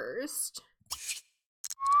guy first.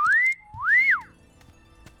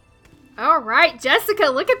 Alright, Jessica,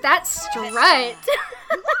 look at that strut.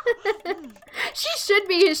 She should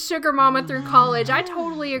be his sugar mama through college. I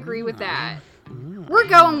totally agree with that. We're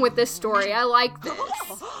going with this story. I like this.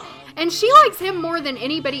 And she likes him more than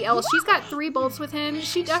anybody else. She's got 3 bolts with him.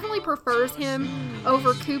 She definitely prefers him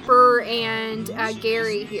over Cooper and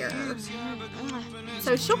Gary here.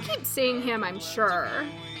 So she'll keep seeing him, I'm sure.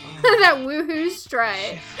 That woohoo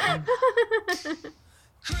strut.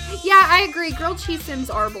 Yeah, I agree. Grilled cheese sims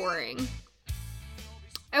are boring.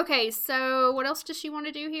 Okay, so what else does she want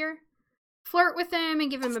to do here? flirt with him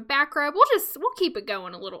and give him a back rub. We'll keep it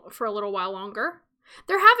going for a little while longer.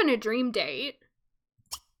 They're having a dream date.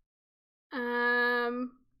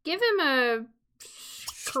 Give him a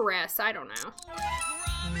caress. I don't know.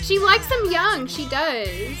 She likes him young. She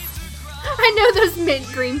does. I know those mint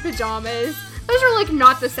green pajamas. Those are like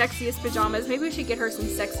not the sexiest pajamas. Maybe we should get her some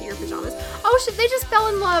sexier pajamas. Oh shit, they just fell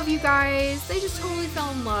in love, you guys. They just totally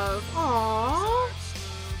fell in love. Aww.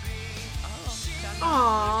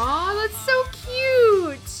 Aww, that's so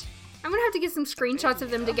cute. I'm gonna have to get some screenshots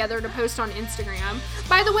of them together to post on Instagram.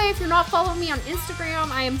 By the way, if you're not following me on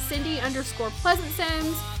Instagram, I am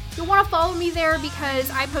Cindy_PleasantSims. You'll want to follow me there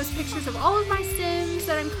because I post pictures of all of my Sims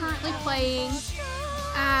that I'm currently playing.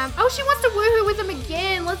 Oh, she wants to woohoo with him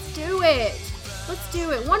again. Let's do it. Let's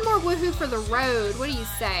do it. One more woohoo for the road. What do you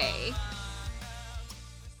say?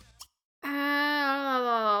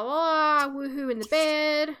 Woohoo in the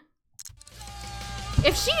bed.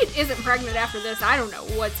 If she isn't pregnant after this, I don't know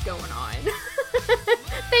what's going on.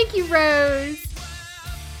 Thank you, Rose.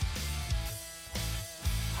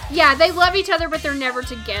 Yeah, they love each other, but they're never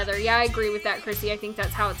together. Yeah, I agree with that, Chrissy. I think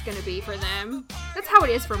that's how it's going to be for them. That's how it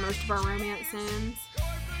is for most of our romance Sims.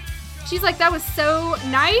 She's like, that was so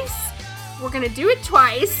nice. We're going to do it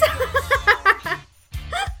twice.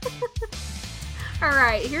 All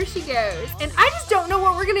right, here she goes. And I just don't know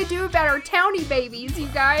what we're going to do about our Townie babies, you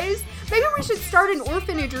guys. Maybe we should start an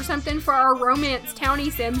orphanage or something for our romance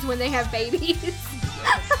Townie Sims when they have babies.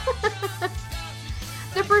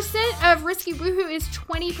 The percent of risky woohoo is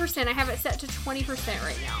 20%. I have it set to 20%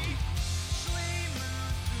 right now.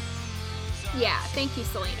 Yeah, thank you,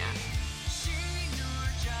 Selena.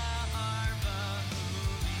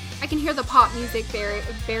 I can hear the pop music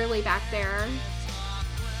barely back there.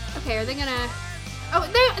 Okay, are they gonna... Oh,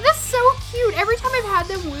 that's so cute. Every time I've had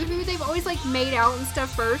them woohoo, they've always like made out and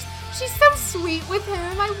stuff first. She's so sweet with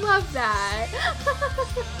him. I love that.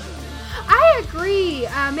 I agree.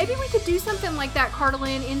 Maybe we could do something like that,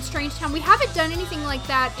 Cardelin, in Strangetown. We haven't done anything like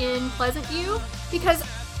that in Pleasant View because,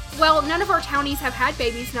 well, none of our townies have had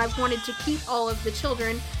babies, and I've wanted to keep all of the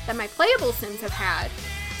children that my playable Sims have had.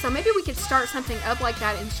 So maybe we could start something up like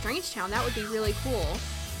that in Strangetown. That would be really cool.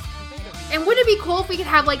 And wouldn't it be cool if we could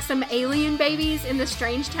have like some alien babies in the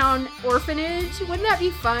Strangetown orphanage? Wouldn't that be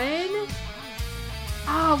fun?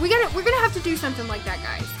 Oh, we're gonna have to do something like that,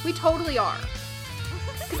 guys. We totally are.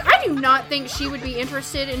 Because I do not think she would be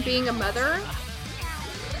interested in being a mother.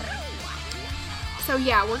 So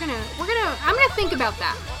yeah, I'm gonna think about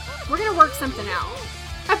that. We're gonna work something out.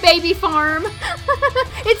 A baby farm.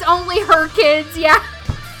 It's only her kids, yeah.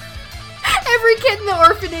 Every kid in the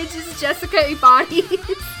orphanage is Jessica Ebadi.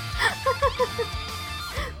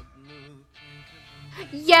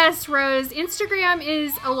 Yes, Rose. Instagram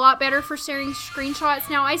is a lot better for sharing screenshots.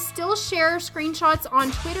 Now, I still share screenshots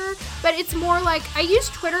on Twitter, but it's more like I use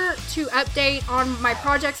Twitter to update on my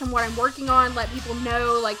projects and what I'm working on, let people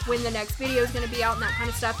know like when the next video is going to be out and that kind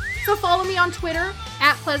of stuff. So follow me on Twitter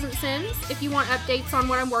at PleasantSims if you want updates on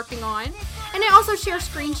what I'm working on. And I also share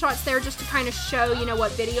screenshots there just to kind of show, you know,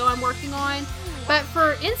 what video I'm working on. But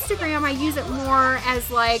for Instagram, I use it more as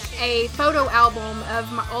like a photo album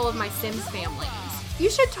of all of my Sims families. You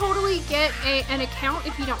should totally get an account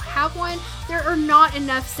if you don't have one. There are not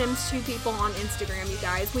enough Sims 2 people on Instagram, you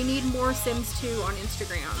guys. We need more Sims 2 on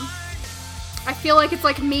Instagram. I feel like it's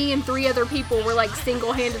like me and 3 other people were like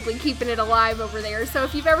single-handedly keeping it alive over there. So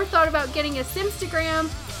if you've ever thought about getting a Simstagram,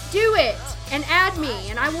 do it and add me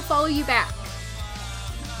and I will follow you back.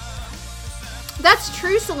 That's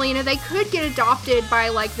true, Selena. They could get adopted by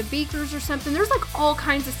like the Beakers or something. There's like all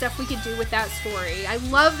kinds of stuff we could do with that story. I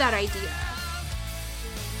love that idea.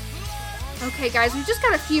 Okay, guys, we've just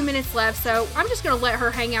got a few minutes left, so I'm just going to let her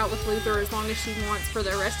hang out with Luther as long as she wants for the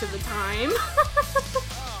rest of the time.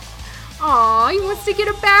 Aw, he wants to get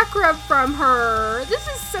a back rub from her. This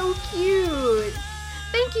is so cute.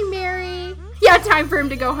 Thank you, Mary. Yeah, time for him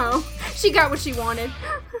to go home. She got what she wanted.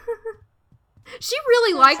 She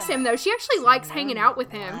really likes him, though. She actually likes hanging out with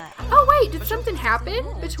him. Oh, wait, did something happen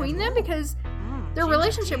between them? Because their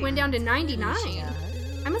relationship went down to 99.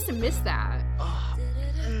 I must have missed that.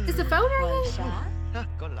 Is the phone ringing?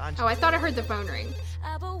 Oh, I thought I heard the phone ring.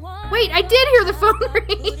 Wait, I did hear the phone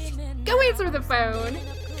ring. Go answer the phone.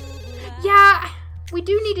 Yeah, we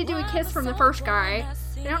do need to do a kiss from the first guy.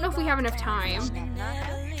 I don't know if we have enough time.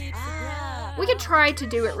 We could try to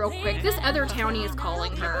do it real quick. This other townie is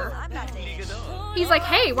calling her. He's like,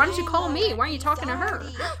 hey, why don't you call me? Why aren't you talking to her?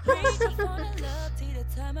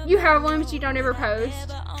 You have one, but you don't ever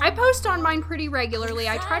post. I post on mine pretty regularly.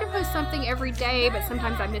 I try to post something every day, but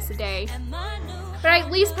sometimes I miss a day. But I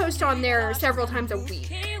at least post on there several times a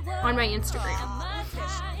week on my Instagram.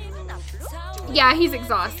 Yeah, he's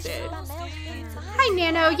exhausted. Hi,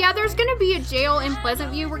 Nano. Yeah, there's going to be a jail in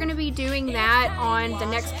Pleasant View. We're going to be doing that on the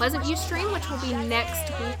next Pleasant View stream, which will be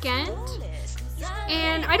next weekend.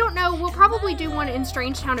 And I don't know, we'll probably do one in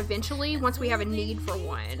Strangetown eventually once we have a need for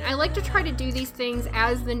one. I like to try to do these things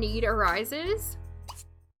as the need arises.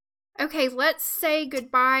 Okay, let's say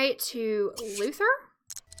goodbye to Luther.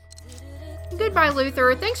 Goodbye,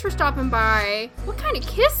 Luther. Thanks for stopping by. What kind of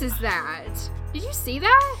kiss is that? Did you see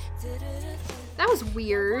that? That was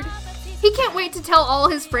weird. He can't wait to tell all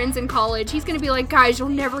his friends in college. He's gonna be like, guys, you'll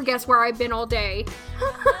never guess where I've been all day.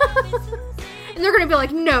 And they're gonna be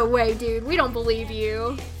like, no way, dude. We don't believe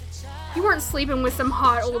you. You weren't sleeping with some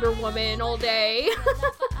hot older woman all day.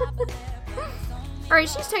 Alright,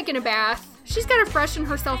 she's taking a bath. She's gotta freshen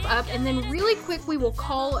herself up, and then really quick we will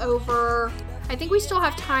call over... I think we still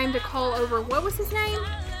have time to call over... What was his name?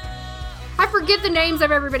 I forget the names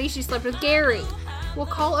of everybody she slept with. Gary. We'll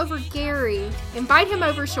call over Gary, invite him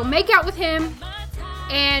over, she'll make out with him,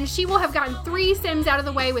 and she will have gotten 3 Sims out of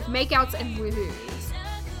the way with makeouts and woohoos.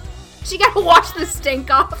 She gotta wash the stink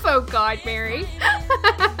off. Oh God, Mary.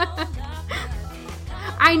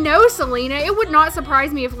 I know, Selena. It would not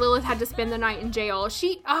surprise me if Lilith had to spend the night in jail.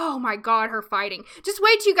 Oh my God, her fighting. Just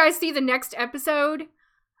wait till you guys see the next episode,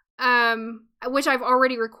 which I've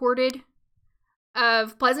already recorded,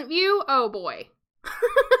 of Pleasant View. Oh boy.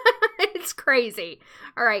 It's crazy.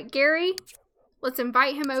 Alright, Gary, let's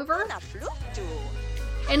invite him over.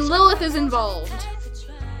 And Lilith is involved.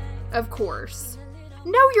 Of course.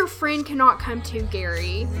 No, your friend cannot come too,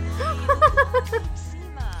 Gary.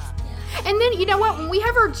 And then, you know what? When we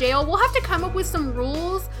have our jail, we'll have to come up with some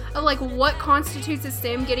rules of, like, what constitutes a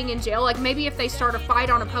sim getting in jail. Like, maybe if they start a fight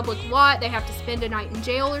on a public lot, they have to spend a night in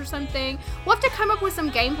jail or something. We'll have to come up with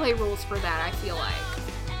some gameplay rules for that, I feel like.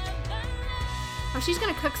 Oh, she's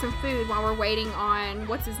gonna cook some food while we're waiting on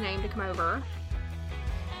what's-his-name to come over.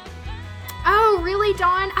 Oh, really,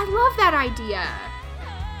 Dawn? I love that idea.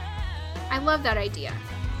 I love that idea.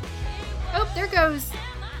 Oh, there goes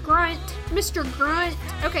Grunt. Mr. Grunt.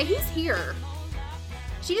 Okay, he's here.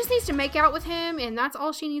 She just needs to make out with him, and that's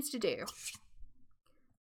all she needs to do.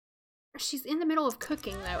 She's in the middle of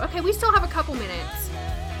cooking, though. Okay, we still have a couple minutes.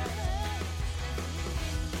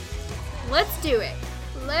 Let's do it.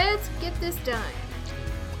 Let's get this done.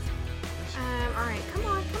 Alright, come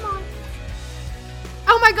on, come on.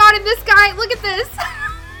 Oh my God, and this guy, look at this.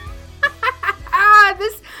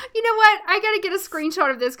 You know what? I gotta get a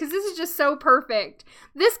screenshot of this because this is just so perfect.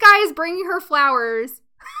 This guy is bringing her flowers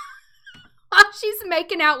while she's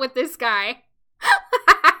making out with this guy.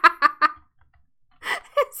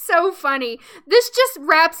 It's so funny. This just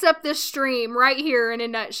wraps up this stream right here in a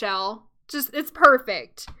nutshell. It's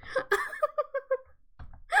perfect.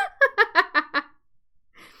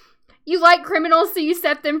 You like criminals, so you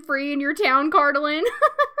set them free in your town, Cardalyn.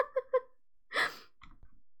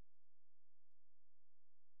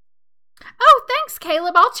 Oh, thanks,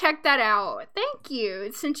 Caleb. I'll check that out. Thank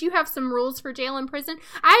you. Since you have some rules for jail and prison.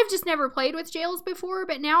 I've just never played with jails before,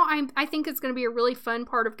 but now I think it's going to be a really fun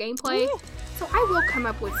part of gameplay. So I will come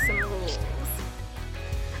up with some rules.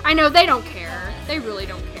 I know, they don't care. They really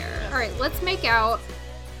don't care. Alright, let's make out.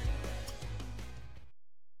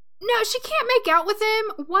 No, she can't make out with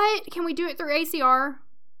him. What? Can we do it through ACR?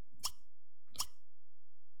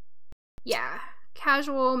 Yeah.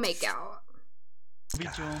 Casual makeout.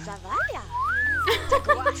 He's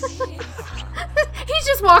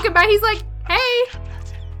just walking by. He's like, hey.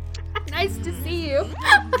 Nice to see you.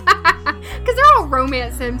 Because they're all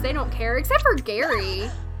romance sims. They don't care. Except for Gary.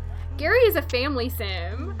 Gary is a family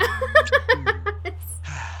sim.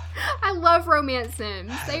 I love romance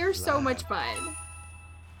sims. They are so much fun.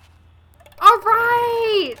 All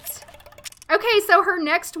right. Okay, so her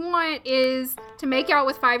next one is to make out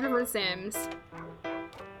with 5 different sims.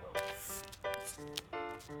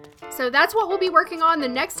 So that's what we'll be working on the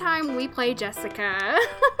next time we play Jessica.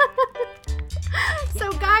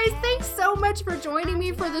 So guys, thanks so much for joining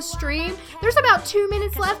me for the stream. There's about 2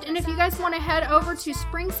 minutes left, and if you guys want to head over to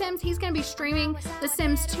Spring Sims, he's going to be streaming The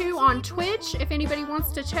Sims 2 on Twitch, if anybody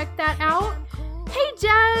wants to check that out. Hey,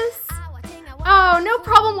 Jess! Oh, no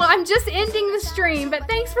problem. Well, I'm just ending the stream, but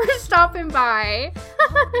thanks for stopping by.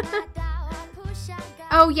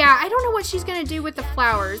 Oh, yeah, I don't know what she's going to do with the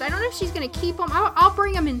flowers. I don't know if she's going to keep them. I'll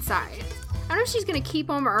bring them inside. I don't know if she's going to keep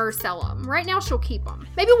them or sell them. Right now, she'll keep them.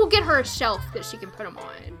 Maybe we'll get her a shelf that she can put them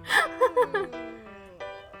on.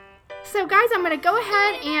 So, guys, I'm going to go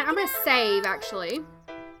ahead and I'm going to save, actually.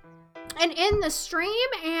 and end the stream.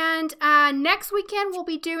 And next weekend we'll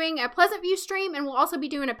be doing a Pleasant View stream, and we'll also be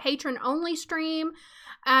doing a patron-only stream.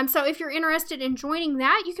 So if you're interested in joining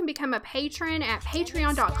that, you can become a patron at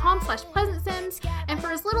patreon.com/PleasantSims. And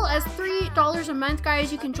for as little as $3 a month,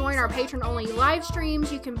 guys, you can join our patron-only live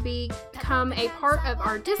streams. You can become a part of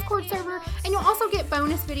our Discord server, and you'll also get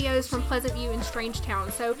bonus videos from Pleasant View and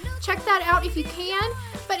Strangetown. So check that out if you can.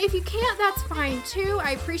 But if you can't, that's fine too.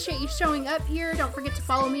 I appreciate you showing up here. Don't forget to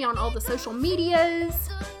follow me on all the social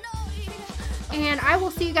medias. And I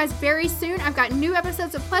will see you guys very soon. I've got new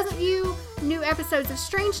episodes of Pleasant View, new episodes of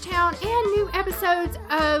Strangetown, and new episodes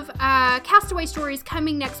of Castaway Stories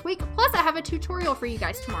coming next week. Plus, I have a tutorial for you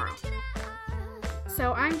guys tomorrow.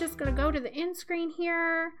 So I'm just going to go to the end screen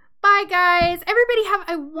here. Bye, guys. Everybody have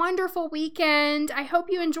a wonderful weekend. I hope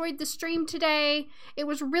you enjoyed the stream today. It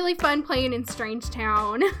was really fun playing in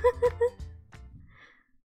Strangetown.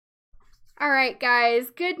 Alright guys,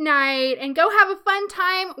 good night, and go have a fun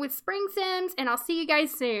time with Spring Sims, and I'll see you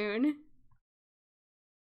guys soon.